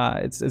design,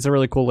 it's a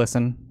really cool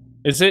listen.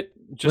 Is it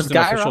just With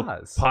an Guy official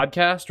Raz.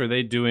 podcast, or are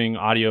they doing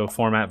audio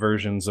format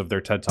versions of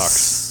their TED Talks?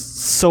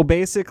 So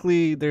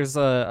basically, there's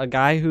a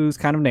guy who's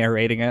kind of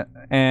narrating it,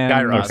 and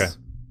Guy Raz. Okay.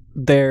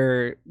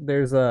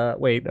 there's a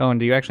wait. Owen,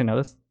 do you actually know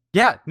this?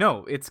 Yeah,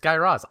 no, it's Guy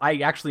Raz. I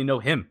actually know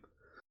him.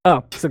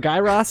 Oh, so Guy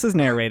Ross is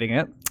narrating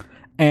it,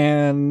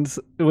 and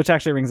which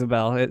actually rings a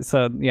bell.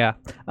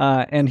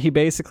 And he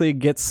basically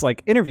gets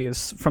like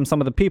interviews from some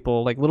of the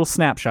people, like little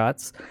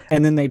snapshots,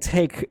 and then they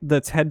take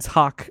the TED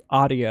Talk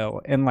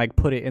audio and like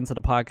put it into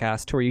the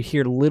podcast to where you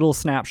hear little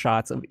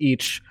snapshots of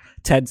each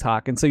TED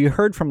Talk. And so you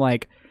heard from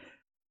like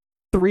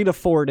 3 to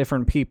 4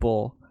 different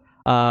people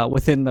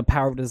within the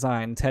Power of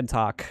Design TED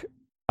Talk.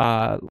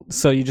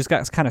 So you just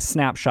got kind of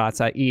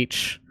snapshots at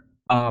each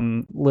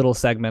little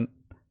segment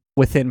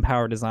within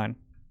Power Design.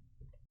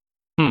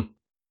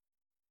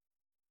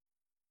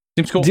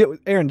 Seems cool.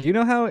 Aaron, do you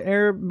know how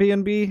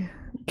Airbnb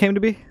came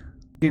to be?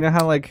 Do you know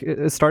how like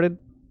it started?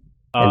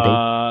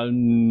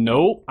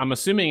 No. I'm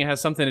assuming it has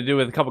something to do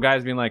with a couple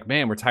guys being like,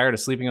 "Man, we're tired of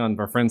sleeping on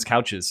our friends'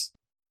 couches."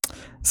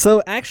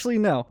 So actually,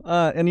 no.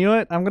 And you know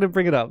what? I'm gonna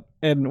bring it up,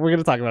 and we're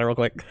gonna talk about it real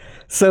quick.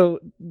 So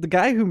the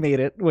guy who made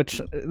it, which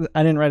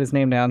I didn't write his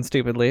name down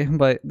stupidly,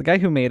 but the guy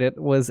who made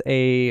it was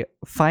a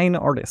fine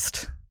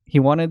artist. He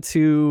wanted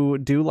to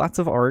do lots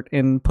of art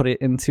and put it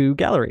into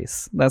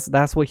galleries.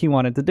 That's what he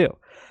wanted to do.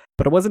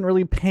 But it wasn't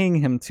really paying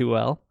him too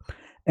well.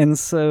 And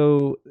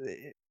so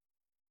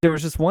there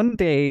was just one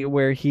day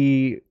where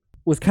he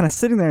was kind of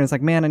sitting there and it's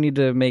like, man, I need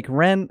to make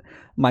rent.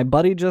 My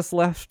buddy just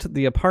left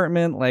the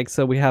apartment. Like,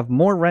 so we have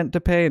more rent to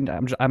pay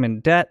and I'm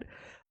in debt.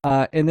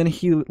 And then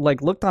he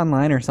like looked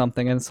online or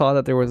something and saw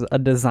that there was a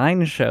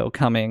design show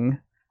coming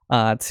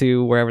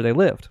to wherever they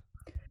lived.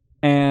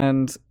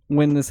 And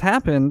when this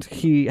happened,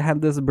 he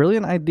had this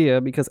brilliant idea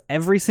because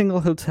every single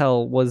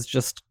hotel was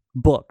just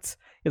booked.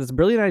 He had this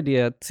brilliant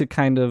idea to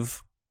kind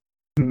of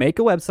make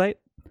a website,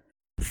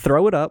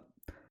 throw it up,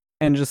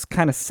 and just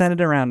kind of send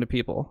it around to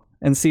people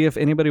and see if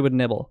anybody would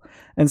nibble.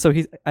 And so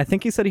I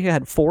think he said he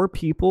had 4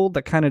 people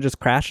that kind of just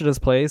crashed at his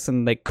place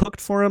and they cooked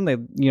for him. They,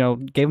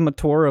 gave him a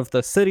tour of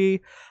the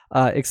city,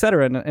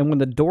 etc. And when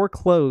the door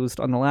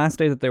closed on the last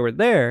day that they were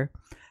there,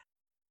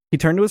 he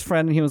turned to his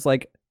friend and he was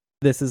like,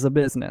 "This is a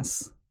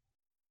business."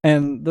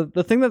 And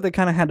the thing that they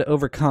kind of had to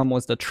overcome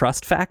was the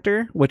trust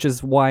factor, which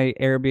is why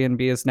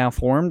Airbnb is now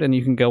formed. And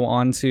you can go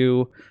on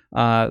to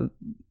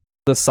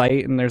the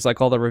site and there's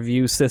like all the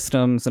review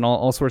systems and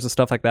all sorts of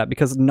stuff like that,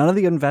 because none of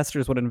the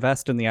investors would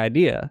invest in the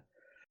idea.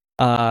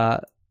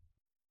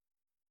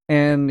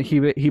 And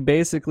he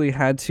basically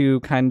had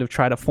to kind of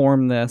try to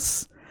form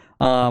this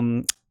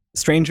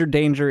stranger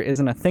danger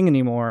isn't a thing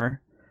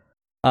anymore.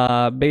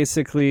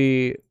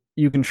 Basically,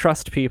 you can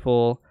trust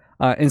people.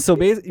 And so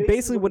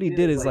basically what he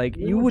did is like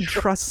you would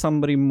trust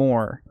somebody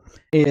more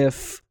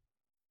if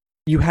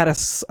you had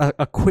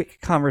a quick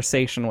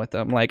conversation with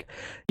them. Like,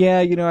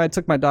 yeah, I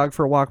took my dog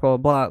for a walk, blah,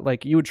 blah, blah.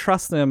 Like you would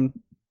trust them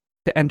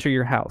to enter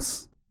your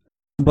house.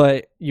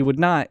 But you would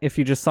not if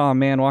you just saw a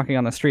man walking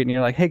on the street and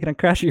you're like, "Hey, can I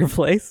crash at your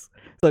place?"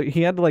 So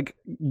he had to like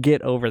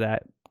get over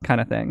that kind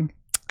of thing.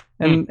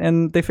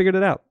 And they figured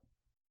it out.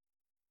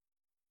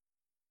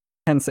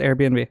 Hence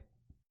Airbnb.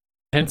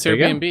 Hence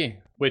Airbnb,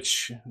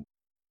 which,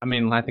 I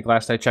mean, I think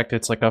last I checked,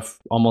 it's like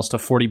almost a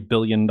 $40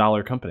 billion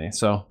company.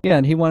 So yeah,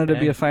 and he wanted to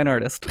be a fine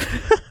artist.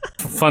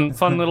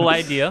 fun little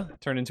idea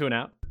turned into an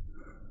app.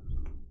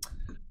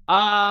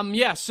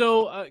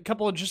 So a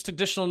couple of just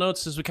additional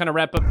notes as we kind of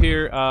wrap up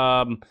here.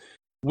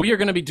 We are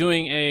going to be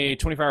doing a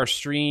 24-hour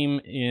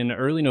stream in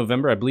early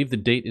November. I believe the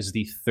date is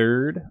the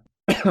 3rd.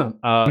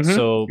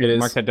 So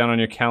mark that down on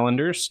your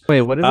calendars.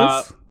 Wait, what is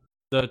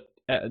this?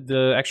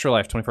 The Extra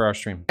Life 24-hour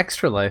stream.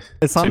 Extra Life.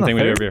 It's on Same the thing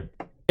we do 3rd? over here.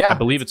 Yeah. I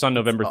believe it's on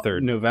November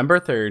 3rd. November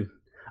 3rd.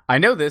 I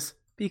know this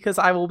because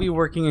I will be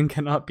working and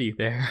cannot be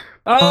there.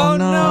 Oh,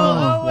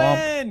 no.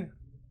 Owen!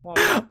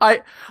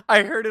 I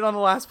heard it on the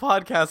last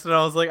podcast and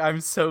I was like,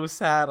 I'm so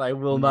sad I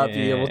will not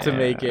be able to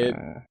make it.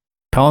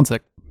 Colin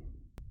sick.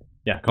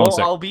 Yeah, Colin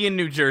sick. I'll be in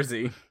New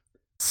Jersey.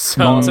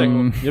 So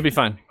Colin sick. You'll be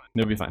fine.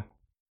 You'll be fine.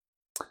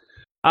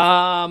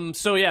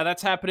 So yeah,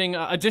 that's happening.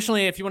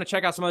 Additionally, if you want to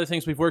check out some other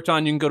things we've worked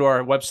on, you can go to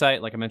our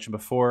website, like I mentioned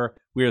before,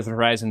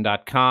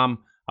 wearethehorizon.com.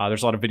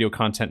 There's a lot of video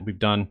content we've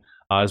done,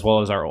 as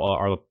well as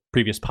our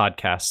previous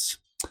podcasts.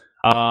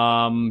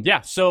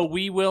 Yeah, so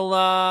we will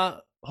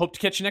hope to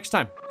catch you next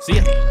time. See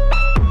ya.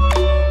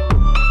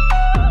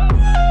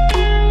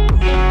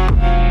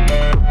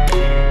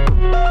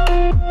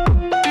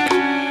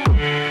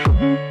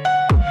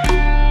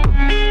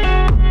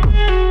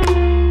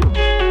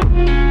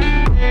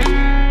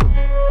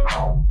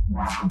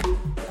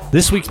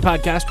 This week's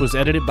podcast was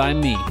edited by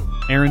me,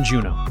 Aaron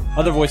Juno.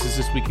 Other voices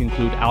this week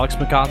include Alex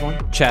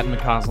McCausland, Chad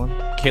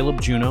McCausland, Caleb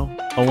Juno,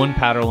 Owen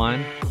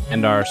Patterline,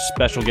 and our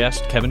special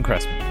guest, Kevin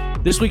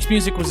Cressman. This week's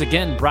music was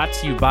again brought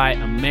to you by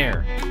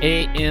Amair,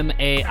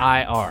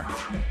 A-M-A-I-R.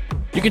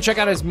 You can check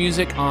out his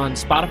music on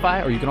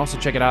Spotify, or you can also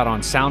check it out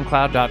on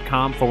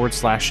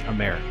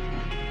soundcloud.com/Amair.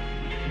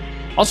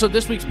 Also,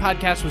 this week's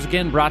podcast was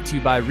again brought to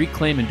you by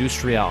Reclaim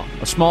Industrial,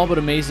 a small but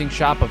amazing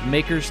shop of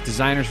makers,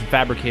 designers, and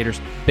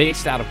fabricators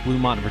based out of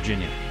Bluemont,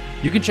 Virginia.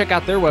 You can check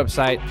out their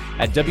website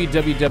at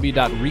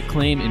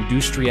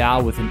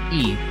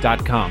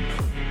www.reclaimindustrial.com.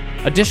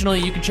 Additionally,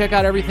 you can check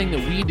out everything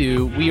that we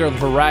do, We Are the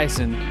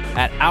Horizon,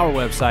 at our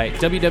website,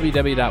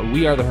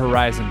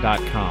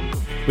 www.wearethehorizon.com.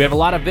 We have a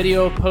lot of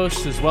video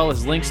posts as well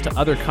as links to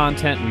other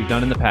content we've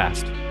done in the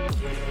past.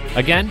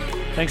 Again,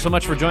 thanks so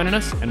much for joining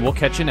us, and we'll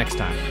catch you next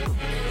time.